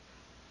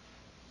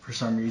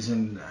some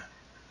reason,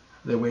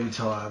 they waited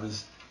till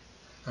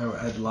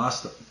I'd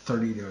lost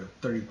 30 to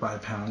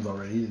 35 pounds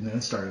already, and then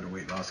started a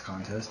weight loss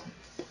contest.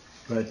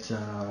 But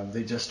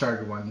they just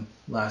started one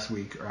last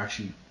week, or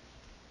actually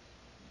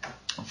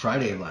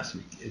Friday of last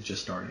week. It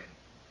just started.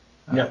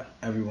 Yep.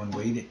 Everyone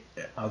waited.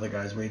 Other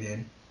guys weighed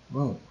in.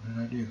 Whoa, what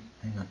did I do?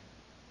 Hang on.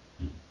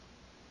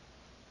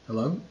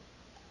 Hello?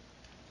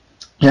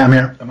 Yeah, I'm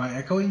here. Am I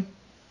echoing?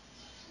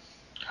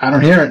 I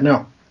don't hear it,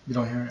 no. You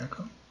don't hear an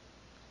echo?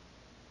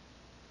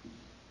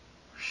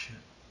 Shit.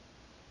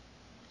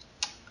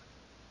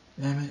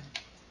 Damn it.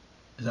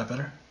 Is that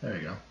better? There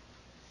you go.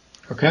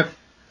 Okay.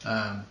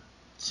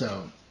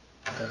 So,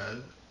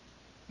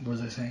 what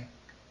was I saying?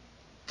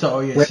 So,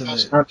 Weight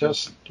loss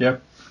contest.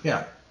 Yep.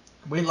 Yeah,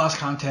 weight loss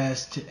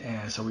contest,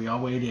 and so we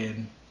all weighed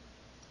in.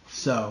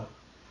 So,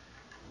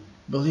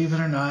 believe it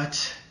or not,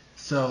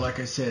 so like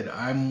I said,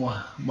 I'm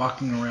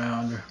walking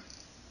around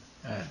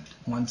at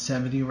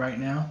 170 right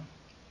now.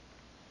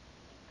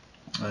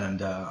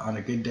 And on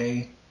a good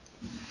day,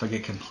 if I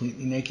get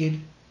completely naked,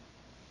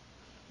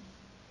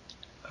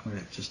 I'm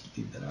going to just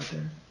leave that out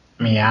there.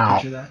 Meow.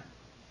 Picture that.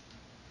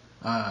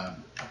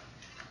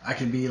 I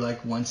can be like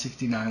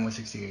 169,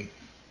 168.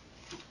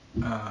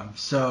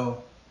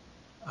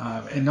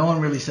 And no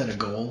one really set a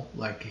goal.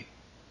 Like,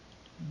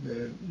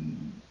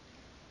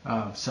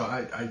 so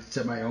I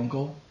set my own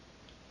goal.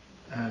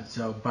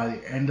 So by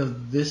the end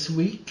of this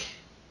week,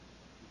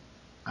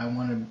 I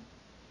want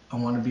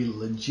to be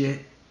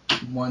legit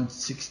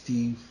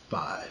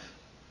 165.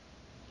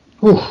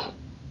 Whew.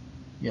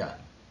 Yeah.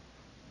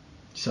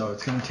 So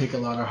it's going to take a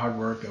lot of hard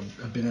work.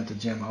 I've been at the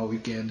gym all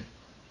weekend.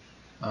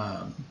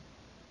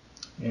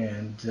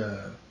 And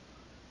that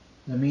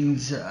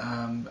means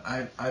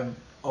I've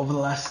over the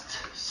last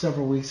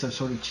several weeks I've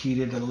sort of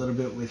cheated a little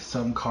bit with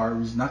some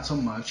carbs, not so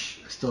much.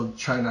 I still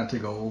try not to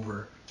go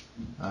over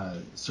a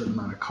certain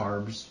amount of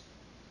carbs,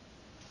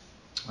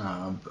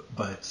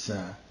 but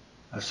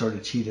I've sort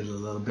of cheated a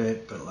little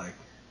bit. But like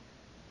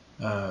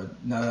now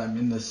that I'm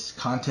in this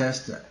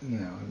contest,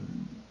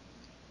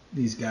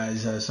 these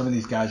guys, some of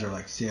these guys are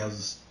like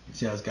sales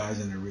guys,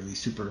 and they're really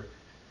super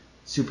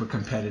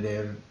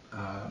competitive.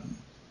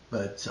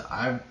 But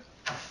I'm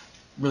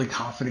really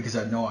confident because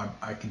I know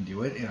I can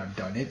do it, and I've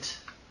done it,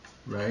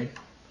 right?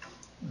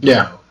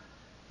 Yeah.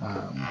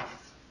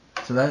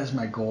 So that is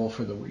my goal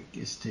for the week,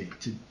 is to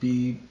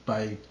be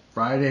by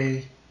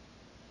Friday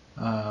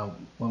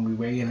when we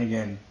weigh in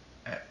again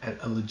at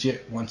a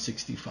legit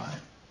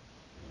 165.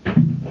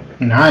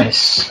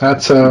 Nice.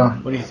 That's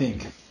What do you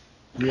think?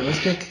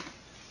 Realistic?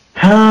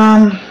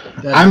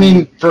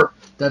 That'd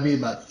be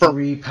about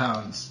 3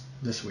 pounds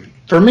this week.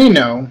 For me,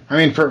 no. I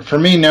mean, for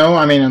me, no.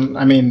 I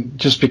mean,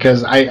 just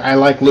because I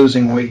like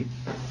losing weight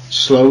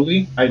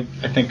slowly. I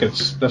think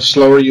it's the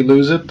slower you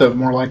lose it, the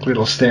more likely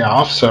it'll stay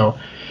off. So,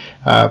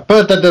 but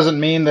that doesn't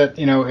mean that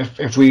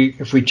if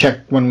we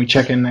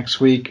check in next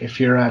week, if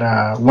you're at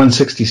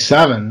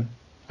 167,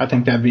 I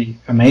think that'd be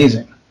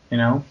amazing.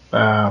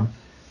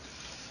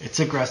 It's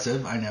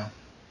aggressive, I know.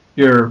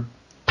 You're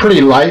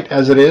pretty light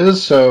as it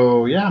is,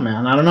 so yeah,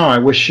 man. I don't know. I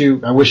wish you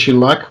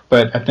luck,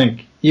 but I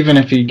think even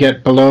if you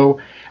get below,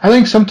 I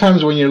think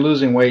sometimes when you're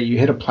losing weight, you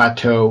hit a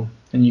plateau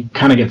and you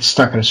kind of get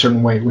stuck at a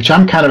certain weight, which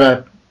I'm kind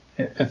of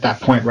at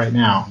that point right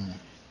now,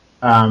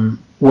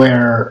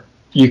 where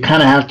you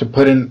kind of have to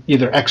put in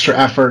either extra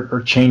effort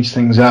or change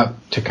things up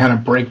to kind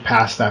of break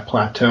past that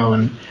plateau.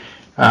 And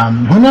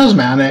who knows,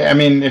 man? I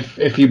mean,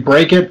 if you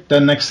break it,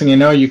 then next thing you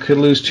know, you could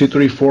lose 2,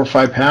 3, 4,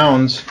 5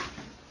 pounds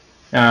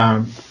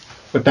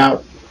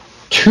without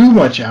too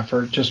much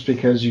effort, just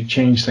because you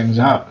change things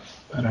up.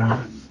 But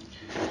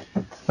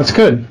that's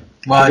good.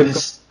 Well,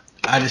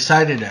 I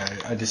decided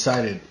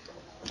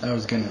I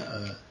was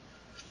gonna.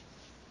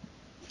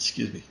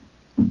 Excuse me.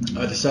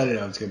 I decided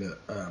I was gonna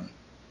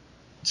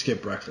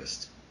skip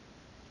breakfast.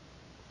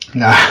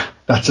 Nah,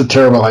 that's a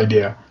terrible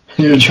idea.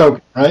 You're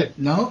joking, right?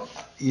 No,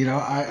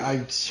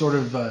 I sort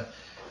of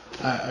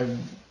I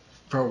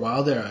for a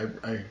while there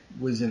I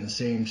was in the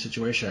same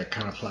situation. I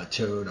kind of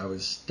plateaued. I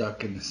was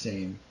stuck in the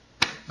same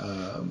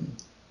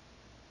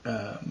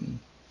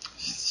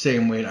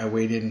same weight. I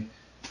weighed in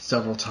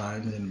several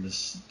times and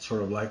was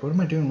sort of like, what am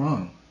I doing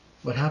wrong?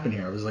 What happened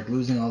here? I was like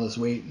losing all this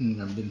weight,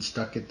 and I've been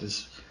stuck at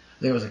this. I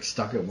think I was like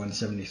stuck at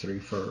 173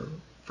 for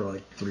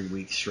like 3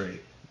 weeks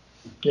straight.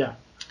 Yeah.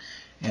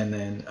 And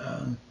then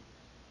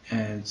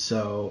and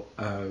so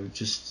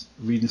just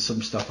reading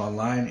some stuff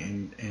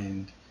online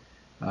and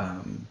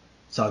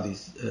saw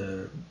these.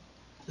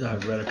 I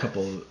read a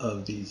couple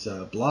of these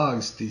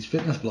blogs, these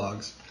fitness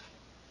blogs,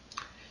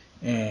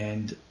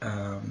 and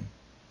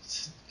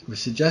it was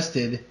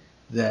suggested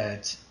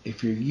that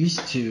if you're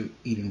used to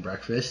eating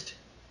breakfast,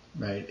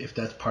 right, if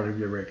that's part of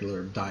your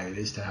regular diet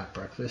is to have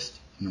breakfast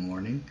in the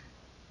morning,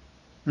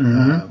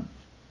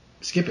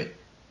 skip it,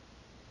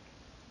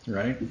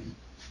 right?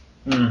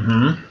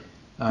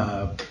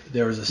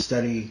 There was a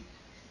study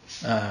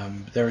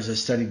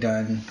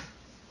done,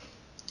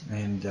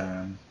 and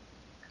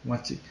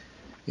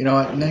you know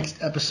what?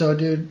 Next episode,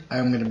 dude,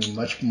 I'm gonna be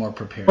much more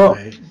prepared. Well,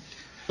 right?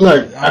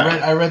 Look,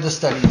 I read the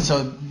study.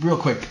 So real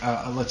quick,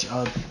 I'll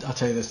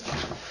tell you this.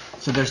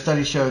 So their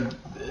study showed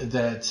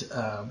that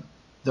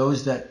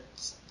those that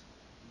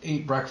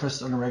ate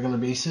breakfast on a regular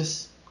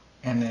basis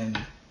and then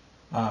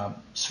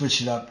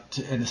switched it up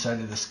and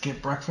decided to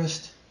skip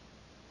breakfast,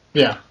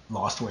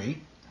 lost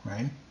weight,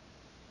 right?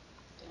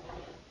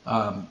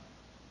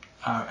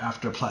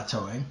 After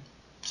plateauing,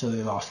 so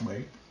they lost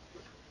weight.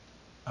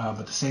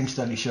 But the same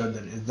study showed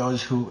that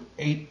those who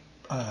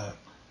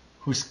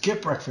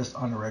skipped breakfast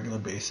on a regular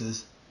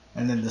basis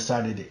and then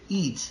decided to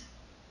eat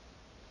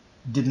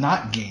did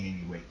not gain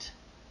any weight.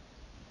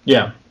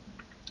 Yeah.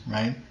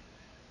 right?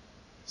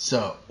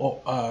 So,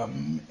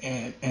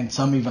 and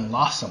some even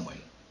lost some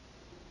weight,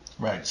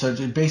 right? So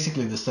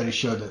basically, the study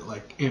showed that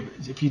like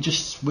if you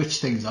just switch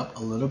things up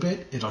a little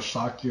bit, it'll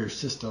shock your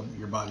system,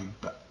 your body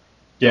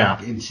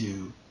back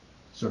into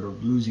sort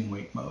of losing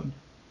weight mode,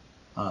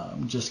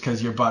 just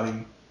because your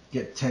body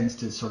tends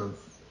to sort of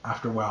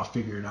after a while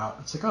figure it out.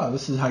 It's like, oh,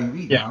 this is how you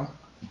eat now.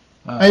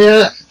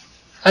 I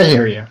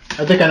hear you.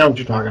 I think I know what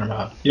you're talking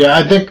about. Yeah,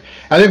 I think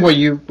what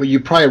you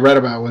probably read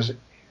about was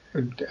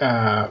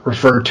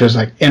referred to as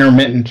like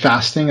intermittent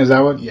fasting. Is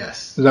that what?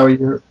 Yes. Is that what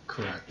you're?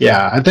 Correct.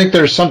 Yeah, I think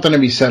there's something to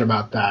be said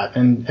about that.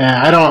 And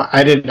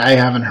I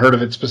haven't heard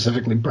of it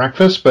specifically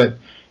breakfast, but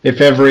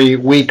if every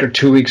week or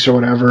 2 weeks or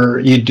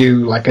whatever you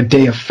do like a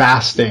day of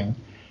fasting,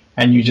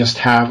 and you just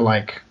have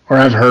like, or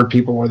I've heard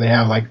people where they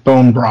have like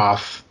bone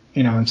broth,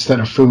 instead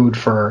of food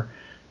for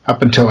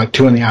up until like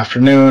 2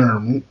 p.m.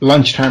 or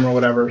lunchtime or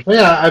whatever. So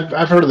yeah,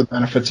 I've heard of the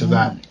benefits of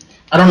that.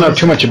 I don't know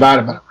too much about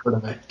it, but I've heard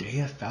of it. A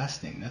day of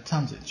fasting. That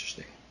sounds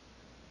interesting.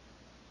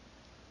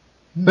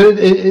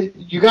 But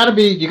you got to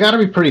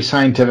be pretty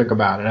scientific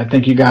about it. I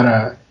think you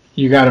gotta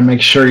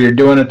make sure you're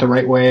doing it the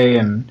right way.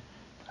 And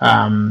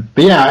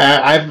but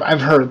yeah,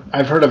 I've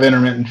heard of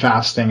intermittent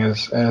fasting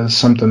as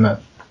something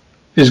that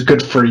is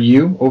good for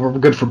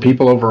good for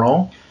people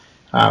overall.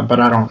 But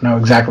I don't know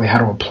exactly how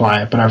to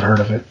apply it. But I've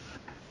heard of it.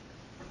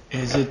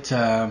 Is it?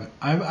 I've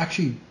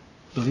actually,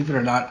 believe it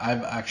or not,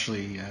 I've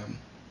actually.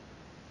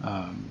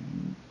 I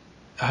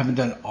haven't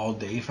done all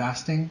day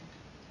fasting,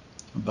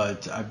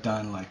 but I've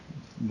done like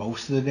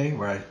most of the day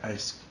where I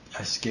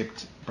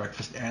skipped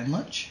breakfast and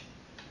lunch.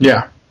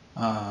 Yeah.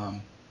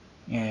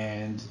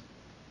 And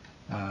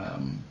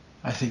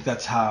I think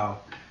that's how.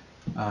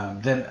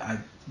 Then I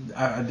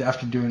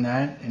after doing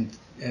that and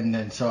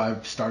then so I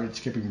started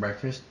skipping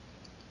breakfast.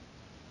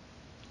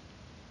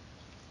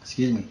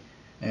 Excuse me.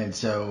 And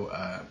so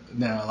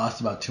then I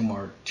lost about two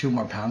more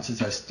pounds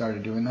since I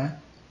started doing that.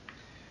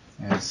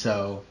 And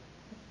so,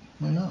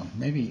 I don't know.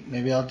 Maybe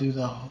I'll do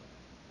I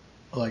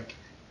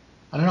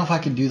don't know if I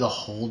can do the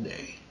whole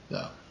day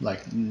though.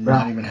 Like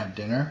not even have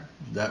dinner.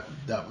 That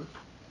would.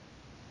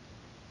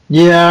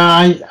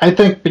 Yeah, I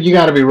think, but you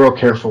got to be real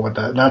careful with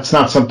that. That's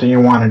not something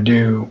you want to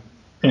do.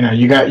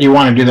 You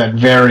want to do that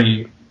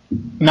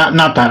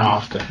not that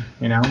often.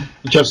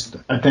 Just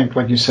I think,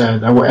 like you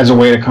said, as a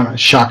way to kind of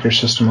shock your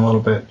system a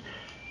little bit.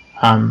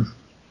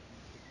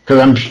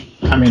 Because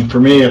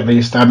for me at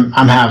least, I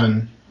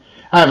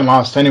haven't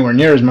lost anywhere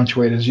near as much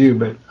weight as you,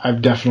 but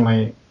I've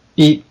definitely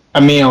eat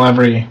a meal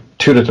every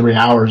 2 to 3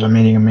 hours. I'm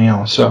eating a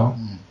meal. So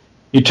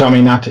you tell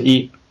me not to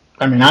eat.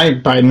 By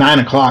 9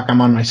 o'clock,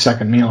 I'm on my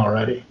second meal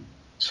already.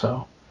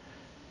 So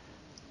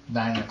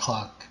 9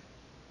 o'clock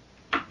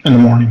in the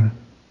morning.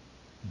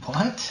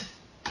 What?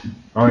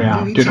 Oh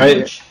yeah, dude,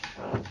 I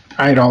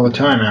eat all the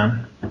time,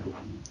 man.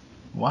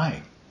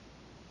 Why?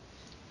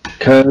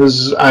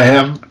 Because I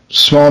have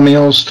small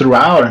meals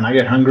throughout, and I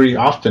get hungry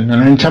often.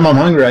 And anytime I'm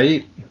hungry, I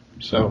eat.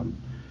 So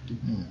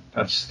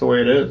that's the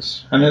way it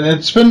is, and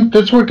it's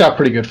worked out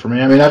pretty good for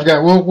me.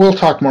 We'll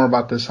talk more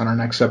about this on our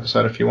next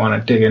episode if you want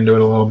to dig into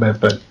it a little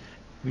bit. But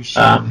we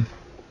should.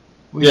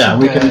 We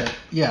definitely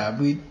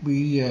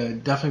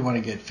want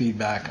to get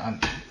feedback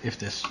on if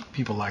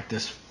people like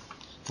this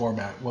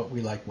format, what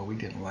we like, what we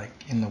didn't like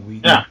in the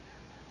week. Yeah.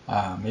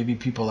 Maybe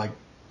people like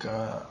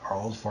our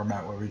old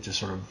format where we just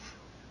sort of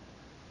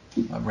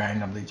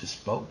randomly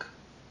just spoke.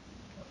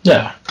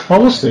 Yeah.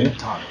 Well, we'll see.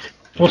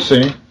 We'll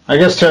see. I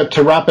guess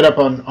to wrap it up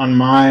on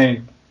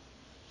my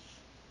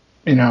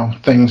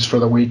things for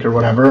the week or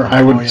whatever,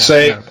 I would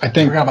say I think.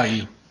 I forgot about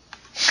you.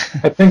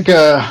 I think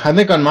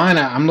on mine,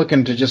 I'm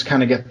looking to just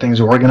kind of get things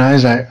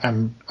organized.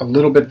 I'm a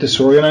little bit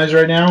disorganized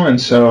right now,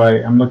 and so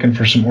I'm looking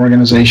for some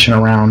organization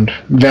around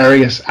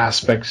various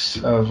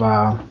aspects of,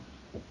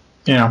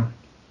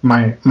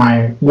 my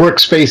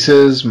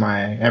workspaces,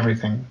 my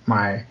everything,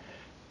 my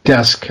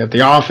desk at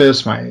the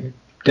office, my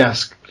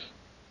desk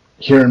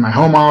here in my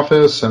home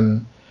office,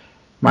 and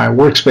my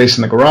workspace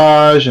in the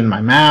garage, and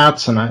my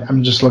mats, and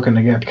I'm just looking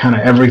to get kind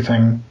of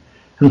everything.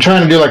 I'm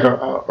trying to do like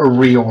a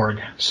reorg,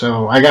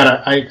 so I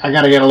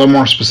gotta get a little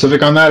more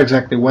specific on that,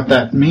 exactly what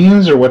that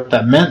means or what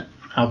that meant.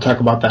 I'll talk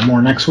about that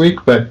more next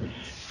week, but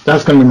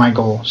that's gonna be my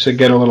goal, so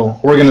get a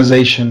little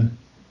organization,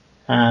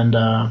 and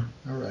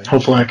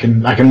hopefully I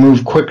can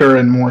move quicker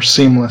and more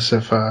seamless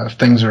if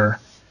things are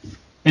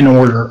in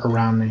order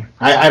around me.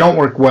 I don't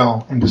work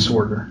well in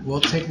disorder. We'll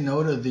take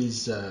note of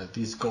these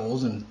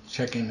goals and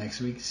check in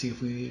next week, see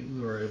if we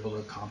were able to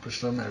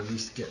accomplish them, or at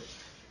least get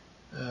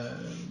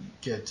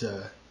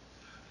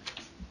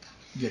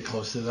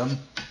close to them.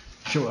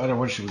 Should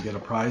we get a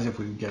prize if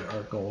we get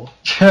our goal?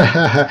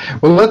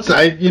 Well,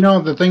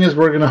 the thing is,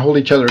 we're going to hold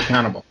each other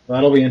accountable.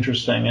 That'll be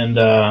interesting. And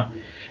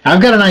I've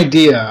got an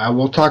idea.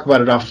 We'll talk about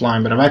it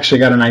offline, but I've actually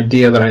got an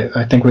idea that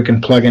I think we can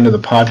plug into the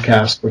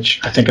podcast, which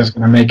I think is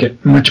going to make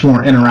it much more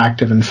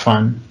interactive and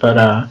fun.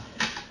 But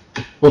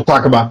we'll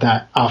talk about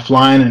that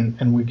offline,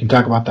 and we can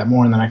talk about that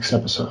more in the next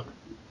episode.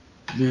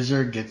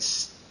 Loser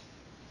gets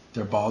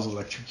their balls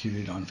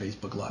electrocuted on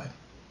Facebook Live.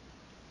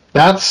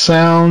 That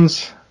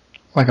sounds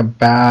like a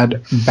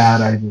bad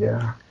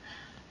idea.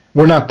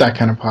 We're not that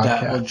kind of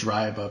podcast. That will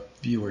drive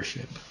up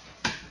viewership.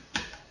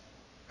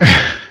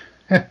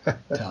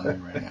 Telling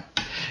you right now.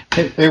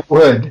 It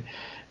would.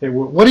 It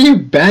would. What are you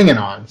banging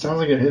on? It sounds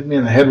like it hit me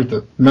in the head with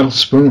a metal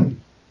spoon.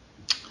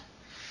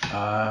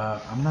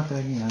 I'm not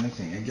banging on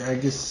anything. I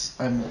guess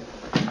I'm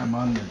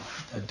on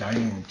a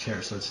dining room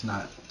chair, so it's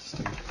not.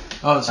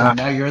 Oh, so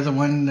now you're the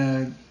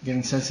one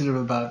getting sensitive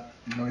about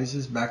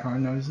noises,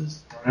 background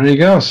noises? There you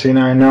go. See,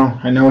 now I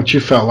know what you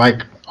felt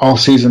like all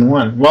season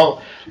 1.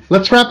 Well,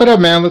 let's wrap it up,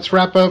 man. Let's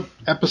wrap up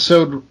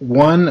episode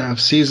 1 of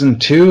season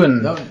 2,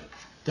 and that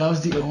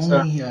was the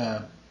only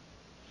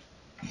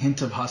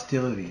hint of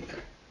hostility there.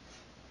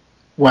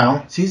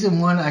 Well, season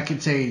 1, I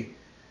could say,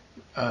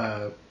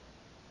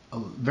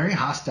 very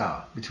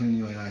hostile between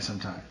you and I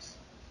sometimes.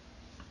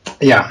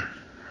 Yeah.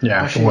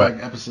 Especially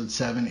like episode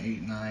 7,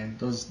 8, 9,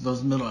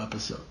 those middle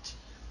episodes.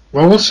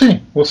 Well, we'll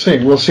see. We'll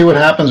see what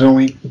happens when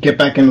we get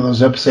back into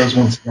those episodes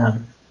once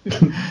again.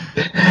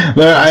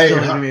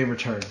 Hostility may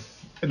return.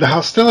 The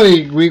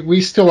hostility,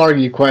 we still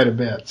argue quite a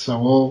bit,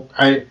 so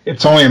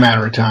it's only a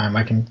matter of time.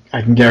 I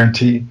can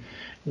guarantee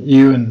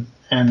you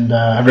and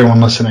everyone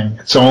listening.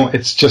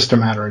 It's just a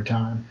matter of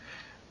time.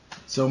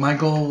 So my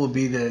goal will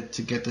be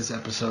to get this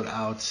episode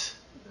out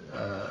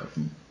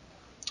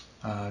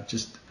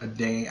just a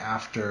day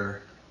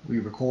after we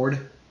record.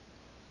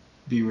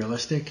 Be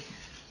realistic.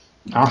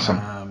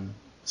 Awesome.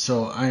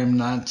 So I am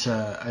not.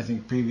 I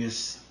think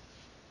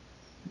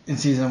in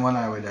season 1,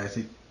 I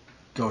think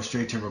go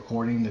straight to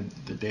recording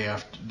the day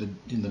after.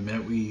 In the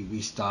minute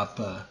we stop.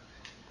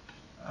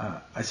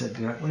 I said,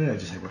 what did I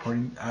just say?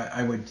 Recording.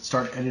 I would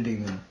start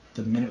editing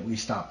the minute we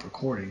stop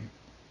recording.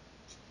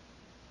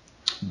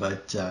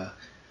 But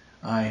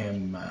I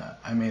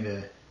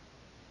made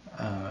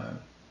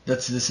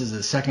this is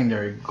a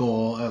secondary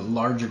goal, a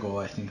larger goal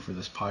I think for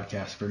this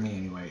podcast, for me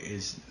anyway,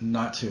 is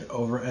not to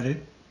over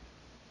edit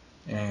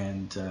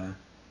and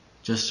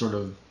just sort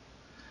of,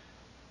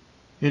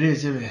 it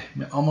is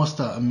almost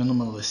a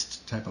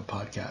minimalist type of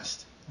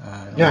podcast.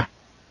 Yeah.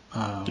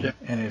 And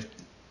if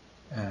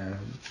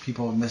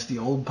people miss the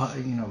old,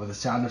 with the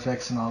sound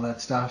effects and all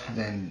that stuff,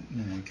 then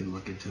you can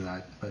look into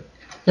that. But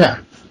yeah,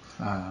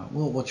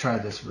 we'll try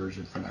this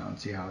version for now and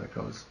see how it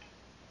goes.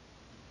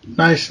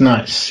 Nice.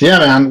 Yeah,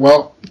 man.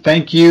 Well,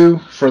 thank you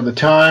for the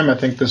time. I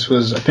think this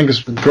was a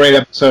great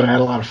episode. I had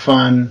a lot of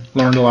fun,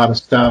 learned a lot of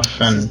stuff,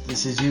 and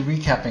this is you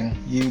recapping.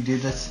 You do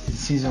this in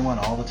season 1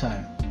 all the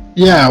time.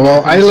 Yeah.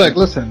 Well,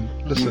 listen.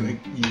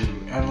 You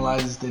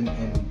analyzed and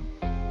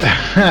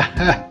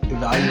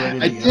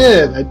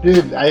evaluated. I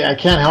did. I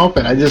can't help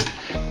it.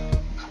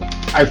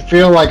 I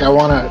feel like I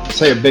want to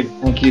say a big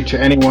thank you to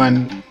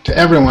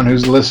everyone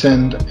who's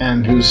listened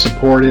and who's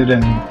supported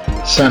and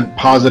sent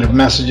positive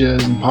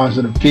messages and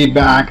positive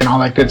feedback and all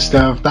that good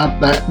stuff. That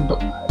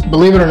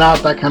believe it or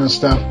not, that kind of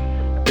stuff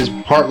is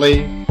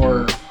partly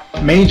or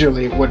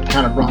majorly what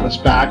kind of brought us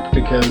back,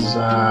 because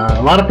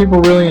a lot of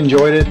people really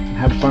enjoyed it and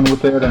had fun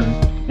with it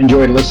and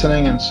enjoyed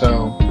listening, and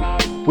so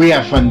we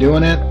have fun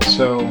doing it.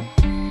 So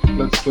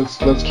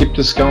let's keep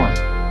this going.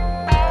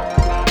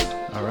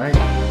 All right.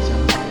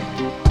 Sounds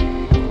good.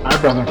 All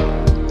right, brother.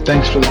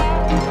 Thanks for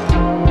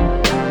that.